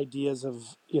those ideas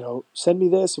of, you know, send me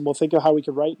this and we'll think of how we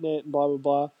could write in it and blah, blah,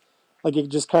 blah. Like it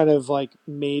just kind of like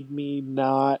made me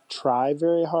not try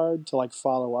very hard to like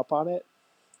follow up on it.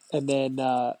 And then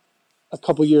a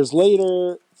couple years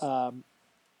later,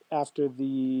 after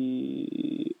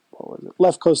the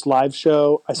Left Coast Live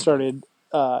show, I started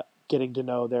getting to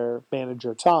know their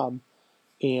manager, Tom,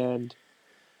 and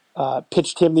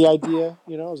pitched him the idea.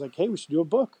 You know, I was like, hey, we should do a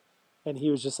book. And he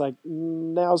was just like,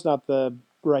 now's not the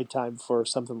right time for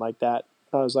something like that.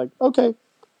 And I was like, okay.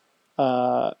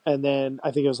 And then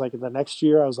I think it was like the next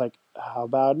year, I was like, how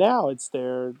about now? It's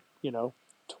their, you know,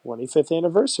 25th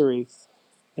anniversary.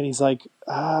 And he's like,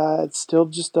 it still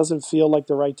just doesn't feel like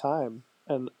the right time.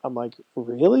 And I'm like,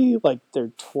 really? Like their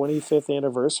 25th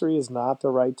anniversary is not the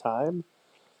right time?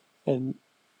 And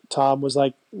Tom was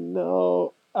like,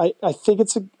 no, I think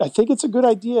it's a good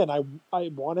idea, and I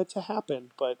want it to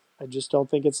happen, but I just don't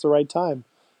think it's the right time.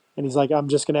 And he's like, I'm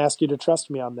just going to ask you to trust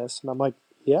me on this. And I'm like,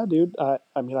 yeah, dude. I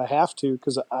mean, I have to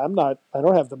because I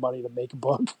don't have the money to make a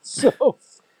book. So,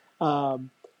 and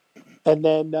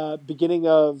then beginning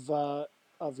of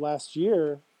last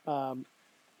year,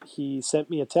 he sent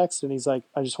me a text and he's like,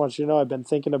 I just want you to know I've been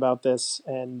thinking about this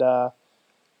and I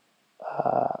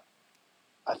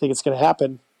think it's going to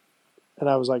happen. And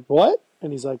I was like, what?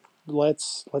 And he's like,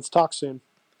 let's talk soon.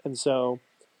 And so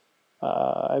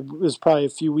it was probably a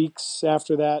few weeks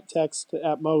after that text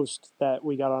at most that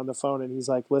we got on the phone and he's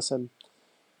like, listen,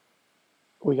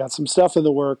 we got some stuff in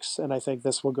the works and I think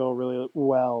this will go really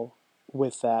well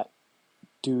with that.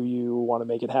 Do you want to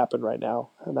make it happen right now?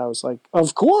 And I was like,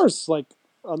 of course, like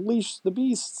unleash the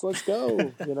beasts. Let's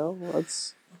go. You know,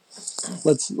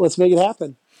 let's make it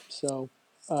happen. So,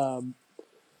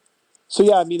 so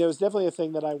yeah, I mean, it was definitely a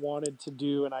thing that I wanted to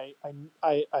do, and I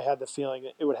had the feeling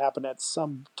that it would happen at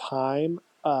some time.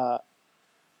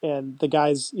 And the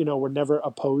guys, you know, were never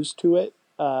opposed to it.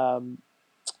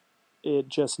 It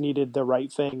just needed the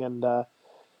right thing. And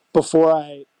before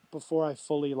I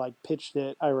fully like pitched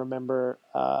it, I remember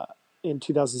in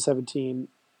 2017,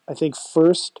 I think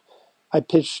first I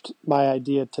pitched my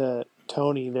idea to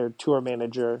Tony, their tour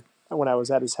manager, when I was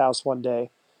at his house one day,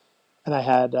 and I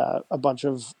had a bunch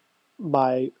of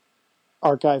my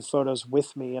archive photos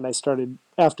with me, and I started,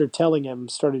 after telling him,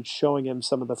 started showing him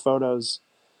some of the photos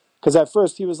Because at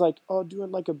first he was like, oh,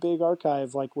 doing like a big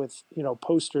archive, like with,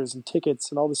 posters and tickets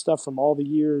and all the stuff from all the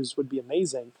years would be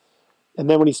amazing. And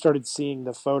then when he started seeing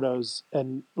the photos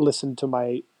and listened to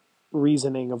my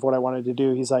reasoning of what I wanted to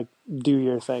do, he's like, do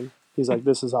your thing. He's like,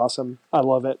 this is awesome. I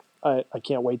love it. I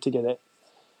can't wait to get it.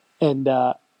 And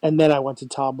then I went to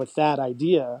Tom with that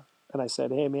idea, and I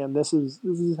said, hey man, this is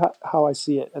how I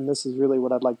see it, and this is really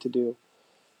what I'd like to do.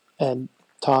 And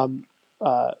Tom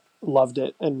loved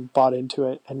it and bought into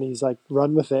it, and he's like,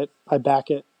 run with it. I back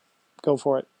it. Go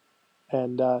for it.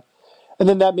 And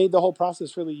then that made the whole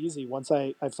process really easy. Once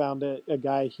I found a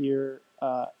guy here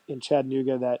in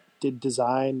Chattanooga that did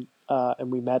design,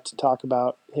 and we met to talk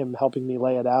about him helping me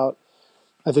lay it out.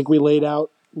 I think we laid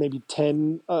out maybe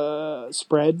 10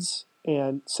 spreads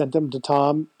and sent them to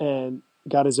Tom and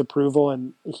got his approval.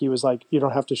 And he was like, you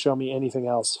don't have to show me anything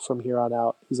else from here on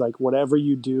out. He's like, whatever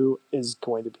you do is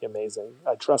going to be amazing.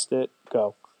 I trust it.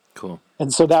 Go. Cool.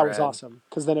 And so that was awesome,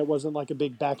 because then it wasn't like a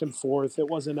big back and forth. It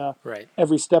wasn't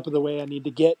every step of the way I need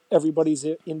to get everybody's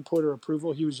input or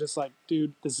approval. He was just like,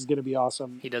 dude, this is going to be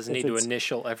awesome. He doesn't need to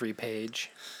initial every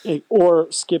page. Or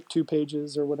skip 2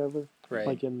 pages or whatever,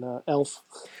 like in Elf.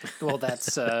 Well,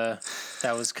 that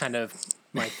was kind of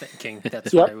my thinking.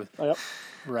 That's right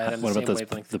on what the about same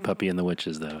wavelength. The Puppy and the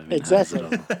Witches, though? I mean, exactly.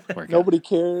 Nobody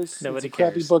cares. Nobody it's a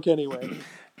crappy cares. book anyway.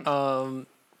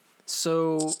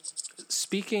 So,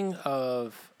 speaking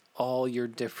of all your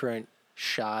different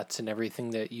shots and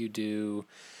everything that you do,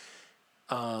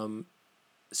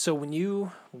 so when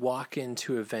you walk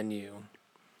into a venue,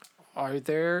 are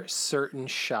there certain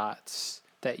shots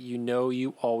that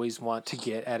you always want to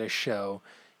get at a show?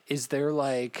 Is there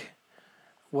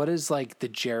what is the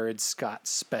Jared Scott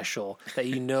special that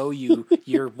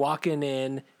you're walking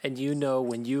in and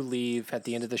when you leave at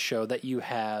the end of the show that you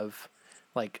have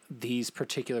these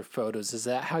particular photos? Is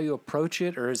that how you approach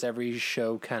it, or is every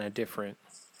show kind of different?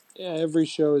 Yeah, every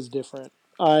show is different.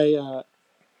 I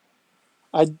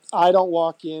don't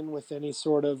walk in with any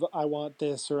sort of I want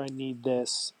this or I need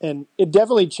this, and it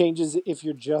definitely changes if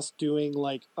you're just doing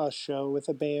a show with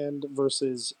a band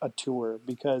versus a tour.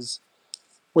 Because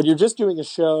when you're just doing a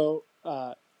show,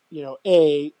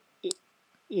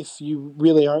 if you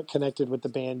really aren't connected with the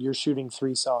band, you're shooting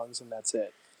 3 songs and that's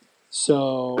it.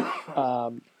 So,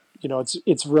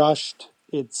 it's rushed.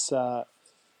 It's kind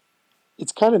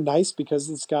of nice because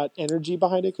it's got energy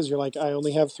behind it. Cause you're like, I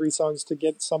only have 3 songs to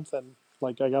get something.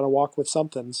 I got to walk with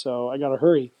something. So I got to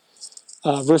hurry,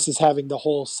 versus having the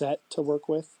whole set to work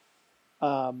with.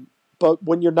 But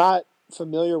when you're not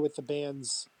familiar with the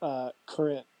band's,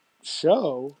 current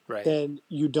show, then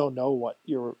you don't know what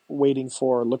you're waiting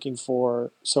for or looking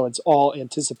for. So it's all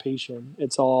anticipation.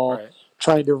 It's all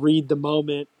trying to read the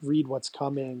moment, read what's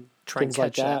coming, try things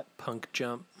and catch like that. Punk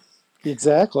jump.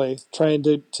 Exactly. Trying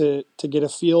to get a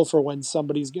feel for when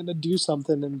somebody's going to do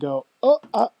something and go, oh,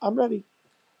 I'm ready.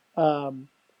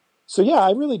 So yeah,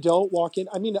 I really don't walk in.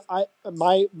 I mean,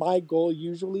 my goal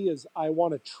usually is I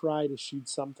want to try to shoot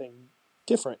something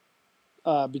different,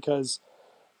 because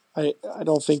I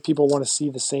don't think people want to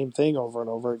see the same thing over and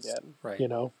over again. Right.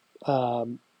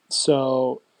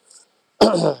 So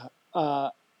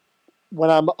when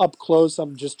I'm up close,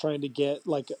 I'm just trying to get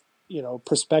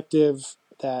perspective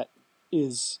that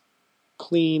is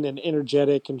clean and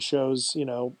energetic and shows,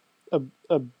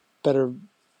 a better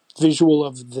visual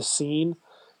of the scene,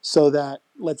 so that,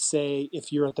 let's say,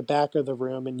 if you're at the back of the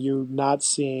room and you're not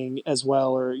seeing as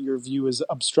well, or your view is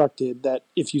obstructed, that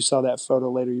if you saw that photo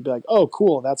later, you'd be like, oh,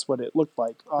 cool, that's what it looked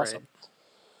like. Awesome.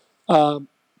 Right.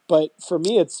 But for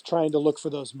me, it's trying to look for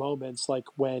those moments, like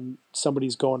when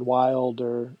somebody's going wild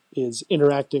or is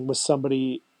interacting with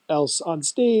somebody else on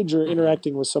stage or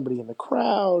interacting with somebody in the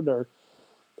crowd, or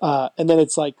and then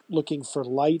it's looking for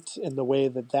light and the way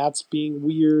that that's being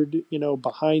weird,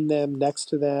 behind them, next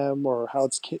to them, or how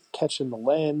it's catching the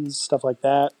lens, stuff like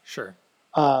that. Sure.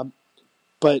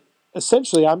 But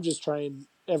essentially, I'm just trying,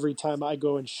 every time I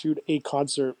go and shoot a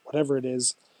concert, whatever it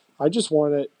is, I just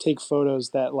want to take photos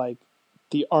that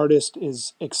the artist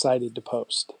is excited to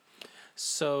post.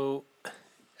 So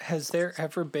has there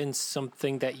ever been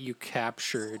something that you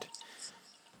captured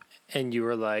and you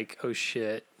were like, oh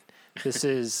shit, this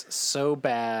is so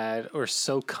bad or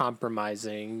so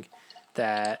compromising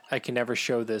that I can never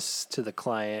show this to the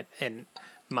client? And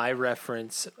my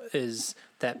reference is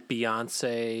that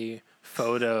Beyonce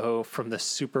photo from the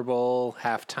Super Bowl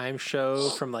halftime show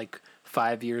from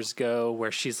 5 years ago,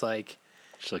 where she looked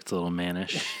a little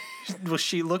mannish. Well,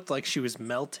 she looked like she was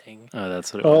melting. Oh,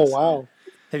 that's what it was. Oh, wow.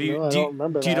 Have you? No, I don't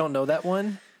remember that. You don't know that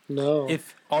one? No.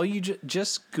 If all you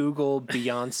just Google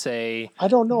Beyonce. I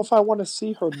don't know if I want to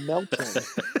see her melting.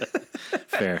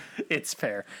 Fair. It's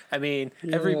fair. I mean,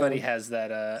 everybody has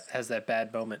that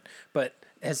bad moment. But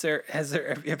have you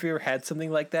ever had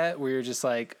something like that where you're just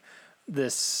like,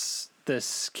 this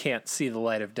can't see the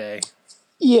light of day?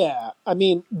 Yeah, I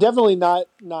mean, definitely not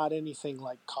anything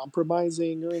like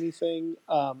compromising or anything.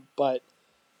 But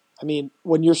I mean,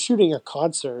 when you're shooting a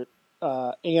concert,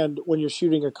 and when you're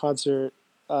shooting a concert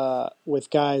with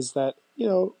guys that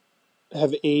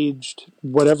have aged,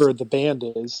 whatever the band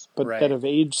is, but Right. that have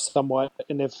aged somewhat,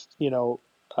 and if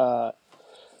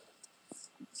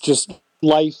just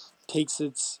life takes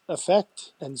its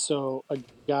effect, and so a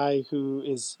guy who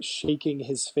is shaking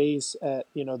his face at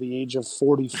the age of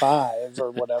 45 or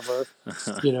whatever,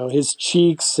 his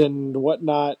cheeks and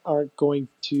whatnot aren't going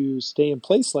to stay in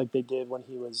place like they did when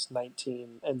he was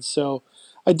 19. And so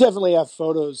I definitely have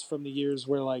photos from the years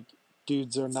where like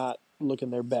dudes are not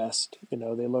looking their best.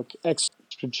 They look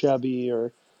extra chubby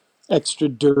or extra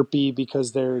derpy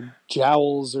because their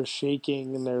jowls are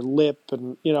shaking and their lip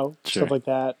and Sure. stuff like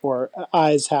that, or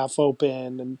eyes half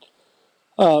open. And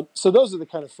so those are the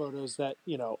kind of photos that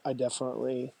I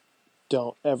definitely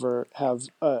don't ever have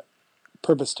a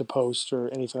purpose to post or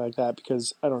anything like that,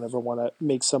 because I don't ever want to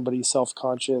make somebody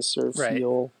self-conscious or Right.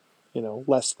 feel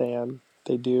less than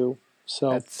they do.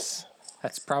 So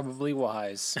that's probably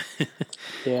wise.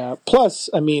 yeah, plus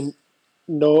I mean,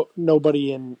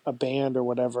 nobody in a band or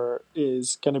whatever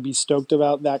is going to be stoked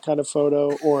about that kind of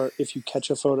photo, or if you catch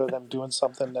a photo of them doing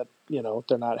something that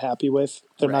they're not happy with,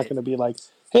 they're not Right. going to be like,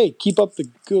 hey, keep up the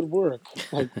good work.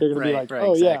 Like they're going to be like,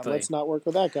 oh exactly. yeah, let's not work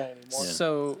with that guy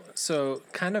anymore. So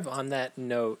kind of on that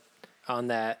note, on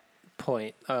that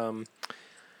point,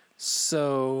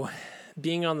 so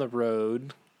being on the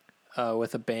road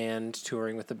with a band,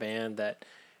 touring with a band that,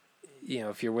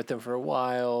 if you're with them for a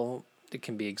while, it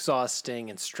can be exhausting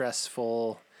and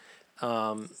stressful.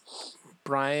 Brian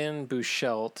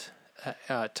Buchelt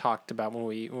talked about when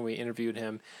we interviewed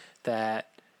him that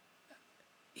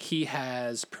he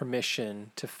has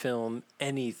permission to film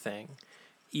anything,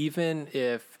 even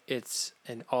if it's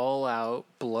an all-out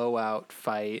blowout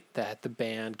fight, that the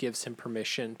band gives him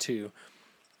permission to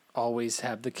always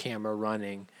have the camera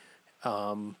running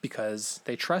because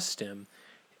they trust him.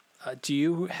 Do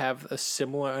you have a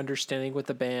similar understanding with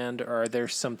the band, or are there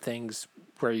some things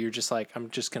where you're just like,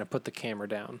 I'm just going to put the camera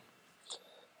down?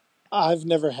 I've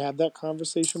never had that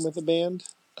conversation with a band.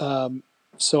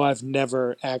 So I've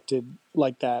never acted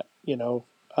like that,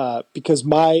 because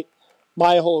my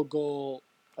whole goal,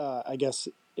 I guess,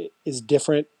 is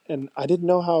different. And I didn't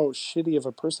know how shitty of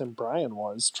a person Brian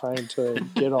was trying to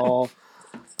get all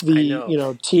the,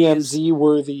 TMZ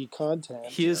worthy content.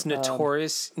 He is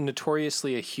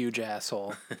notoriously a huge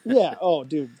asshole. Yeah. Oh,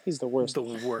 dude, he's the worst. The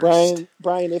worst.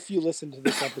 Brian, if you listen to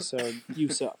this episode, you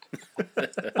suck.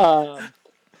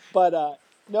 But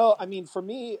no, I mean, for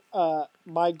me,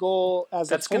 my goal as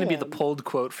that's going to be the pulled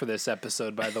quote for this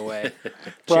episode, by the way.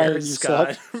 Brian, Jared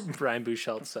Scott, Brian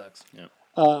Buchelt sucks.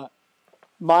 Yeah.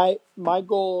 My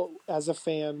goal as a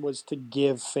fan was to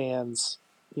give fans,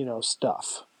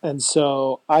 stuff, and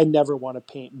so I never want to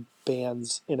paint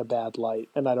bands in a bad light,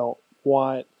 and I don't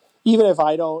want, even if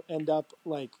I don't end up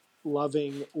like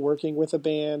loving working with a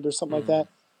band or something like that,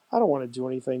 I don't want to do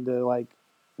anything to like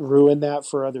ruin that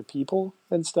for other people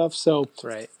and stuff. So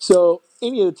right. So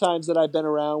any of the times that I've been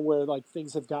around where like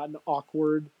things have gotten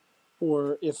awkward,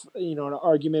 or if an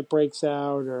argument breaks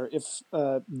out, or if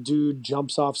a dude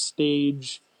jumps off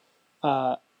stage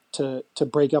to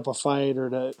break up a fight or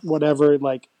to whatever,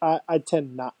 like I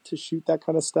tend not to shoot that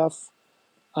kind of stuff.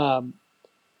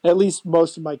 At least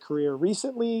most of my career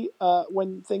recently,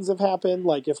 when things have happened,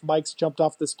 like if Mike's jumped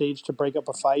off the stage to break up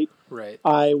a fight, right,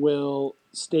 I will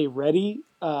stay ready,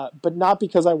 but not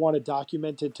because I want to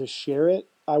document it to share it.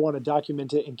 I want to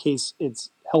document it in case it's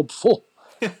helpful,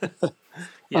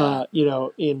 yeah.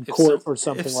 In court or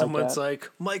something like that. If someone's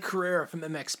like, Mike Herrera from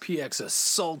MXPX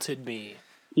assaulted me.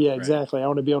 Yeah, exactly. Right. I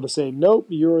want to be able to say, nope,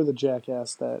 you're the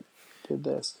jackass that did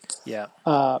this. Yeah.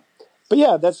 But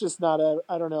yeah, that's just not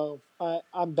I don't know.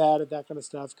 I'm bad at that kind of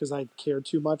stuff because I care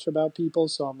too much about people.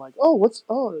 So I'm like,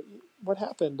 what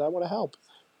happened? I want to help.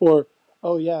 Or,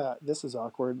 oh yeah, this is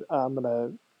awkward. I'm going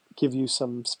to give you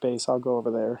some space. I'll go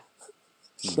over there.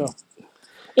 So,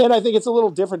 and I think it's a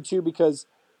little different too, because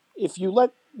if you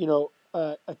let,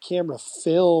 a camera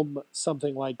film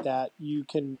something like that, you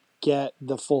can get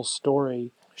the full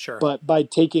story. Sure. But by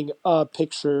taking a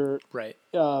picture right.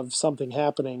 of something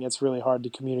happening, it's really hard to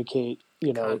communicate,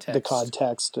 the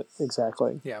context.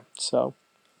 Exactly. Yeah. So,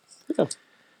 yeah.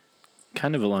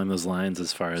 Kind of along those lines,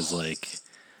 as far as like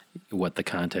what the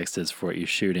context is for what you're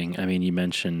shooting. I mean, you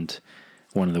mentioned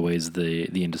one of the ways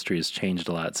the industry has changed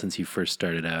a lot since you first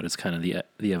started out is kind of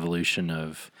the evolution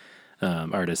of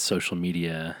artists' social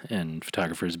media and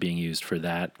photographers being used for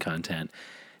that content.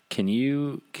 Can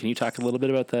you talk a little bit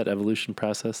about that evolution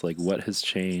process? Like, what has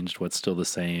changed? What's still the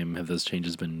same? Have those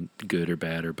changes been good or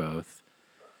bad or both?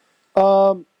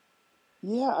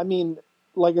 Yeah, I mean,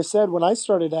 like I said, when I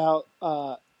started out,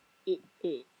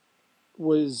 it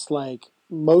was like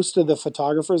most of the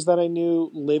photographers that I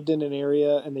knew lived in an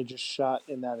area and they just shot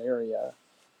in that area.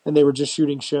 And they were just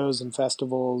shooting shows and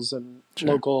festivals and Sure.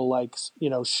 local, like,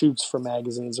 shoots for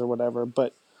magazines or whatever.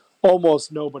 But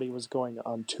almost nobody was going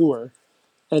on tour.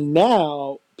 And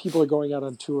now people are going out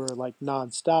on tour like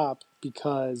nonstop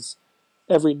because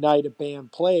every night a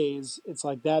band plays, it's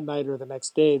like that night or the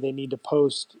next day they need to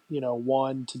post,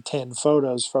 1 to 10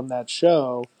 photos from that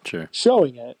show Sure.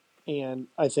 showing it. And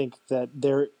I think that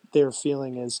their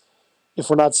feeling is if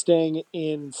we're not staying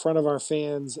in front of our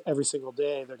fans every single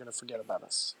day, they're going to forget about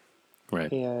us.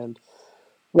 Right. And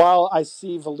while I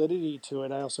see validity to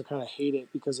it, I also kind of hate it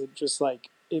because it just like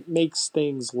it makes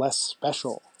things less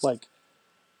special. Like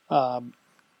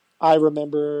I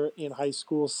remember in high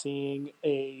school seeing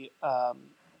a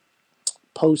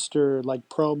poster, like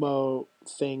promo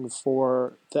thing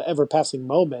for the Ever Passing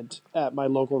Moment at my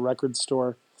local record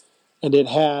store. And it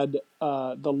had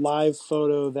the live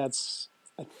photo that's,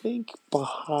 I think,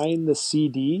 behind the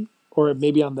CD or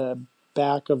maybe on the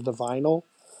back of the vinyl.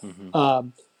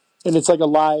 And it's like a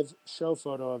live show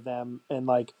photo of them. And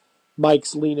like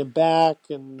Mike's leaning back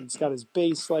and he's got his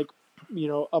bass like,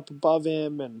 up above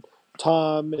him. And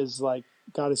Tom is like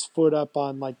got his foot up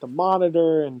on like the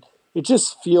monitor. And it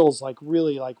just feels like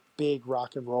really like big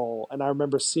rock and roll. And I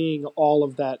remember seeing all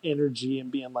of that energy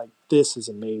and being like, this is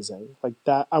amazing. Like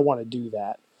that, I want to do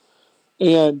that.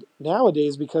 And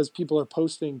nowadays, because people are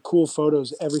posting cool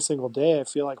photos every single day, I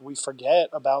feel like we forget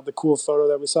about the cool photo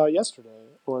that we saw yesterday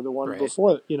or the one Right.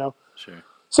 before, Sure.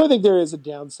 So I think there is a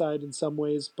downside in some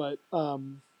ways, but I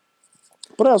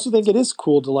also think it is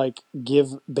cool to like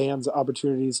give bands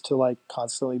opportunities to like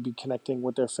constantly be connecting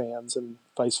with their fans and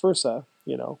vice versa,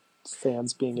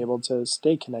 fans being able to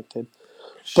stay connected.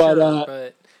 Sure, But,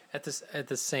 but at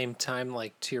the same time,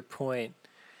 like to your point,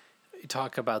 you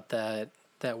talk about that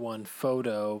one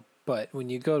photo, but when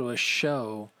you go to a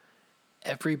show,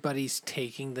 everybody's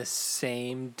taking the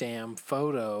same damn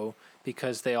photo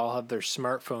because they all have their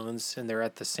smartphones and they're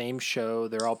at the same show.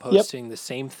 They're all posting the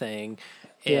same thing,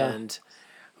 Yeah. and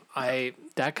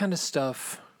that kind of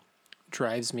stuff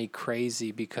drives me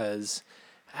crazy because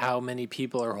how many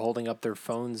people are holding up their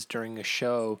phones during a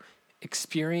show,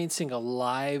 experiencing a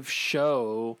live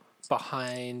show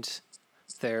behind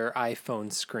their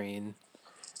iPhone screen.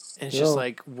 And it's just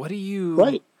like, what are you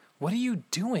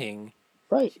doing?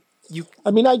 Right. You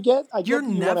I mean, I get You're that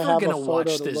you never want to have gonna a photo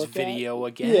watch to this look video at.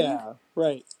 again. Yeah,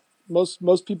 right.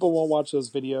 Most people won't watch those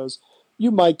videos.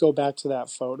 You might go back to that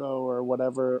photo or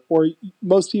whatever, or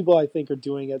most people I think are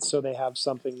doing it so they have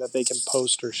something that they can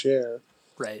post or share.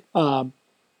 Right.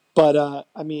 But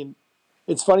I mean,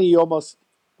 it's funny. You almost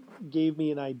gave me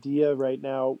an idea right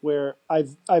now where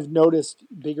I've noticed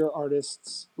bigger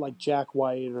artists like Jack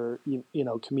White or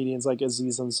comedians like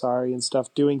Aziz Ansari and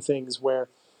stuff doing things where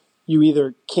you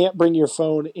either can't bring your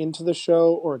phone into the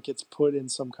show or it gets put in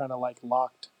some kind of like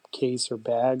locked case or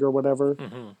bag or whatever,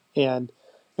 and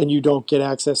you don't get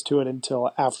access to it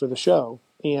until after the show.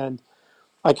 And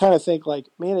I kind of think like,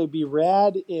 man, it'd be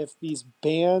rad if these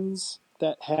bands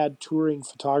that had touring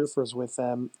photographers with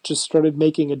them just started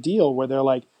making a deal where they're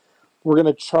like, we're going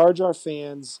to charge our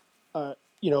fans,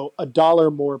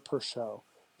 $1 more per show,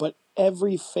 but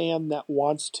every fan that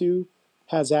wants to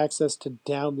has access to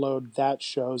download that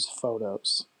show's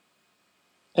photos,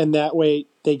 and that way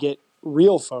they get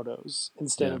real photos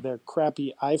instead of their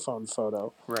crappy iPhone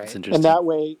photo. Right. That's And interesting. that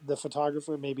way the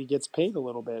photographer maybe gets paid a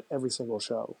little bit every single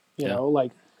show.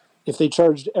 Like if they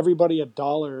charged everybody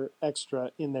 $1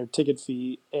 extra in their ticket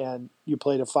fee and you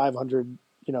played a 500,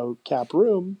 cap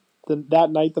room, then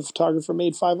that night the photographer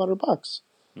made $500.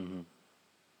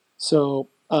 So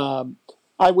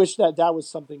I wish that was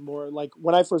something more like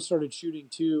when I first started shooting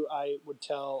too, I would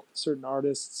tell certain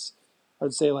artists, I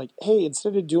would say like, hey,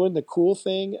 instead of doing the cool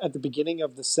thing at the beginning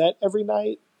of the set every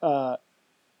night,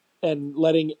 and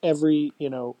letting every,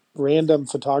 random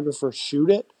photographer shoot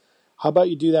it, how about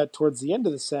you do that towards the end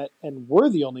of the set and we're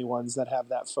the only ones that have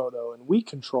that photo and we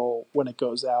control when it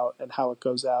goes out and how it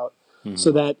goes out,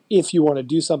 so that if you want to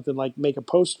do something like make a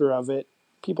poster of it,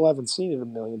 people haven't seen it a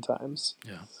million times.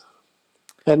 Yeah.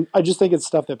 And I just think it's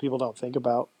stuff that people don't think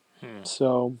about.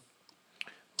 So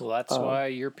Well, that's why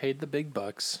you're paid the big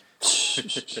bucks.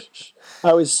 I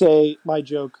always say my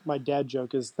dad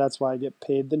joke is that's why I get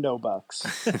paid the no bucks.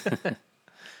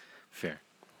 Fair.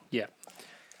 Yeah.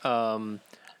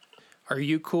 Are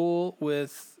you cool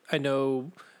with? I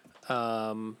know,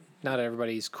 not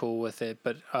everybody's cool with it,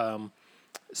 but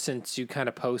since you kind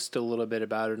of post a little bit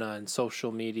about it on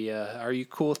social media, are you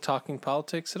cool with talking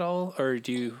politics at all, or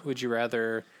would you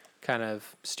rather kind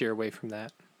of steer away from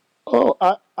that? Oh,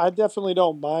 I definitely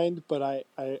don't mind, but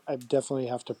I definitely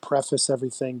have to preface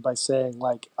everything by saying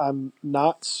like I'm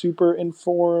not super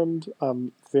informed.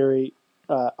 I'm very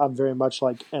much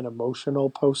like an emotional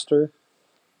poster.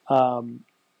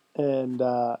 And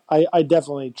I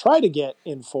definitely try to get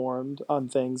informed on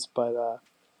things, but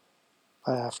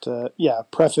I have to,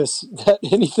 preface that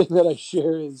anything that I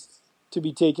share is to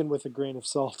be taken with a grain of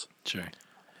salt. Sure.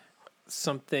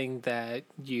 Something that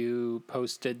you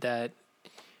posted that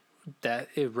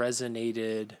it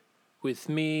resonated with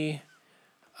me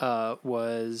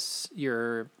was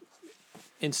your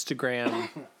Instagram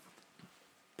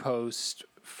post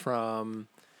from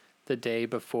the day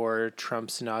before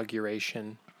Trump's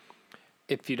inauguration.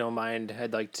 If you don't mind,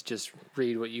 I'd like to just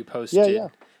read what you posted. Yeah.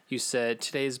 You said,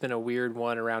 "Today's been a weird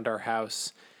one around our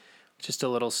house. Just a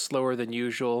little slower than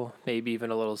usual, maybe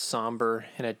even a little somber,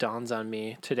 and it dawns on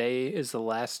me. Today is the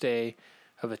last day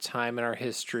of a time in our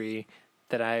history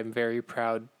that I am very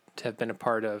proud to have been a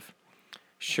part of.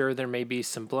 Sure, there may be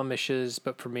some blemishes,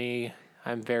 but for me,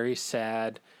 I'm very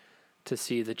sad to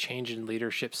see the change in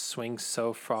leadership swing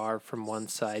so far from one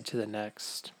side to the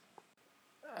next."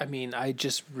 I mean, I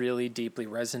just really deeply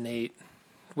resonate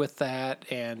with that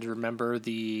and remember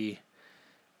that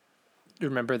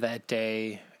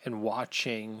day and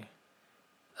watching.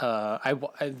 I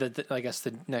guess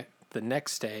the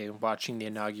next day watching the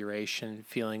inauguration,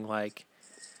 feeling like,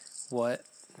 what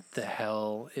the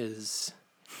hell is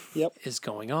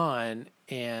going on?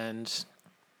 And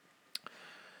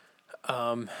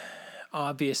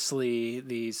obviously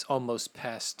these almost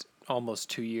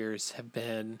 2 years have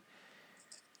been,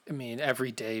 I mean,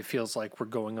 every day feels like we're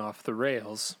going off the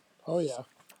rails. Oh yeah.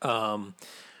 To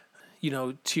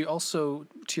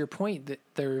your point that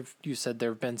you said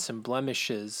there have been some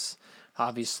blemishes.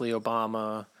 Obviously,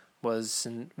 Obama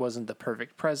wasn't the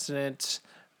perfect president,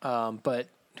 but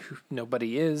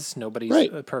nobody's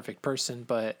right. a perfect person.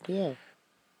 But yeah.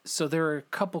 So there are a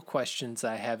couple questions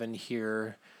I have in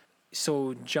here.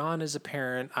 So John is a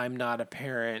parent. I'm not a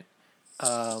parent.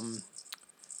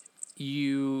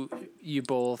 You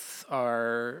both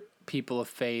are people of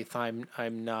faith. I'm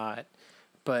not,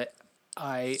 but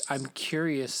I'm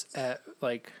curious at,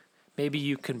 like, maybe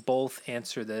you can both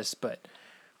answer this, but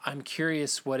I'm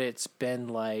curious what it's been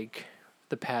like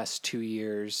the past 2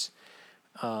 years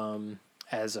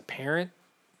as a parent,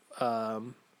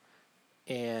 and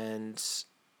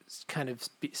kind of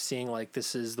seeing like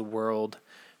this is the world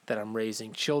that I'm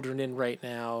raising children in right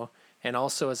now, and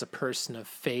also as a person of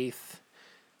faith,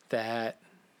 that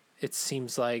it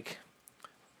seems like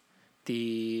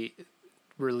the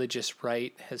religious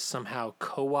right has somehow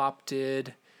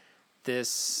co-opted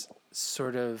this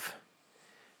sort of,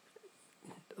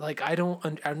 like, I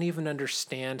don't even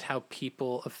understand how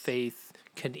people of faith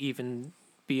can even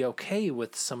be okay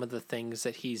with some of the things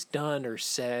that he's done or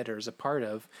said or is a part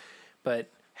of, but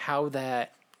how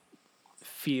that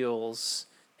feels,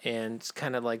 and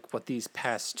kind of like what these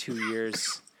past 2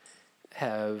 years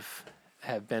have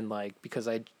been like, because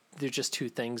they're just two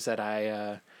things that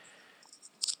I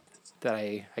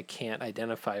can't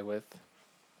identify with.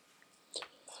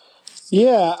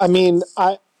 Yeah, I mean,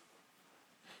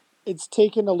 it's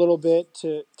taken a little bit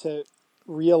to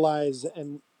realize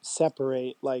and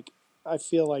separate. Like, I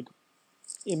feel like,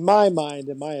 in my mind,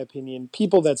 in my opinion,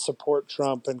 people that support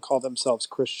Trump and call themselves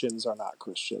Christians are not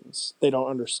Christians. They don't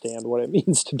understand what it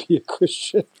means to be a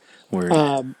Christian.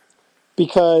 Word.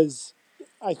 Because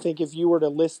I think if you were to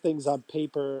list things on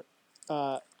paper,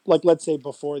 like let's say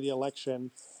before the election,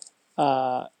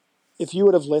 if you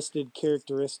would have listed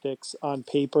characteristics on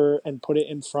paper and put it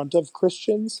in front of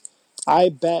Christians, I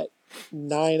bet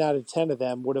 9 out of 10 of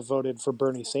them would have voted for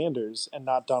Bernie Sanders and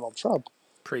not Donald Trump.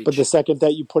 Preach. But the second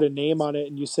that you put a name on it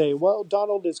and you say, well,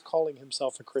 Donald is calling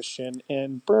himself a Christian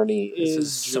and Bernie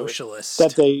is socialist,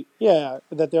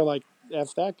 that they're like,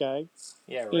 F that guy.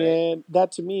 Yeah, right. And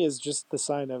that to me is just the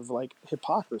sign of like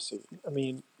hypocrisy. I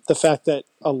mean, the fact that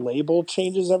a label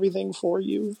changes everything for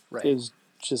you is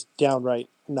just downright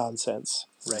nonsense.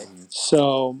 Right.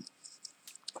 So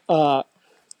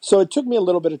it took me a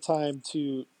little bit of time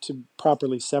to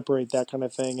properly separate that kind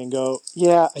of thing and go,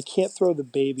 yeah, I can't throw the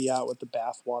baby out with the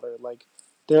bathwater. Like,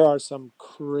 there are some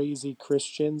crazy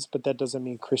Christians, but that doesn't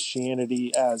mean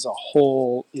Christianity as a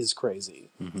whole is crazy,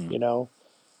 Mm-hmm. you know?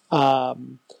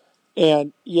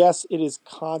 And yes, it is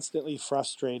constantly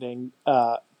frustrating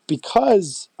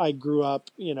because I grew up,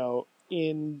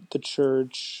 in the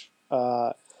church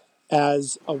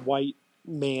as a white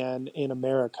man in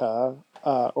America,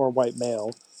 or white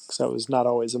male, because I was not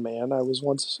always a man. I was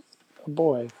once a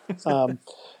boy. Um,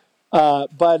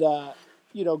 but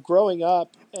growing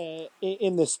up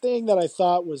in this thing that I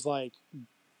thought was like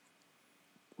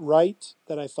right,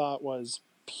 that I thought was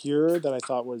pure, that I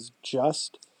thought was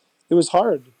just, it was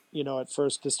hard, at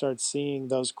first to start seeing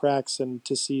those cracks and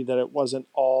to see that it wasn't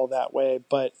all that way.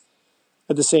 But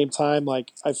at the same time,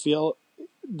 like, I feel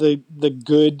the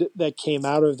good that came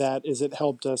out of that is it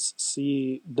helped us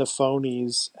see the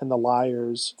phonies and the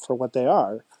liars for what they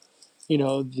are.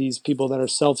 These people that are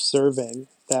self-serving,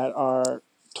 that are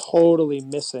totally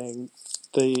missing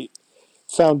the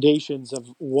foundations of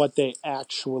what they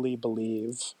actually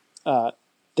believe.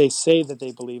 They say that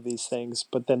they believe these things,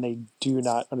 but then they do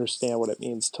not understand what it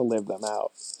means to live them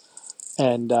out.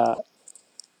 And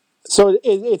so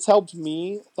it's helped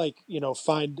me, like,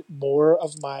 find more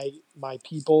of my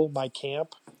people, my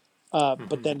camp.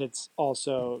 But then it's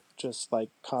also just like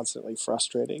constantly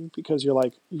frustrating because you're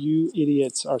like, you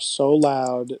idiots are so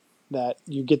loud that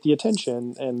you get the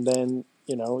attention, and then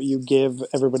you give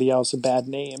everybody else a bad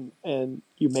name, and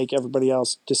you make everybody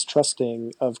else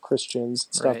distrusting of Christians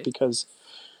and stuff Right. because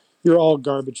you're all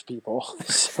garbage people.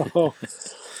 So,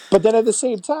 but then at the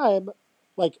same time,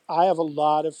 like, I have a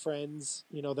lot of friends,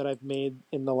 that I've made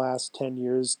in the last 10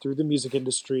 years through the music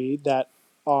industry that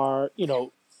are,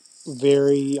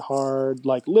 very hard,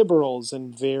 like, liberals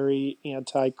and very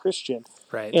anti-Christian.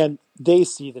 Right. And they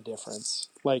see the difference.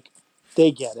 Like,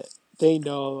 they get it. They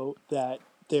know that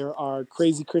there are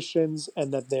crazy Christians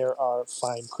and that there are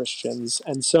fine Christians.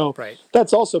 And so Right.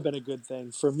 that's also been a good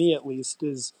thing for me, at least,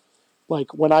 is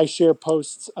like when I share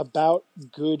posts about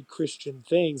good Christian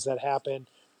things that happen,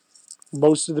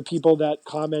 most of the people that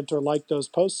comment or like those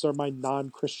posts are my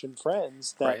non-Christian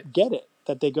friends that Right. get it,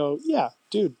 that they go, yeah,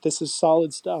 dude, this is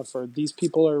solid stuff, or these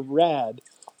people are rad,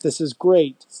 this is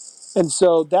great. And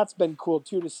so that's been cool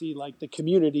too, to see like the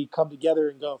community come together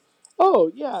and go,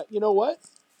 oh yeah, you know what,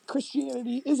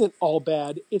 Christianity isn't all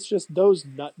bad, it's just those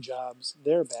nut jobs,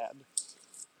 they're bad.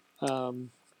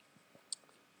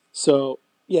 So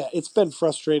yeah, it's been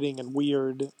frustrating and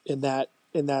weird in that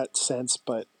sense,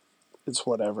 but it's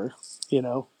whatever.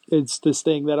 It's this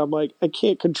thing that I'm like, I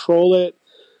can't control it.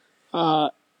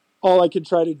 All I can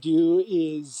try to do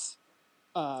is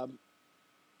um,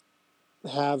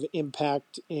 have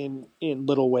impact in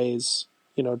little ways.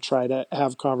 Try to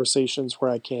have conversations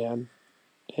where I can,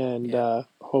 and Yeah.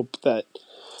 hope that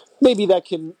maybe that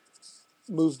can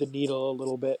move the needle a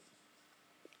little bit.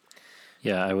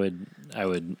 Yeah, I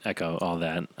would echo all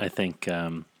that. I think I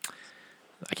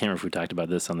can't remember if we talked about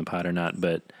this on the pod or not,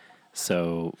 but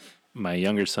so my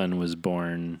younger son was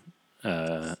born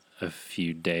a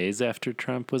few days after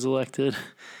Trump was elected,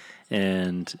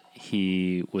 and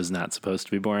he was not supposed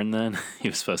to be born then. He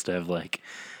was supposed to have like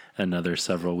another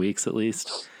several weeks at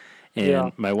least. Yeah.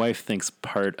 And my wife thinks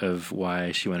part of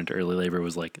why she went into early labor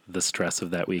was like the stress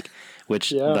of that week,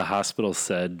 which Yeah. the hospital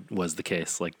said was the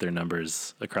case. Like their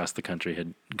numbers across the country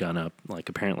had gone up, like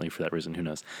apparently for that reason, who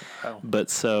knows. Wow. But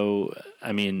so,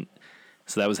 I mean,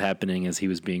 so that was happening as he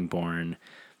was being born.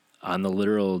 On the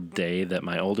literal day that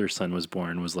my older son was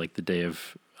born was like the day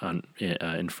of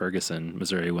in Ferguson,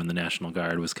 Missouri, when the National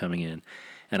Guard was coming in.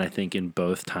 And I think in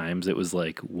both times it was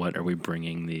like, what are we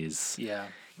bringing these Yeah.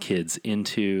 kids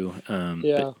into?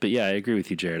 Yeah. But yeah, I agree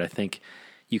with you, Jared. I think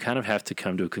you kind of have to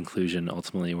come to a conclusion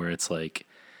ultimately where it's like,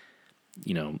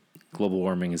 global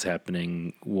warming is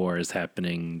happening, war is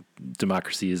happening,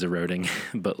 democracy is eroding,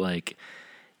 but like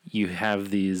you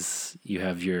have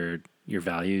your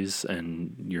values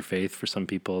and your faith for some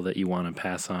people that you want to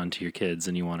pass on to your kids,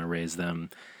 and you want to raise them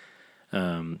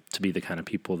to be the kind of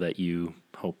people that you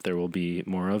hope there will be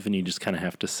more of. And you just kind of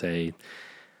have to say,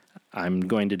 I'm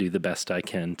going to do the best I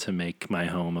can to make my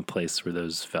home a place where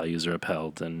those values are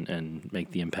upheld, and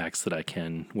make the impacts that I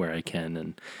can where I can.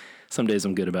 And some days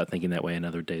I'm good about thinking that way, and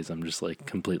other days I'm just like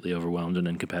completely overwhelmed and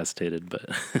incapacitated. But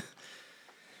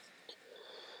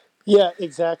Yeah,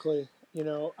 exactly.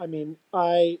 I mean,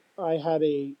 I had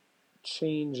a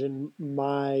change in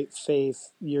my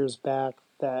faith years back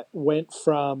that went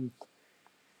from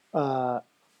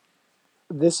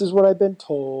this is what I've been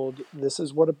told, this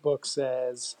is what a book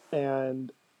says,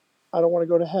 and I don't want to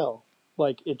go to hell.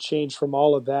 Like, it changed from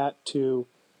all of that to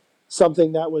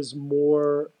something that was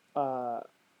more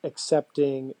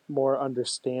accepting, more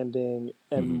understanding,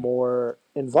 and Mhm. more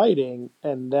inviting.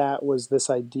 And that was this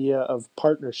idea of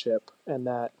partnership, and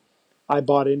that I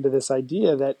bought into this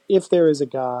idea that if there is a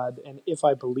God and if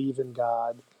I believe in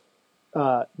God,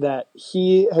 that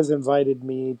He has invited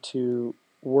me to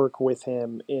work with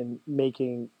Him in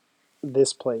making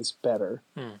this place better.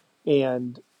 Hmm.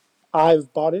 And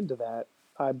I've bought into that.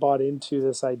 I bought into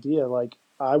this idea like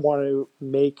I want to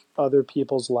make other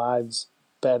people's lives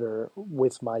better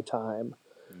with my time.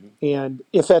 And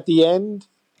if at the end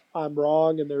I'm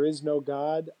wrong and there is no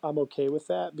God, I'm okay with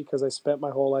that because I spent my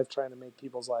whole life trying to make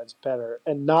people's lives better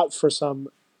and not for some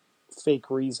fake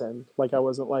reason. Like I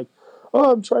wasn't like,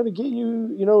 oh, I'm trying to get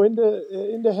you,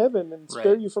 into heaven and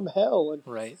spare Right. you from hell. And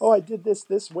Right. oh, I did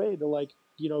this way to like,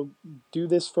 do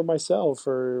this for myself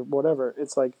or whatever.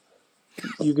 It's like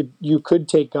you could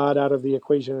take God out of the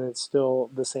equation and it's still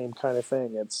the same kind of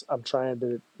thing. It's I'm trying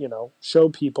to, show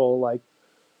people like,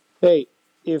 hey,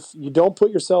 if you don't put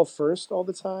yourself first all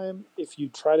the time, if you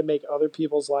try to make other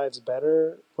people's lives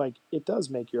better, like it does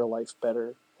make your life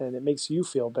better and it makes you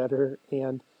feel better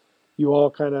and you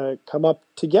all kind of come up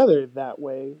together that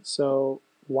way. So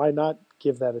why not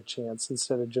give that a chance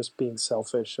instead of just being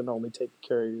selfish and only taking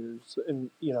care of yours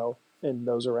and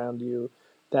those around you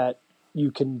that you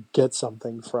can get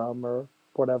something from or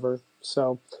whatever.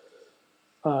 So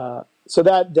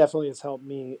that definitely has helped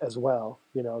me as well.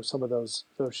 Some of those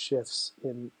shifts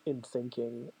in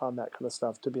thinking on that kind of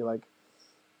stuff to be like,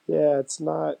 yeah, it's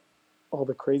not all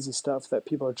the crazy stuff that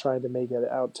people are trying to make it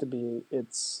out to be.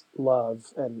 It's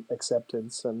love and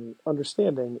acceptance and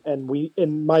understanding.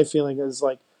 And my feeling is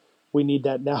like we need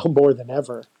that now more than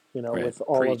ever. Right. With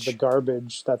all of the Preach.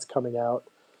 garbage that's coming out,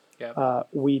 Yep.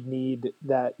 we need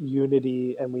that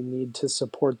unity and we need to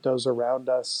support those around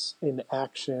us in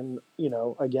action.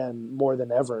 Again, more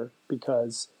than ever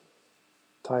because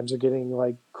times are getting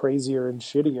like crazier and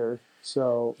shittier.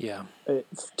 So Yeah. it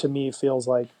to me feels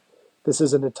like this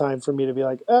isn't a time for me to be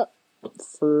like,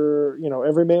 for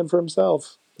every man for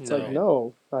himself. It's like,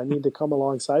 no, I need to come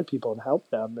alongside people and help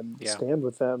them and Yeah. stand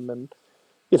with them. And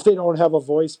if they don't have a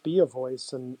voice, be a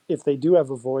voice. And if they do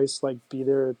have a voice, like be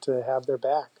there to have their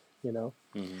back.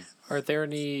 Are there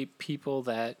any people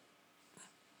that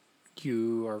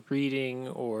you are reading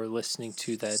or listening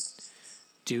to that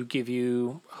do give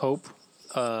you hope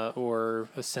or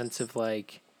a sense of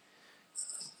like,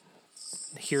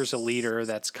 here's a leader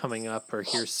that's coming up or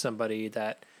here's somebody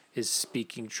that is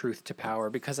speaking truth to power?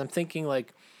 Because I'm thinking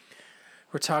like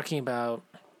you're talking about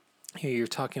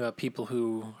people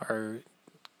who are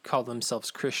call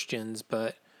themselves Christians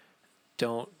but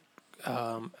don't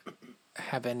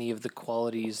have any of the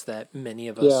qualities that many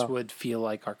of us Yeah. would feel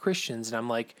like are Christians. And I'm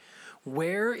like,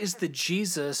 where is the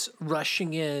Jesus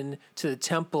rushing in to the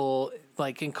temple,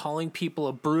 like, and calling people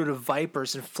a brood of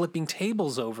vipers and flipping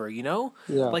tables over, Yeah.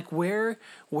 Like, where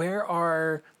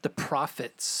are the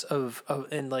prophets of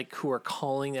and like who are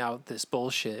calling out this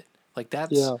bullshit? Like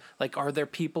that's Yeah. like, are there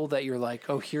people that you're like,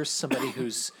 oh, here's somebody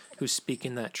who's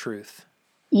speaking that truth?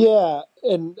 Yeah,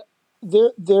 and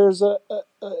there's a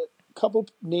couple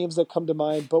names that come to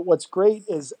mind, but what's great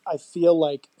is I feel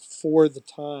like for the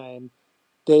time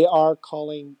they are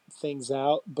calling things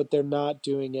out, but they're not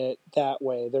doing it that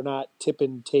way. They're not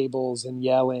tipping tables and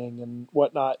yelling and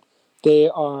whatnot.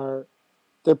 They're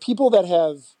people that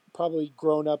have probably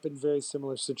grown up in very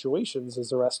similar situations as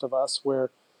the rest of us,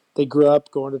 where they grew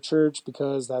up going to church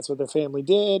because that's what their family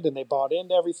did, and they bought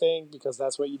into everything because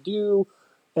that's what you do.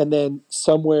 And then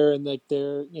somewhere in like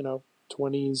their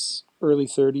 20s, early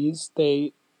 30s,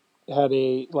 they had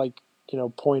a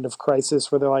point of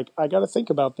crisis where they're like, I got to think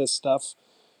about this stuff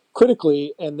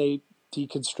critically, and they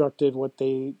deconstructed what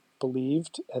they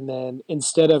believed, and then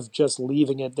instead of just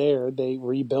leaving it there, they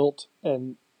rebuilt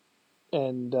and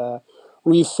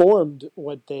reformed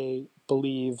what they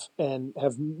believe and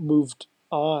have moved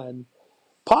on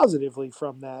positively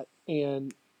from that.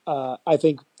 And I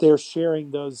think they're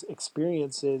sharing those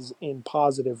experiences in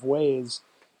positive ways,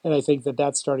 and I think that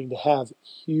that's starting to have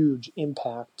huge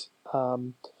impact.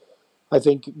 I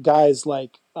think guys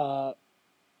like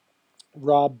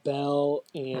Rob Bell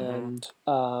and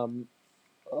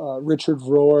Richard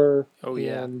Rohr Oh,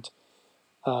 yeah. and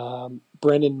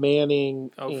Brennan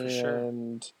Manning Oh, for sure.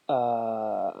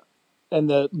 And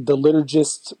the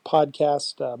Liturgists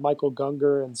podcast, Michael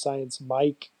Gunger and Science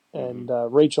Mike and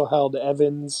Rachel Held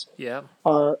Evans Yeah.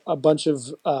 are a bunch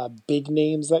of big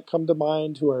names that come to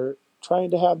mind who are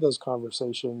trying to have those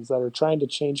conversations, that are trying to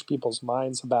change people's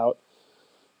minds about,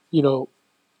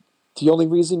 the only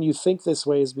reason you think this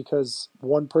way is because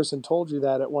one person told you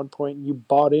that at one point and you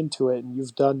bought into it and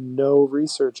you've done no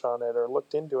research on it or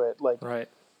looked into it. Like, Right.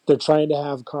 they're trying to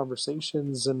have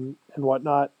conversations and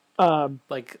whatnot.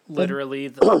 Like And literally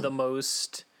the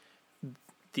most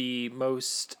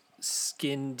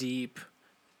skin deep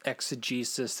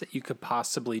exegesis that you could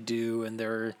possibly do, and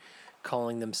they're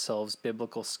calling themselves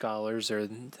biblical scholars or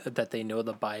that they know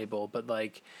the Bible, but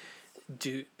like,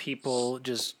 do people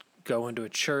just go into a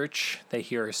church, they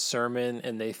hear a sermon,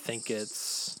 and they think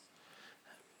it's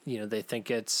the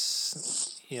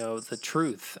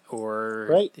truth, or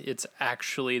right, it's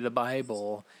actually the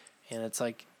Bible, and it's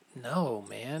like, no,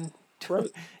 man. right,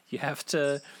 You have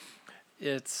to,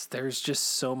 there's just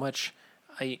so much.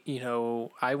 I did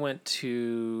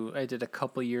a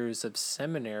couple years of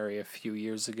seminary a few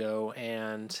years ago,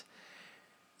 and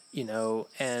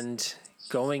and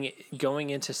going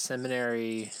into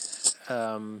seminary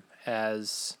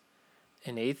as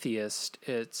an atheist,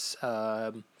 it's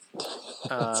got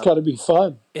to be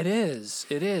fun. it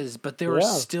is, but there are Yeah,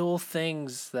 still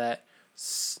things that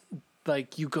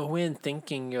like you go in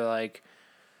thinking you're like,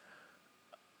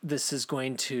 this is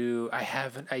going to,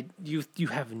 you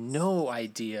have no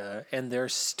idea, and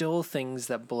there's still things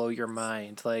that blow your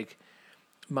mind. Like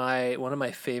one of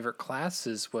my favorite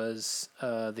classes was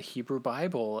the Hebrew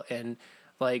Bible, and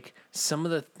like some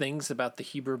of the things about the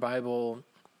Hebrew Bible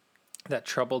that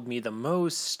troubled me the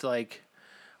most, like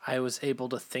I was able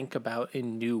to think about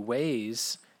in new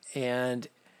ways, and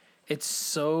it's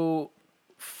so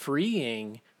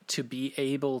freeing to be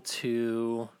able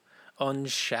to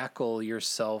unshackle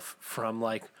yourself from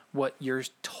like what you're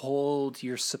told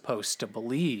you're supposed to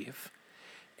believe.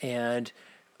 And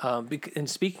and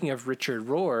speaking of Richard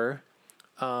Rohr,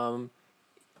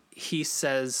 he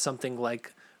says something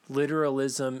like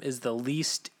literalism is the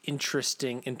least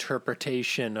interesting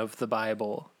interpretation of the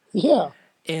Bible. yeah,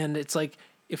 And it's like,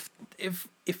 if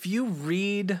you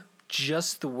read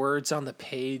just the words on the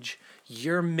page,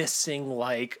 you're missing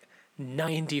like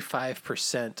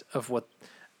 95% of what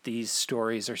these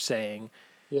stories are saying.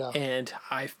 yeah, And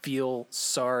I feel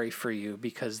sorry for you,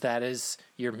 because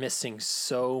you're missing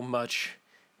so much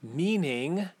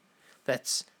meaning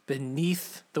that's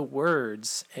beneath the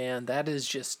words, and that is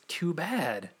just too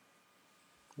bad.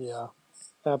 yeah.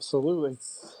 Absolutely.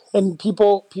 And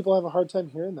people have a hard time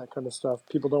hearing that kind of stuff.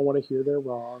 People don't want to hear they're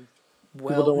wrong. People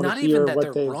Well, don't want not to even hear that what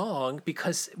they're they've wrong,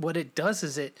 because what it does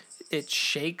is it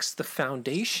shakes the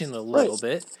foundation a right, little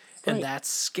bit, and right, that's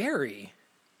scary.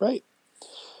 right.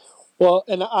 Well,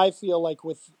 and I feel like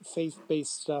with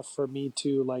faith-based stuff for me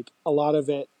too, like a lot of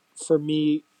it for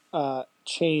me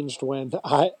changed when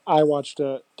I watched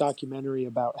a documentary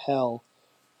about hell,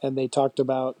 and they talked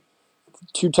about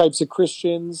two types of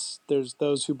Christians. There's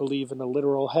those who believe in a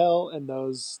literal hell, and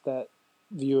those that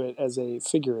view it as a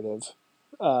figurative.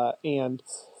 And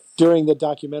during the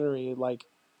documentary, like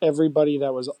everybody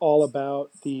that was all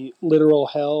about the literal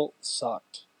hell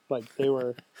sucked. Like they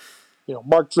were,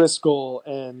 Mark Driscoll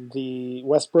and the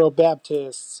Westboro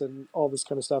Baptists and all this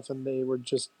kind of stuff, and they were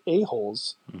just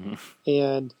a-holes. Mm-hmm.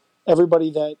 And everybody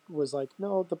that was like,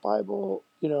 no, the Bible,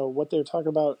 what they were talking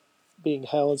about being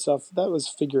hell and stuff, that was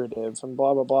figurative and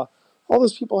blah, blah, blah. All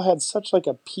those people had such like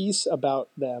a peace about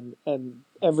them and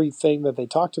everything that they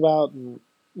talked about and,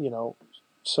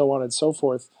 so on and so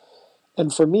forth.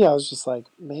 And for me, I was just like,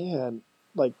 man,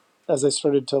 like as I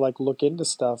started to like look into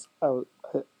stuff,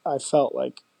 I felt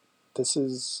like this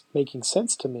is making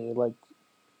sense to me. Like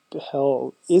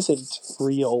hell isn't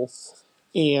real.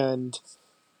 And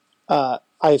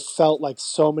I felt like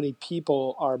so many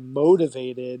people are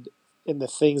motivated in the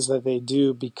things that they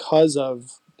do because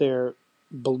of their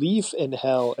belief in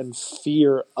hell and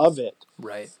fear of it.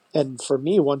 Right. And for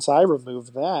me, once I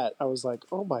removed that, I was like,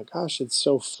 oh my gosh, it's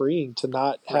so freeing to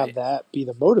not have Right. that be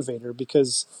the motivator,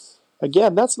 because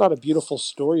again, that's not a beautiful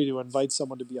story to invite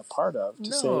someone to be a part of,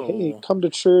 to say, hey, No. come to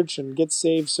church and get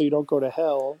saved so you don't go to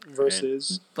hell,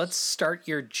 versus Let's start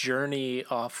your journey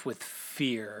off with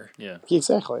fear. Yeah.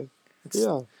 exactly.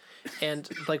 Yeah. And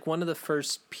like one of the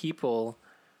first people,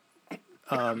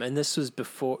 and this was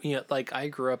before, like I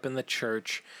grew up in the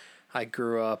church. I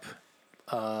grew up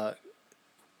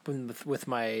with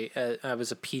my, I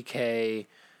was a PK.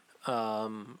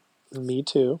 Me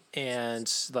too.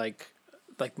 And like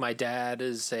my dad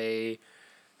is a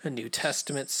New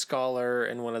Testament scholar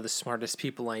and one of the smartest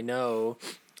people I know.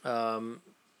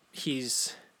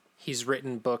 He's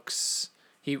written books.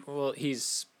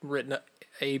 He's written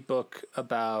a book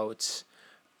about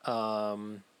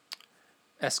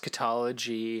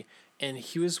eschatology, and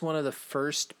he was one of the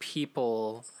first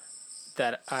people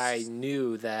that I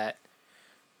knew that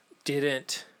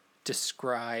didn't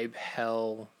describe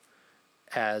hell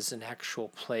as an actual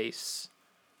place.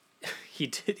 He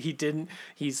didn't.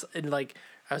 He's, and like,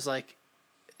 I was like,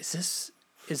 is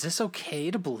is this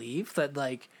okay to believe that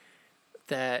like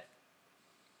that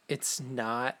it's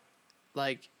not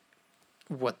like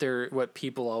what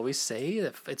people always say,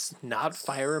 if it's not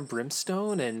fire and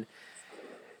brimstone and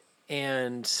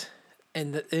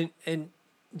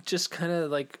just kind of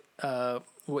like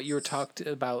what you were talked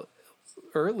about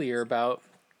earlier about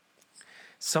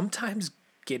sometimes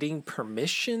getting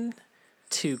permission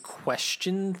to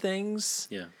question things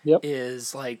Yep.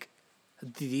 is like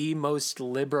the most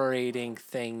liberating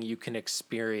thing you can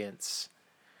experience.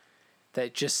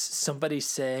 That just somebody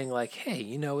saying like, hey,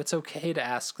 you know, it's okay to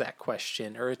ask that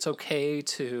question, or it's okay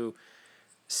to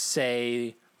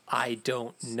say, I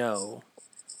don't know.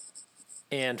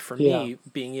 And for me,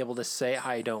 being able to say,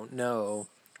 I don't know,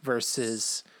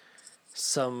 versus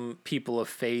some people of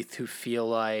faith who feel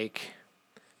like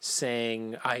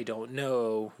saying, I don't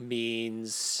know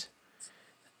means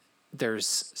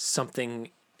there's something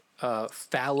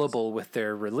fallible with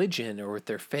their religion or with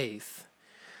their faith.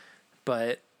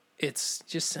 But it's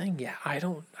just saying, yeah, I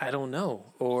don't know,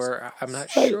 or I'm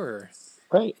not sure.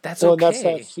 Right. That's well, okay. And that's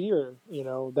that fear, you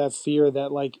know, that fear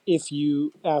that like if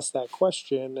you ask that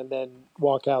question and then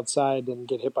walk outside and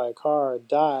get hit by a car and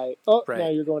die, now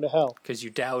Right. you're going to hell. Because you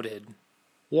doubted.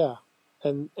 Yeah.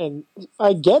 And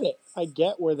I get it. I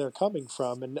get where they're coming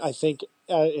from. And I think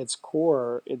at its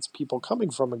core, it's people coming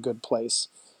from a good place.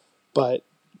 But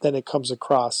then it comes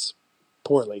across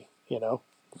poorly, you know?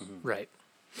 Right.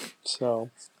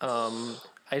 So.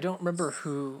 I don't remember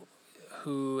who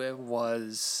it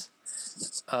was.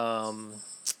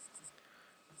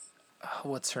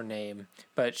 What's her name?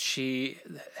 But she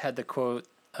had the quote,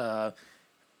 the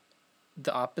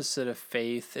opposite of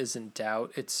faith isn't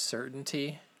doubt, it's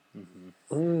certainty.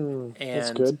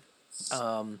 That's good.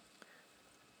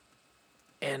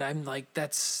 And I'm like,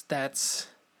 that's that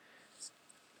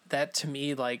to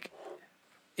me, like,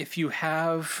 if you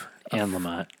have Anne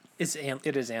Lamott.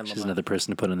 it is Anne Lamott. She's another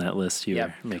person to put on that list you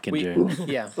were making, we, Jared.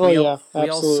 Yeah.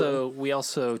 Absolutely. We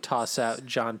also toss out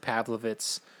John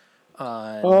Pavlovitz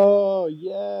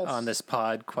yes. on this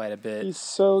pod quite a bit. He's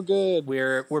so good.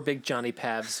 We're big Johnny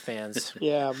Pavs fans.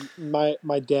 Yeah,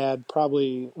 my dad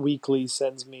probably weekly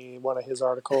sends me one of his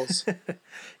articles.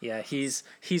 Yeah, he's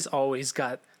always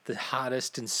got the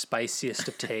hottest and spiciest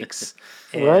of takes,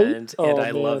 Right? and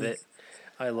I love it.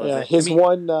 I love it. His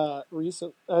one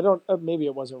recent. I don't. Maybe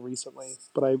it wasn't recently,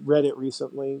 but I read it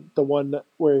recently. The one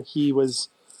where he was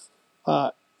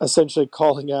essentially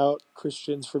calling out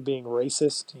Christians for being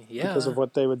racist because of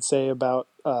what they would say about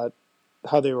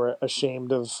how they were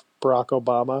ashamed of Barack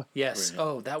Obama. Yes. Right.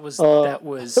 Oh, that was That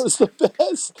was the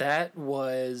best. That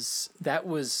was.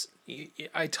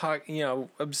 I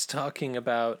was talking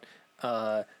about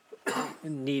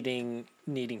needing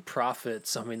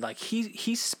profits. I mean, like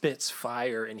he spits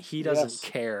fire and he doesn't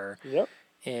care. Yep.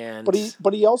 And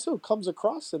but he also comes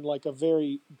across in like a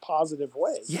very positive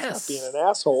way. He's Yes. not being an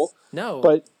asshole. No.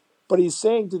 But he's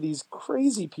saying to these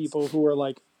crazy people who are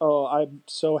like, "Oh, I'm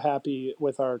so happy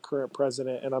with our current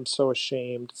president, and I'm so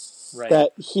ashamed,"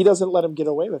 that he doesn't let him get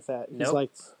away with that. He's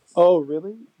like, "Oh,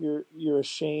 really? You're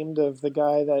ashamed of the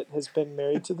guy that has been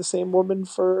married to the same woman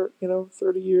for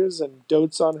 30 years and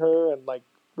dotes on her and like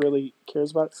really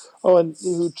cares about it? Oh, and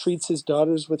who treats his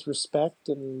daughters with respect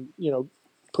and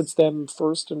puts them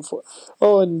first and for.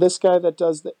 Oh, and this guy that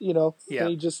does that, and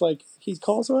he just like he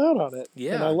calls him out on it.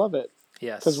 Yeah. And I love it.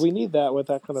 Yes. Because we need that with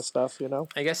that kind of stuff,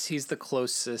 I guess he's the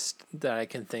closest that I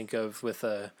can think of with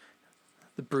the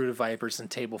brood of vipers and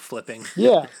table flipping.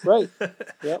 Yeah, right.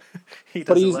 Yep. But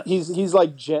doesn't he's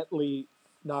like gently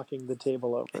knocking the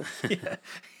table over. Yeah.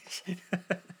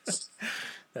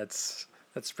 That's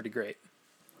pretty great.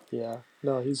 Yeah.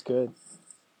 No, he's good.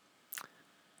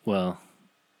 Well,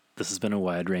 this has been a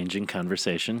wide-ranging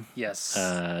conversation. Yes.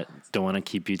 Don't want to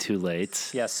keep you too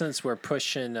late. Yeah, since we're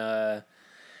pushing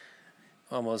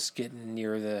almost getting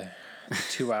near the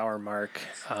 2-hour mark.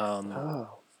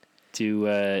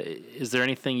 Is there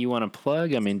anything you want to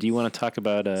plug? I mean, do you want to talk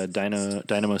about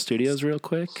Dynamo Studios real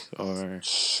quick? Or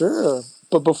Sure.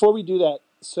 But before we do that,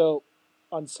 so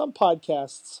on some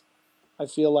podcasts, I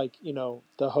feel like,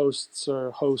 the host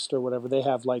or whatever, they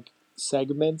have like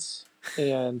segments.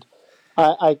 And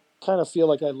I kind of feel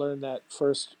like I learned that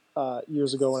first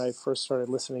years ago when I first started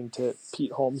listening to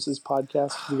Pete Holmes'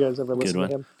 podcast. Have you guys ever listened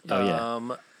to him? Oh,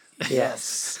 yeah.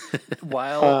 Yes.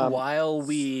 While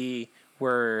we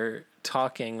were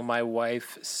talking, my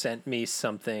wife sent me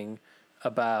something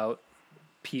about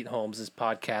Pete Holmes'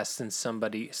 podcast and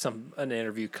an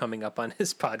interview coming up on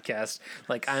his podcast.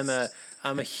 Like I'm a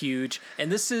huge,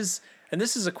 and this is And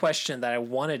this is a question that I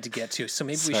wanted to get to, so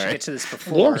maybe we should Sorry. get to this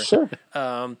before. Yeah,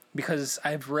 sure. Because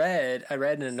I read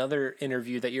in another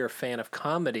interview that you're a fan of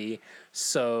comedy,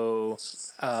 so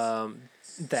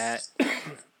that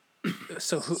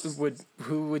so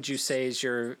who would you say is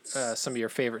your some of your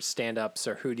favorite stand-ups,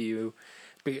 or who do you?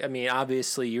 I mean,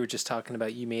 obviously you were just talking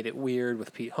about You Made It Weird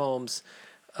with Pete Holmes,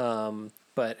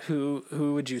 but who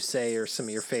would you say are some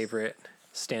of your favorite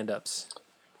stand-ups?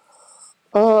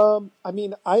 I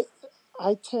mean, I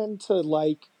tend to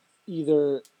like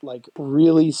either like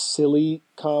really silly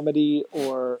comedy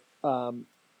or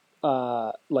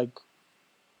like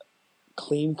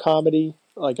clean comedy.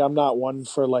 Like I'm not one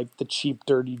for like the cheap,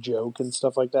 dirty joke and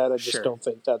stuff like that. I just Sure. don't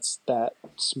think that's that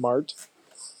smart.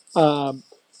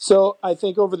 So I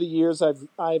think over the years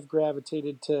I've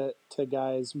gravitated to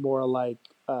guys more like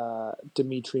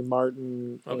Dimitri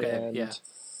Martin Okay, and yeah.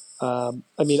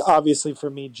 I mean obviously for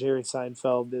me Jerry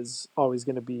Seinfeld is always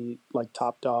going to be like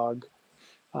top dog.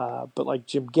 But like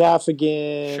Jim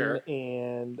Gaffigan Sure.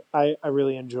 and I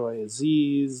really enjoy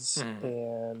Aziz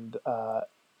and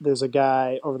there's a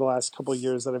guy over the last couple of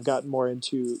years that I've gotten more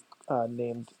into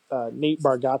named Nate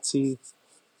Bargatze,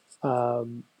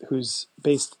 who's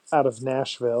based out of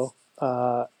Nashville,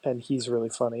 and he's really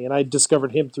funny. And I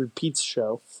discovered him through Pete's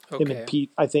show. Him Okay. and Pete,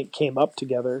 I think, came up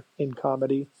together in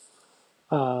comedy.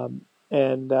 And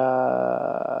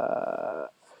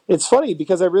it's funny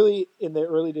because I really, in the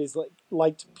early days,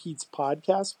 liked Pete's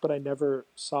podcast, but I never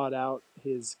sought out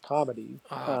his comedy.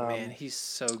 Oh man, he's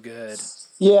so good.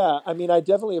 Yeah, I mean, I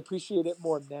definitely appreciate it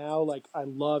more now. Like, I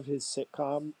love his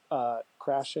sitcom,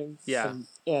 Crashing. Yeah.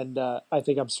 And I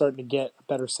think I'm starting to get a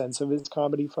better sense of his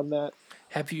comedy from that.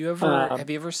 Have you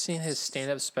ever seen his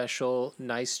stand-up special,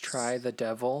 Nice Try the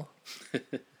Devil?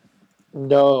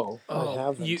 No, I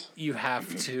haven't. You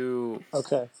have to.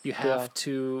 Okay. You have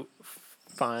to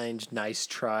find Nice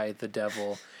Try the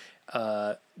Devil.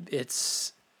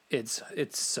 It's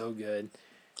so good.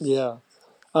 Yeah.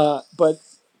 But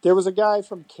there was a guy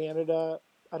from Canada.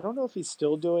 I don't know if he's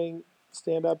still doing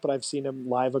stand-up, but I've seen him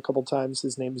live a couple times.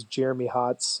 His name's Jeremy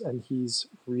Hotz, and he's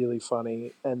really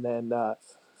funny. And then,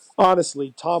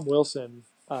 honestly, Tom Wilson,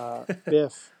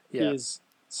 Biff, Yeah. is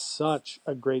such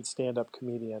a great stand-up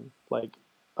comedian. Like,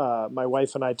 my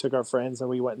wife and I took our friends, and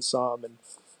we went and saw him. And,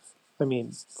 I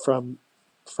mean, from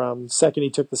second he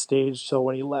took the stage till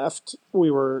when he left,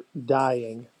 we were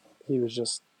dying. He was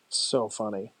just so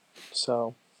funny.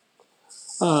 So...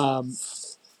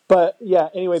 but yeah,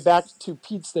 anyway, back to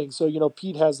Pete's thing. So,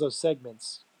 Pete has those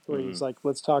segments where he's like,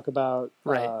 let's talk about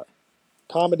Right.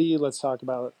 comedy. Let's talk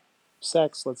about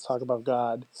sex. Let's talk about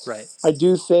God. Right. I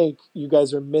do think you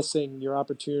guys are missing your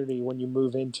opportunity when you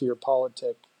move into your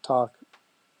politic talk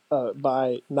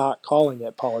by not calling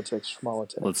it politics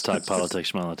schmolitics. Let's talk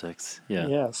politics, schmolitics. Yeah.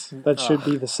 Yes, that should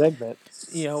be the segment.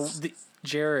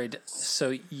 Jared,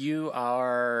 so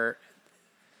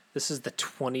this is the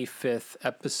 25th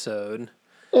episode.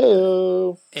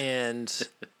 Ew. And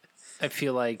I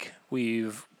feel like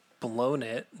we've blown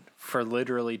it for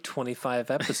literally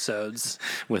 25 episodes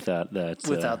Without that.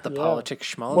 without the Yeah.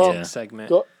 politics schmolitics Well,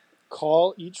 segment.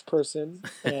 Call each person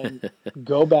and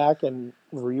go back and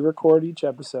re-record each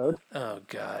episode. Oh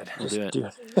God. We'll do it. Do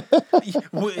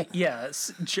it. Yeah,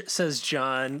 says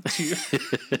John.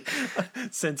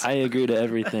 Since I agree to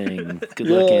everything. Good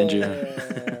luck,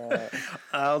 Andrew.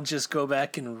 I'll just go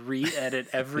back and re-edit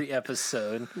every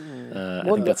episode. I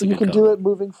Well, think that's a you good can call. do it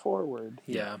moving forward.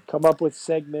 Yeah. Come up with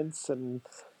segments and,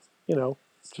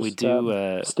 just We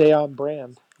do, stay on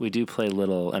brand. We do play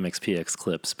little MXPX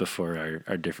clips before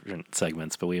our different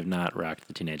segments, but we have not rocked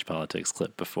the Teenage Politics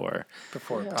clip before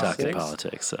Before talking politics.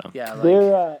 politics. So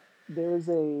Yeah, There's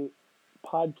a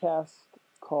podcast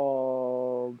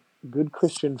called Good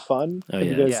Christian Fun. oh Have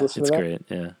yeah, you guys listen it's to that? great.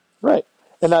 Yeah, Right.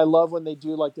 And I love when they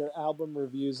do like their album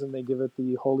reviews and they give it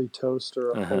the holy toast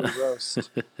or a holy roast.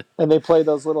 And they play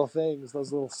those little things,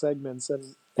 those little segments,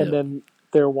 and Yep. then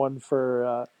they're one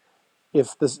for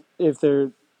if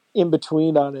they're in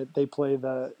between on it, they play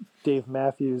the Dave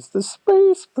Matthews, The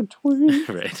Space Between.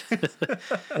 right.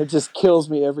 It just kills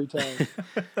me every time.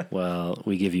 Well,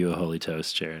 we give you a holy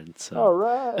toast, Jared. So All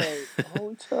right,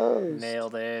 holy toast.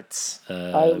 nailed it.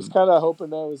 I was kind of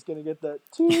hoping I was going to get that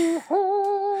to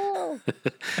hell.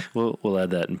 we'll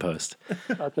add that in post.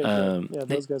 Okay, good. Yeah,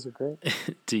 those guys are great.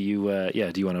 Do you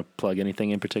want to plug anything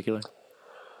in particular?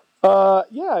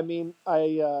 Yeah, I mean,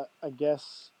 I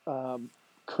guess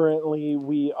currently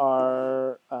we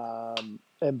are,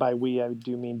 and by we I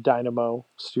do mean Dynamo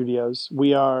Studios.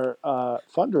 We are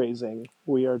fundraising.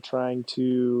 We are trying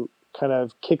to kind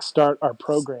of kickstart our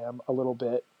program a little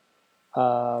bit.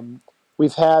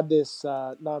 we've had this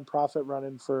nonprofit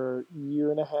running for a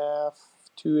year and a half,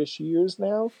 2-ish years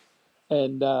now,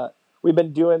 and we've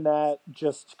been doing that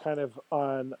just kind of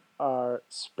on our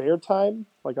spare time,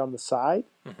 like on the side.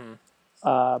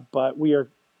 But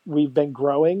we've been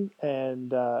growing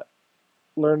and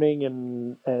learning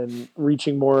and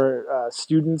reaching more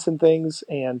students and things,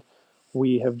 and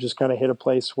we have just kind of hit a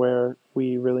place where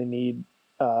we really need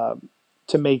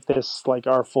to make this like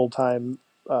our full-time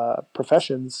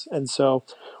professions, and so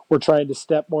we're trying to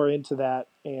step more into that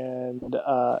and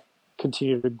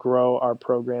continue to grow our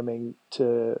programming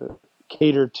to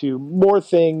cater to more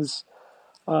things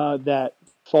that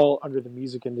fall under the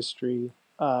music industry.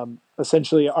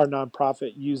 Essentially, our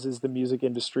nonprofit uses the music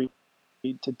industry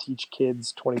to teach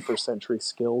kids 21st century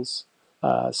skills.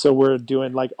 So we're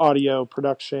doing like audio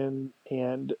production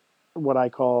and what I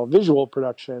call visual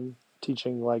production,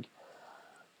 teaching like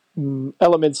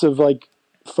elements of like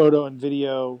photo and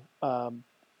video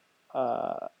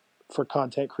for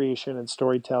content creation and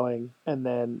storytelling. And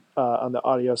then on the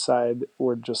audio side,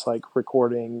 we're just like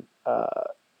recording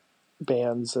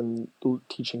bands and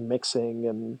teaching mixing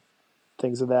and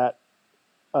things of that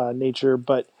nature.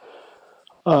 But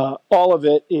all of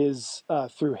it is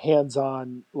through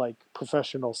hands-on, like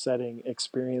professional setting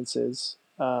experiences.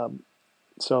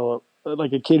 So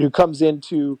like a kid who comes in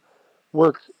to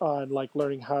work on like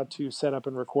learning how to set up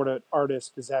and record an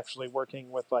artist is actually working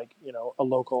with like, you know, a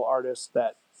local artist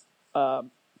that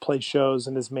plays shows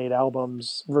and has made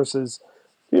albums versus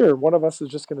here, one of us is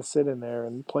just going to sit in there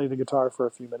and play the guitar for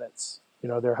a few minutes. You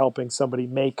know, they're helping somebody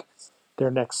make their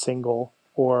next single.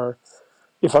 Or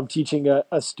if I'm teaching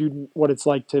a student what it's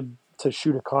like to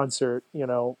shoot a concert, you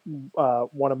know,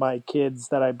 one of my kids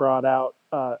that I brought out,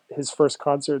 his first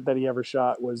concert that he ever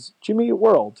shot was Jimmy Eat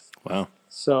World. Wow.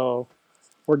 So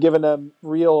we're giving them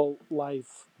real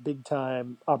life, big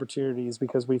time opportunities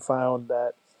because we found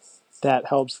that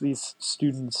helps these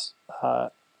students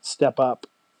step up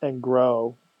and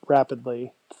grow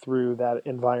rapidly through that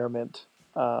environment.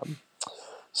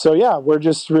 So yeah, we're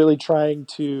just really trying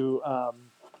to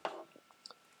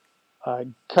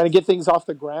kind of get things off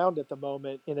the ground at the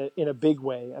moment in a big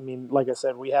way. I mean, like I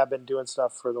said, we have been doing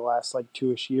stuff for the last like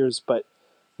 2-ish years, but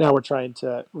now we're trying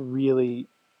to really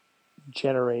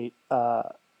generate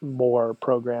more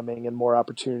programming and more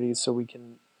opportunities so we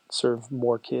can serve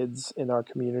more kids in our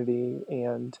community.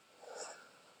 And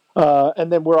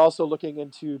then we're also looking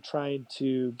into trying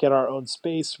to get our own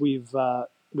space. We've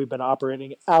been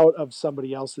operating out of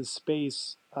somebody else's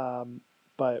space,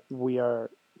 but we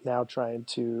are now trying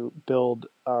to build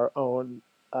our own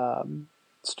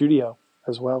studio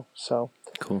as well. So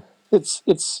Cool.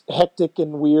 it's hectic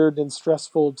and weird and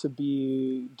stressful to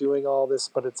be doing all this,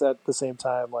 but it's at the same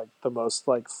time like the most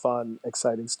like fun,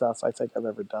 exciting stuff I think I've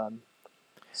ever done.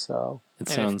 So It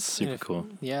sounds super cool.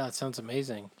 Yeah, it sounds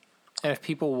amazing. And if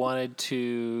people wanted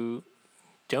to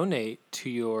donate to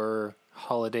your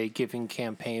holiday giving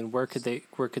campaign, where could they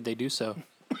do so?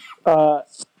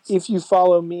 If you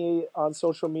follow me on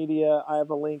social media, I have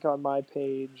a link on my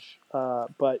page,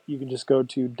 but you can just go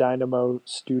to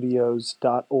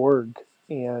dynamostudios.org.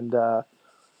 And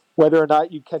whether or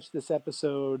not you catch this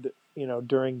episode, you know,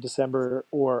 during December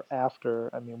or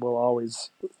after, I mean,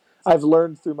 I've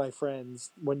learned through my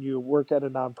friends, when you work at a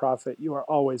nonprofit, you are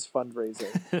always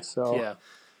fundraising. So Yeah.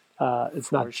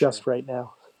 it's not just right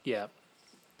now. Yeah.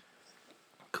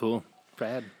 Cool.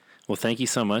 Brad. Well, thank you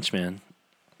so much, man.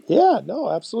 Yeah,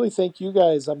 no, absolutely. Thank you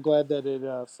guys. I'm glad that it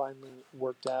finally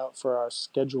worked out for our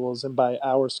schedules. And by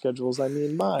our schedules, I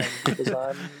mean mine, because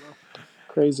I'm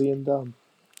crazy and dumb.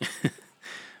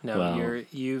 No, Wow.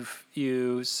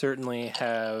 you certainly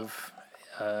have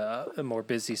a more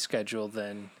busy schedule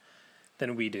than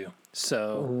we do.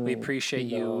 So we appreciate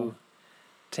you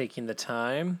taking the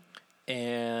time,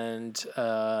 and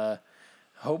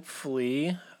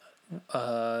hopefully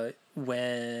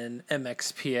when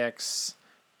MXPX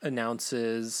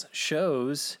announces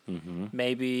shows,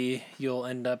 maybe you'll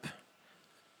end up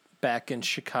back in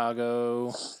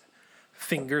Chicago.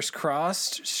 Fingers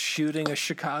crossed, shooting a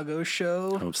Chicago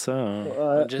show. Hope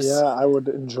so. Yeah, I would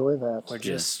enjoy that. We're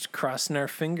just crossing our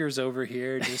fingers over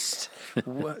here, just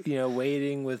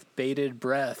waiting with bated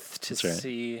breath to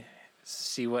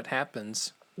see what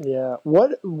happens. Yeah.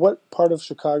 What part of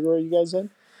Chicago are you guys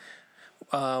in?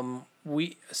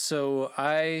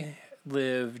 I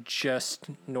live just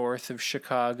north of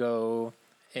Chicago,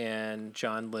 and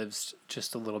John lives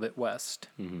just a little bit west.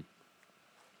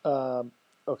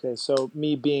 Okay, so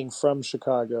me being from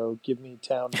Chicago, give me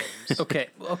town names. Okay.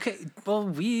 Well,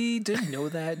 we didn't know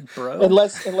that, bro.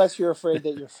 Unless you're afraid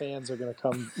that your fans are going to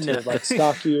come to No. like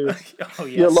stalk you, Oh,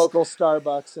 yes. your local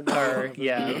Starbucks, and Or,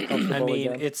 yeah, I comfortable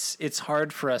mean, again. it's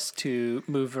hard for us to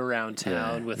move around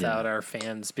town without our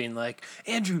fans being like,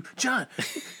 Andrew, John,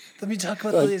 let me talk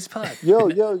about the latest pod.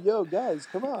 Yo, guys,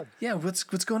 come on. Yeah, what's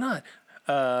going on?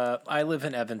 I live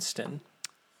in Evanston.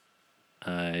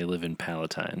 I live in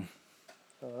Palatine.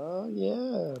 Oh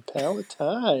yeah,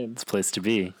 Palatine. It's a place to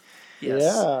be. Yes.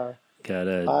 Yeah.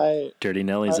 Got Dirty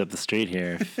Nelly's up the street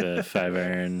here. If 5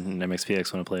 Iron and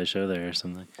MXPX want to play a show there or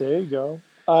something. There you go.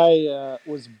 I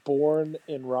was born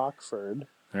in Rockford.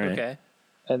 All right. Okay.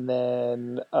 And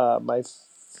then my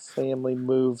family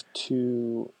moved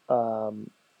to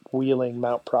Wheeling,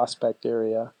 Mount Prospect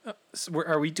area. So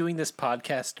are we doing this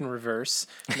podcast in reverse?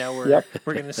 Now we're Yep.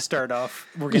 we're gonna start off.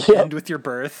 We're gonna end with your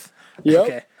birth.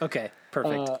 Yep. Okay.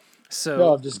 Perfect. So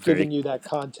No, I'm just giving you that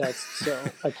context, so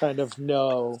I kind of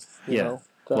know. You know,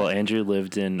 Well, Andrew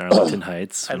lived in Arlington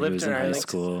Heights when I lived he was in in high Arlington.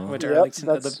 school. Went to Yep, Arlington.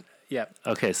 that's- Yeah.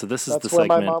 Okay, so this is that's the where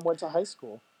segment. my mom went to high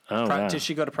school. Oh, wow. Did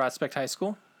she go to Prospect High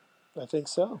School? I think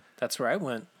so. That's where I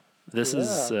went. This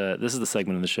is the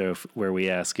segment in the show where we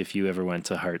ask if you ever went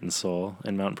to Heart and Soul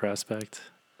in Mount Prospect.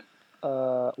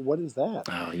 What is that?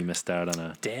 Oh, you missed out on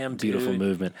a Damn, beautiful dude.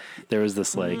 movement. There was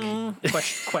this like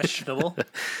Questionable.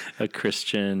 a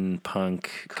Christian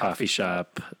punk coffee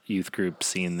shop youth group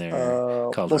scene there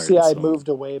called Well, Heart see, and I Soul. moved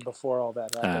away before all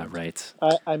that happened. Right.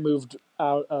 I moved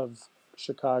out of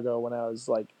Chicago when I was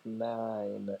like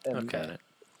 9, and Got it.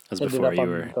 That was ended before up you on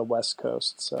were the West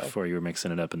Coast. So before you were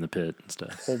mixing it up in the pit and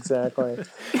stuff. exactly.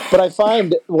 But I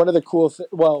find one of the cool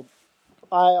well,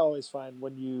 I always find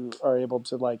when you are able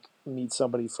to like meet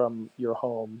somebody from your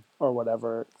home or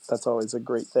whatever, that's always a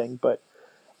great thing. But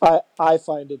I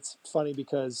find it's funny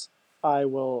because I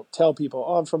will tell people,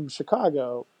 "Oh, I'm from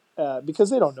Chicago," because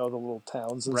they don't know the little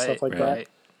towns and stuff like that.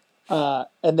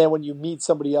 And then when you meet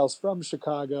somebody else from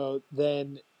Chicago,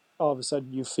 then all of a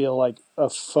sudden you feel like a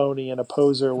phony and a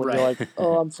poser when you're like,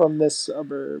 "Oh, I'm from this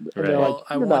suburb," and they're like,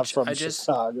 "You're not from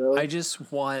Chicago." I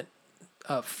just want,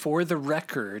 for the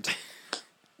record,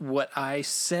 what I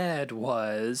said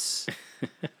was,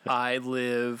 I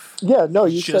live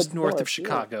you just said north north, of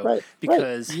Chicago, right,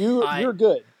 because you're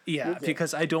good. Yeah,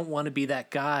 because I don't want to be that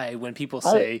guy when people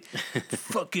say,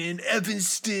 "Fucking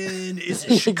Evanston is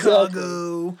in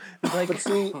Chicago." Like, but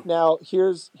see, now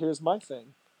here's my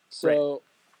thing. So,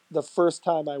 the first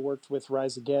time I worked with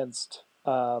Rise Against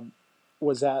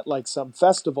was at like some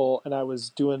festival, and I was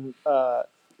doing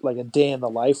like a day in the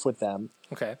life with them.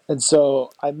 Okay. And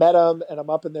so I met them, and I'm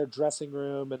up in their dressing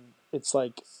room, and it's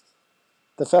like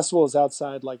the festival is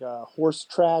outside like a horse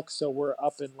track, so we're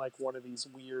up in like one of these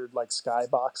weird like sky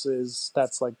boxes.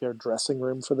 That's like their dressing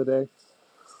room for the day.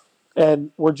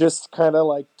 And we're just kind of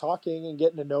like talking and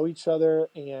getting to know each other.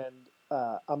 And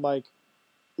I'm like,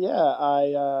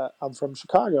 "Yeah, I'm from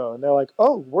Chicago," and they're like,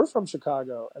 "Oh, we're from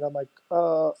Chicago," and I'm like,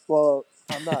 "Well,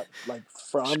 I'm not like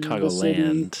from the city,"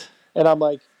 Chicagoland. and I'm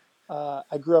like,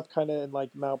 I grew up kind of in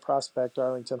like Mount Prospect,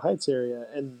 Arlington Heights area,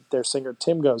 and their singer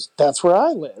Tim goes, "That's where I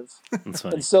live." That's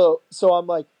funny. And so I'm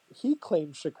like, he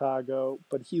claimed Chicago,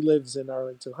 but he lives in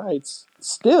Arlington Heights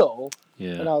still.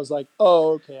 Yeah. And I was like,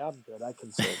 "Oh, okay, I'm good. I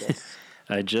can say this."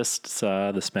 I just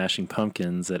saw the Smashing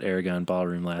Pumpkins at Aragon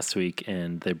Ballroom last week,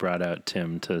 and they brought out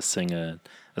Tim to sing a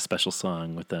special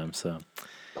song with them. So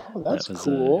that's that was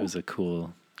cool. It was a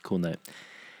cool night.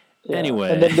 Yeah.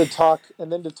 Anyway, and then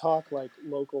to talk like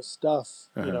local stuff,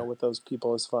 you know, with those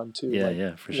people is fun too. Yeah,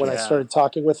 like, for sure. When I started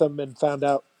talking with them and found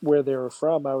out where they were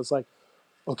from, I was like,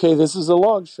 "Okay, this is a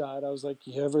long shot." I was like,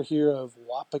 "You ever hear of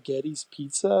Wapagetti's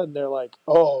Pizza?" And they're like,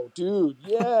 "Oh, dude,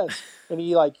 yes." And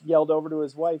he like yelled over to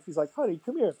his wife. He's like, "Honey,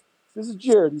 come here. This is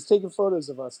Jared. He's taking photos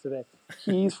of us today.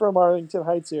 He's from Arlington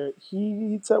Heights area.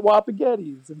 He eats at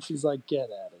Wapagetti's." And she's like, "Get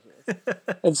out of here."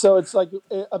 And so it's like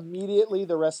immediately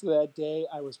the rest of that day,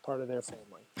 I was part of their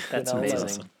family. That's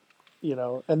amazing.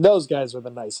 Like, and those guys are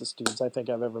the nicest dudes I think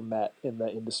I've ever met in the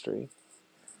industry.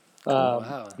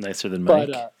 Wow. Nicer than Mike.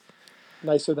 But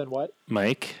nicer than what?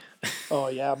 Mike. Oh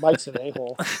yeah, Mike's an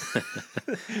a-hole.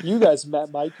 You guys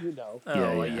met Mike, you know.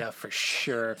 Oh yeah, for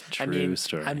sure. True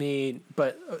story. I mean,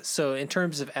 but so in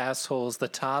terms of assholes, the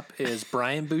top is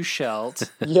Brian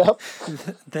Bouchelt. Yep.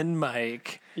 Then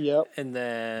Mike. Yep. And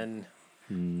then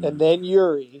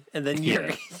Yuri. And then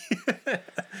Yuri.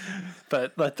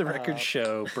 But let the record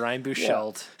show Brian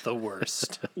Bouchelt, the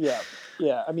worst. Yeah.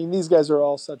 Yeah. I mean, these guys are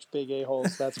all such big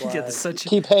a-holes. That's why I such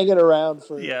keep hanging around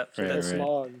for for this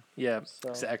long. Yeah, So.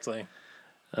 exactly.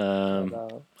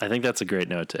 I think that's a great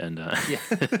note to end on.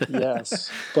 Yes,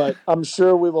 but I'm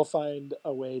sure we will find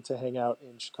a way to hang out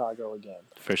in Chicago again.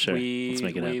 For sure. Let's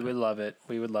make it happen. We would love it.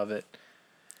 We would love it.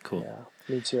 Cool.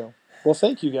 Yeah, me too. Well,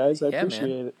 thank you guys. I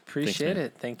appreciate it. Appreciate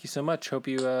it. Thank you so much. Hope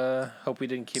we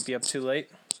didn't keep you up too late.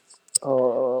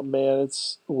 Oh man,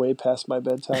 it's way past my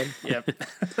bedtime. Yep.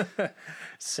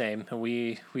 Same.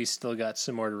 We still got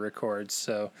some more to record,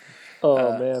 so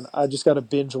Man, I just got to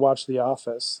binge watch The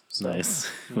Office. So. Nice.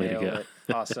 Way to go. it.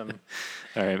 Awesome.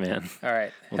 All right, man. All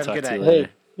right. We'll Have a talk good to you night. later.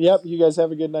 Hey, yep, you guys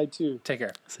have a good night too. Take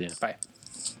care. See ya. Bye.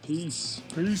 Peace.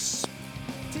 Teenage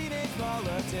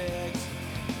politics,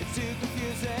 it's too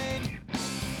confusing.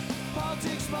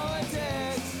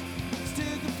 Politics, it's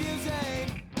too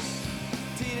confusing.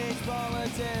 Teenage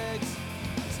politics,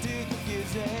 it's too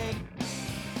confusing.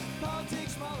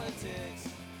 Politics,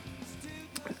 it's too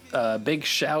confusing. Big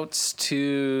shouts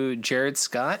to Jared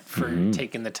Scott for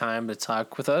taking the time to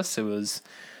talk with us. It was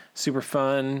super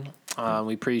fun.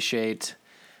 We appreciate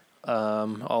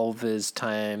all of his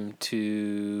time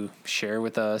to share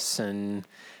with us, and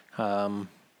it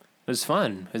was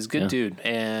fun. It was a good dude,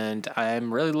 and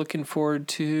I'm really looking forward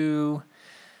to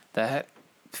that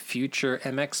future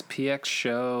MXPX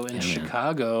show in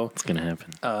Chicago. It's gonna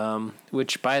happen.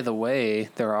 Which, by the way,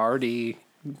 there are already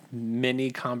many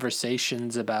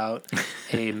conversations about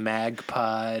a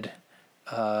MagPod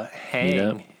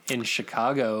hang in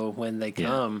Chicago when they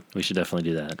come. We should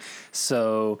definitely do that.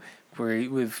 So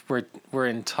we're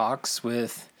in talks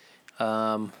with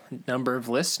number of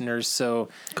listeners. So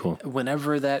Cool.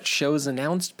 whenever that show's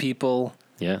announced, people,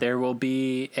 there will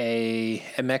be a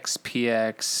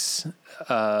MXPX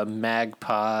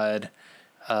MagPod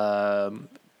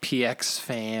PX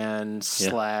fan /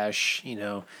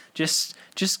 just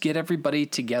get everybody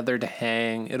together to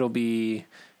hang. It'll be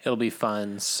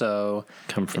fun. So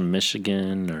come from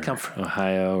Michigan or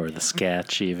Ohio or the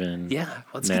Scatch even. Yeah,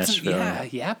 let's Nashville.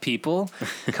 get some, people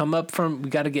come up from. We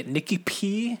got to get Nikki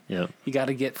P. Yep. You got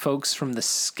to get folks from the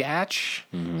Scatch,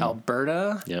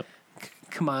 Alberta. Yep.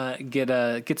 Come on, get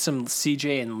some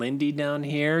CJ and Lindy down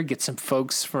here. Get some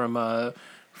folks from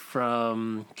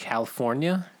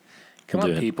California. Come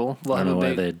on, people. We'll I don't know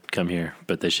why they'd come here,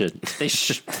 but they should. They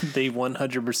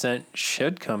 100%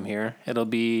 should come here. It'll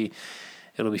be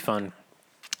fun.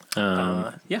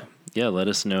 Yeah. Let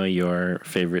us know your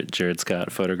favorite Jared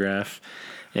Scott photograph,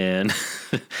 and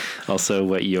also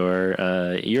what your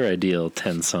ideal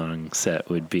 10-song set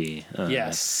would be.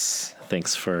 Yes.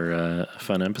 Thanks for a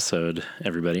fun episode,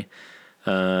 everybody.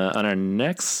 On our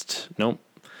next, we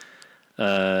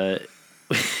want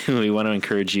to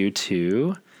encourage you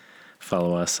to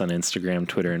follow us on Instagram,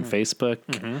 Twitter, and Facebook.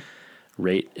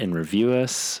 Rate and review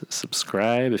us.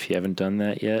 Subscribe if you haven't done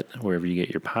that yet, wherever you get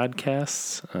your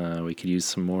podcasts. We could use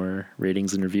some more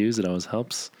ratings and reviews. It always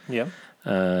helps. Yep.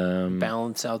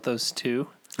 Balance out those two.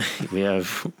 We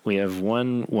have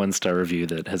one 1-star review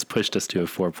that has pushed us to a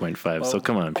 4.5. So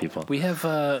come on, people. We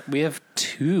have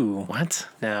two. What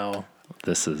now?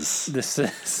 This is.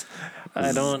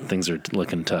 Things are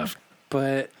looking tough.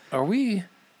 But are we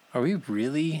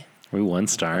really? Are we 1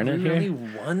 star in it here? Really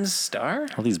 1 star?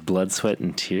 All these blood, sweat,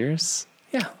 and tears?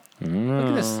 Yeah. Look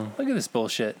at this. Look at this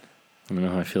bullshit. I don't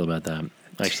know how I feel about that.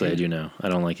 Actually, I do know. I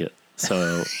don't like it.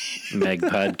 So,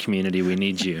 MagPod community, we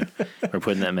need you. We're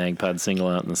putting that MagPod single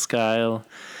out in the sky.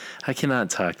 I cannot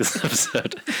talk this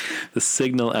episode. The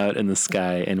signal out in the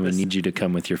sky, and we need you to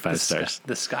come with your 5 stars.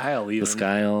 The Skyle, even. The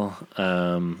Skyle.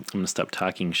 I'm going to stop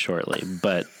talking shortly,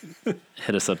 but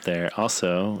hit us up there.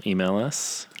 Also, email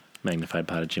us.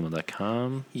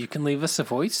 magnifiedpod@gmail.com. You can leave us a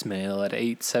voicemail at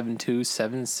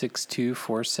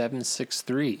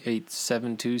 872-762-4763,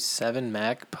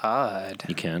 8727-MAGPOD.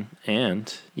 You can.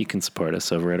 And you can support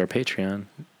us over at our Patreon,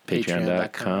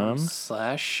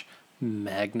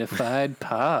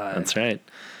 patreon.com/magnifiedpod. That's right.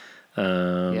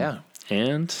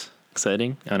 And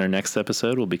exciting, on our next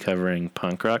episode, we'll be covering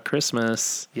Punk Rock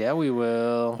Christmas. Yeah, we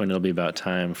will. When it'll be about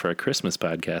time for a Christmas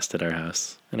podcast at our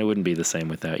house. And it wouldn't be the same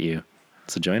without you.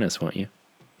 So join us, won't you?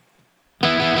 It's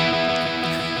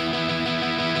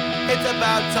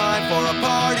about time for a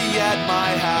party at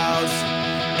my house,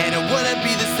 and it wouldn't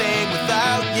be the same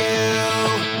without you.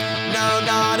 No,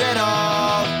 not at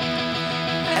all.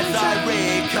 As I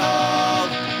recall,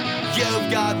 you've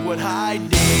got what I need.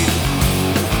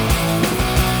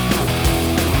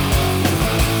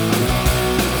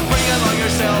 Bring along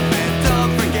yourself and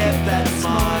don't forget that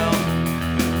smile.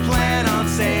 Plan on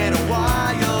staying a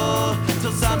while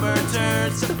till summer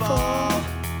turns to fall.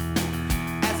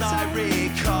 As I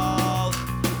recall,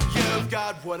 you've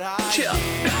got what I need.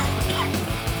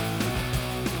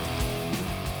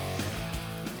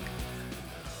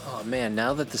 Oh, Oh man,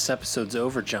 now that this episode's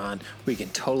over, John, we can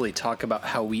totally talk about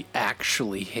how we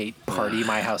actually hate Party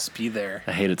My House Be There.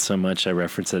 I hate it so much I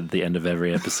reference it at the end of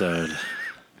every episode.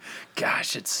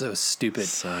 Gosh, it's so stupid. It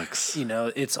sucks. You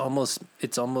know, it's almost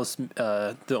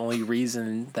the only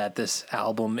reason that this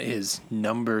album is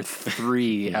number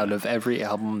 3 out of every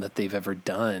album that they've ever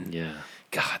done. Yeah.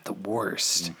 God, the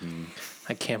worst.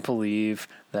 I can't believe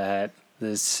that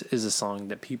this is a song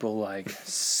that people like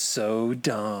so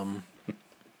dumb.